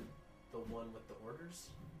his one. The one with the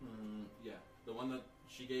orders. Yeah, the one that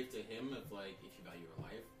she gave to him of like, if you value your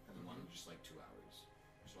life, and the one just like 2 hours.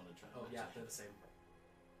 Just wanted to try. Oh yeah, they're the same.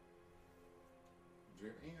 Do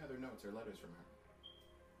you have any other notes or letters from her?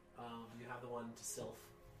 You have the one to Sylph.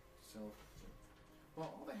 So,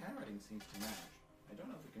 well, all the handwriting seems to match. I don't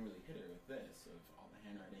know if we can really hit her with this of all the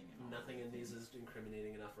handwriting and all Nothing the in these things. is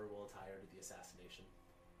incriminating enough or will tie her to the assassination.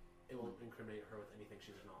 It won't incriminate her with anything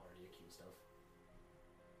she's not already accused of.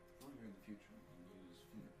 Longer in the future, we can use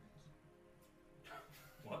fingerprints.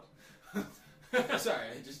 What? Sorry,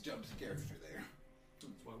 I just jumped to character there.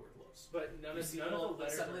 That's why we're close. But none You of see none little- of the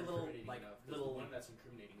letters suddenly are little, incriminating like, enough. little The one that's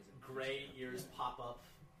incriminating is Gray ears pop up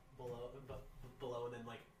below, and then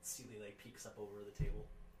like Sealy like peeks up over the table.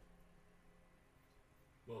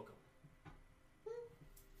 Welcome.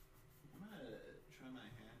 I'm gonna try my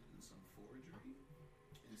hand in some forgery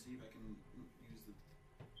and see if I can use the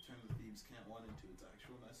Turn of the Thieves Can't Want into its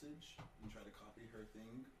actual message and try to copy her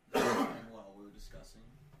thing while we're discussing.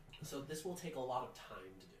 So this will take a lot of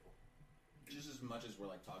time to do. Just as much as we're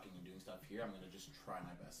like talking and doing stuff here, I'm gonna just try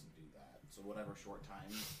my best to do that. So whatever short time,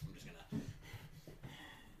 I'm just gonna.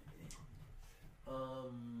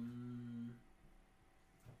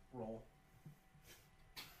 Roll.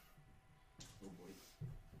 Oh boy.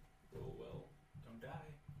 Oh well. Don't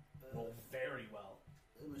die. Roll very well.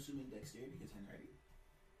 I'm assuming dexterity is handwriting.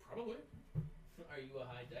 Probably. Are you a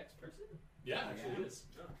high dex person? Yeah, actually Yeah. it is.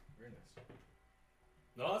 No. Very nice.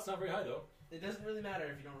 No, that's not very high though. It doesn't really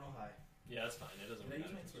matter if you don't roll high. Yeah, that's fine. It doesn't Did I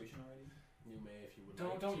use matter. my inspiration already? You may if you would.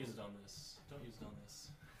 Don't like don't to. use it on this. Don't use it on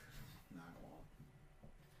this. No, I won't.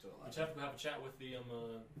 So You just have to have a chat with the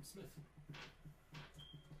Smith.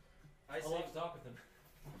 I I'll say have to talk with him.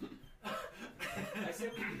 I say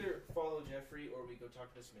we either follow Jeffrey or we go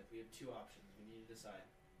talk to the Smith. We have two options. We need to decide.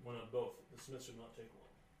 Why not both? The Smith should not take one.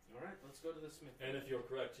 All right, let's go to the Smith. And if you're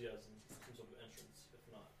correct, he has some sort of entrance. If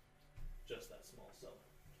not, just that small cellar.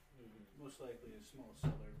 Most likely a small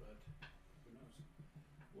cellar, but who knows?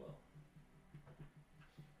 Well,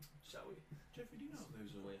 shall we? Jeffrey, do you know if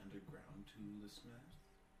there's a way underground to the smith?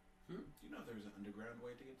 Hmm? Do you know if there's an underground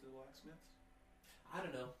way to get to the blacksmiths? I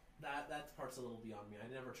don't know. That part's a little beyond me. I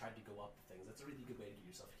never tried to go up the things. That's a really good way to get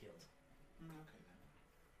yourself healed. Okay then.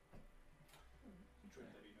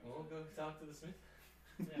 We'll go talk to the smith.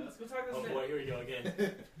 Yeah, let's go talk to the Oh smith. boy, here we go again.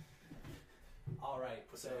 All right.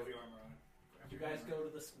 Put So that heavy armor on. you guys go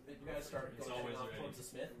to the. You guys start It's going always off ready. towards the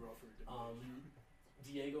smith. Roll for divination.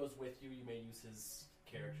 Diego is with you. You may use his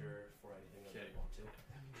character for anything that Okay. you want to.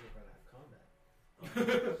 That means we're about to have combat.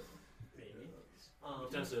 Maybe.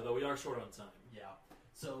 Potentially, though, we are short on time. Yeah.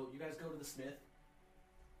 So you guys go to the smith.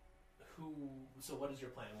 So what is your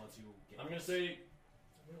plan once you get? I'm gonna say.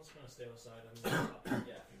 I'm also gonna stay outside. I'm gonna talk in a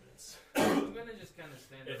few minutes. I'm gonna just kind of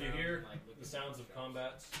stand If you around hear and, like, look the at sounds of shops.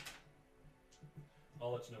 combat,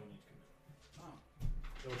 I'll let you know when you need to come in.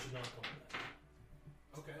 Though it should not come back.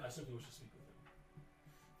 Okay. I simply wish to speak with him.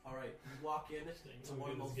 All right. You walk in Staying to on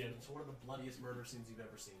one of good those, skin. to one of the bloodiest murder scenes you've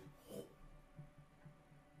ever seen.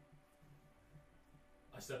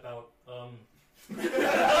 I step out.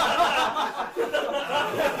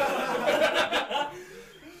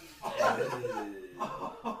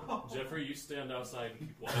 Jeffrey, you stand outside and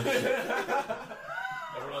keep watch.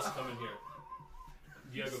 Everyone else come in here.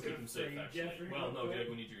 Diego, keep him safe, actually. Jeffrey, Well, real no, quick.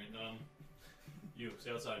 Diego, we need you in. You,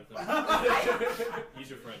 stay outside with him. He's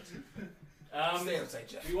your friend. Stay outside,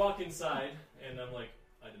 Jeff. We walk inside, and I'm like,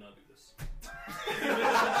 I did not do this.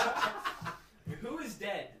 Who is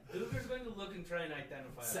dead? Luger's going to look and try and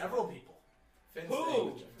identify. Several people. Finn's Who? staying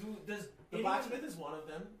with Jeff. Does The anyone- blacksmith is one of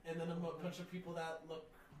them, and then a bunch of people that look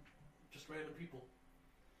just random people.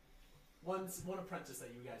 One apprentice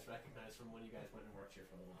that you guys recognize from when you guys went and worked here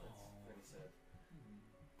for a little bit. Pretty sad.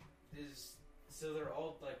 So they're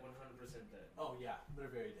all like 100% dead. Oh yeah, they're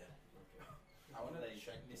very dead. Okay. I want to Like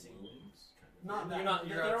check missing wounds. Not that. You're not-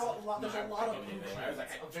 you're They're outside. all, there's a lot of Okay, puncture I was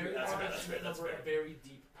wounds. like, A very that's fair, large that's fair, that's number of fair. very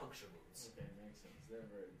deep puncture wounds Okay, makes sense. They're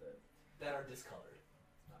very dead. that are discolored.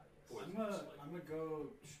 Ah, yes. Poison. I'm gonna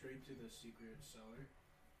go straight to the secret cellar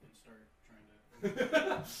and start trying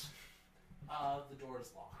to. The door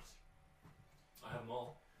is locked. I have them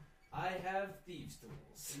all. I have thieves'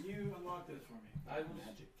 tools. Can you unlock this for me? I will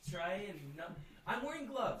try and not. I'm wearing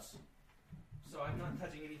gloves, so I'm not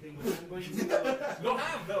touching anything. But I'm going to You don't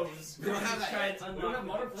have those. We don't have that try yet. and We don't have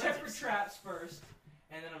unlock. modern Check for forensics. traps first,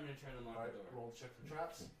 and then I'm going to try and unlock Alright, the door. roll to check for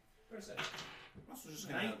traps. For a second. I'm also just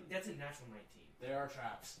gonna. That's a natural 19. There are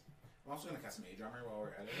traps. I'm also gonna cast Mage Armor while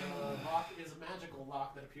we're at it. The lock is a magical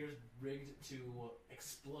lock that appears rigged to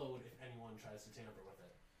explode if anyone tries to tamper with it.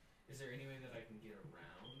 Is there any way that I can get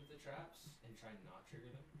around the traps and try and not trigger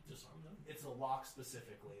them? Just arm them. It's a lock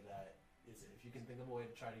specifically that is it. If you can think of a way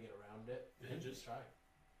to try to get around it, The then hinges? just try.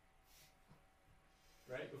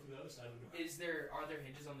 Right? Go from the other side of the door. Are there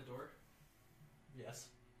hinges on the door? Yes.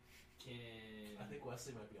 Can I think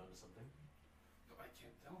Wesley might be onto something. Oh, I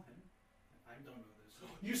can't tell him. I don't know this.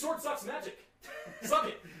 You sword sucks magic! Suck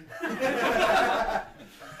it!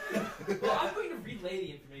 Well, I'm going to relay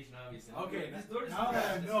the information, obviously. Okay, this door is now that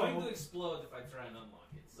I it's know- going to explode if I try and unlock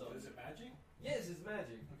it. So Is it magic? yes, it's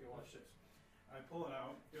magic. Okay, watch this. I pull it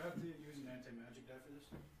out. Do I have to use an anti-magic die for this?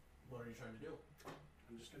 What are you trying to do?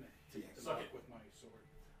 I'm just gonna Yeah, hit the suck lock it. with my sword.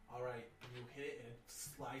 All right, you hit it and it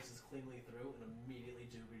slices cleanly through, and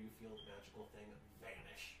immediately, Duger, you feel the magical thing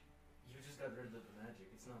vanish. You just got rid of the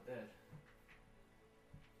magic. It's not dead.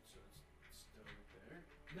 So it's still there.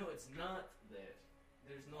 No, it's not dead.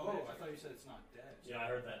 There's no. Oh, magic. I thought you said it's not dead. Yeah,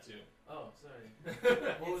 I heard that too. Oh, sorry.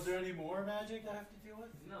 Well, is there any more magic I have to deal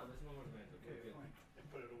with? No, there's no more magic. Okay, We're good. fine. I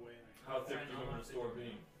put it away and I. How thick Try do and you remember unlock the the door door.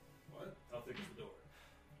 being? What? How thick is the door?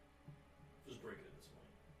 Just break it in this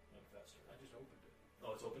morning. Not faster. I just opened it.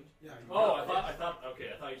 Oh, it's opened? Yeah. Oh, I thought,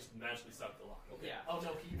 okay, I thought you just magically stopped the lock. Okay. Yeah. Oh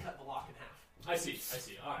no, he cut the lock in half. I see.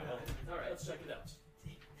 Alright, well, All right. let's check it out.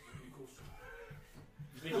 Pretty cool stuff.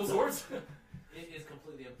 You need swords? It is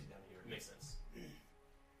completely empty down here, Makes sense.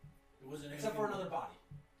 It wasn't except for anything- another body.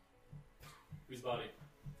 Whose body?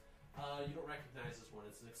 You don't recognize this one.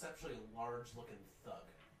 It's an exceptionally large-looking thug.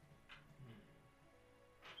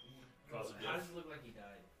 Cause of How death. does it look like he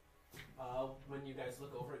died? When you guys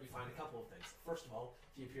look over it, you find a couple of things. First of all,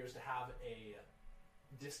 he appears to have a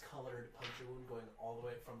discolored puncture wound going all the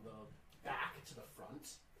way from the back to the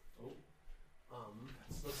front. Oh.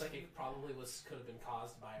 Looks like it probably could have been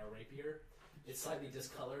caused by a rapier. It's slightly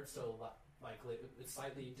discolored, so it's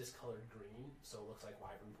slightly discolored green, so it looks like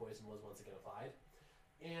wyvern poison was once again applied.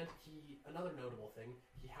 And another notable thing,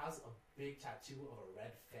 he has a big tattoo of a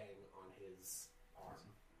red fang on his arm.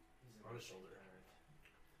 He's On his shoulder.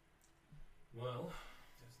 Well,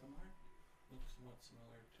 Does the mark look somewhat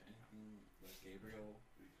similar to anything that Gabriel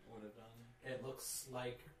would have done? It looks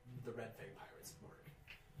like the Red Fang Pirates mark.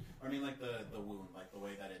 I mean, like the wound, like the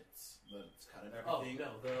way that it's cut and Oh, everything.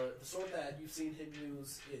 no. The sword that you've seen him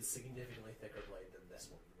use is significantly thicker blade than this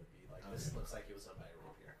one would be. Like, this looks like it was done by a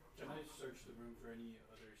rapier. Can I search the room for any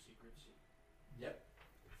other secrets? Yep.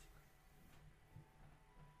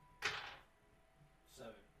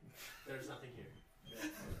 7. There's nothing here.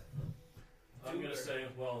 I'm going to say,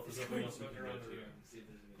 well, if there's nothing else we Look can around go the to. room and see if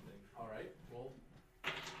there's anything. Alright, well.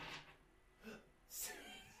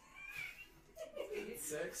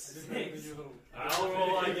 6. I'll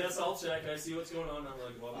roll, I guess. I'll check. I see what's going on. I'm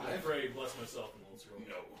like, well, I'm 5. afraid. Bless myself and let's roll.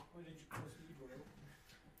 No. Why did you close me, bro?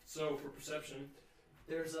 So, for perception,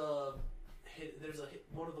 There's one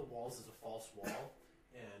of the walls is a false wall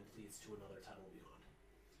and leads to another tunnel beyond.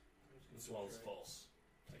 this wall is false.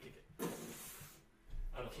 I kick it.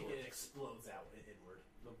 I don't Kick know. it explodes out inward.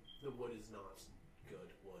 The wood is not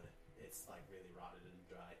good wood. It's like really rotted and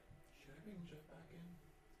dry. Should I bring Jeff back in?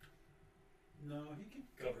 No, he can.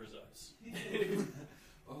 Cover his eyes.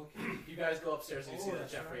 Okay. You guys go upstairs and you see that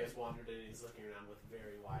that's Jeffrey right. has wandered in and he's looking around with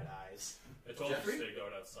very wide eyes. I told Jeffrey? you to stay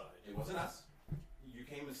guard outside. It wasn't us. You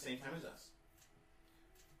came at the same time as us.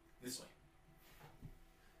 This way.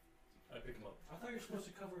 I pick him up. I thought you were supposed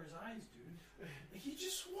to cover his eyes, dude. He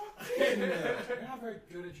just walked in. You're not very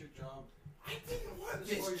good at your job. I didn't want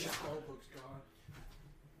This is why your this job. spell book's gone.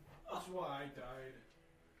 That's why I died.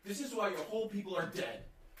 This is why your whole people are dead.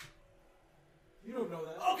 You don't know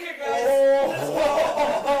that. Okay, guys! You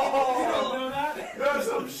don't know that? There's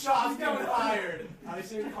some shots getting fired! I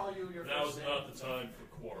say call you your Now first is name. not the time for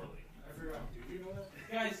quarreling. I forgot. Dude, you know that?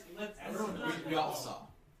 Guys, let's. Everyone, we all saw.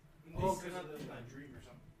 Oh, because of that dream or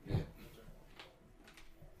something. Yeah.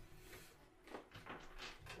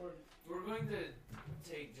 We're going to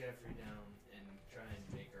take Jeffrey down and try and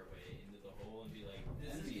make our way into the hole and be like,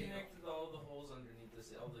 this is Diego. connected to all the holes underneath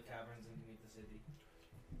this, all the caverns underneath the city.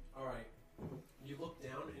 Alright. You look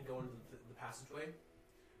down and go into the passageway,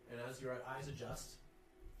 and as your eyes adjust,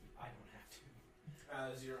 I don't have to.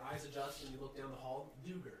 as your eyes adjust and you look down the hall,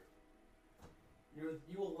 Duger. You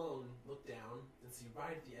alone look down and see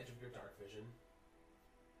right at the edge of your dark vision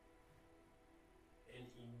an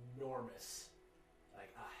enormous,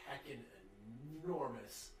 like a heckin'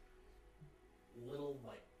 enormous little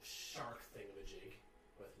like shark thingamajig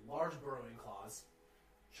with large burrowing claws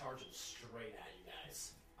charging straight at you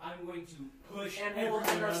guys. I'm going to push And we'll everyone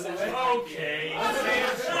end our out of the session. way. Okay.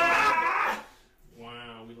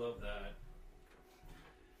 Wow, we love that.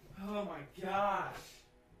 Oh my gosh.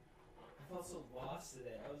 I felt so lost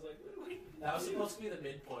today. I was like, what do I That was supposed to be the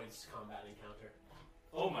midpoint combat encounter.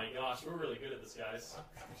 Oh my gosh, we're really good at this, guys.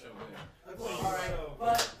 Alright,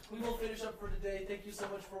 but we will finish up for today. Thank you so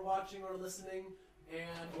much for watching or listening,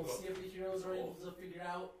 and we'll see if the heroes are able to figure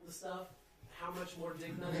out the stuff, how much more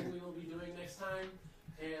dig nutting we will be doing next time,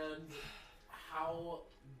 and how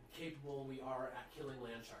capable we are at killing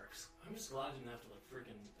land sharks. I'm just glad I didn't have to like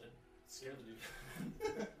freaking scare the dude.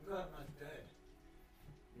 I'm glad I'm not dead.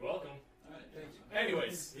 You're welcome. Alright, thanks.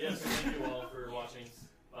 Anyways, yes, thank you all.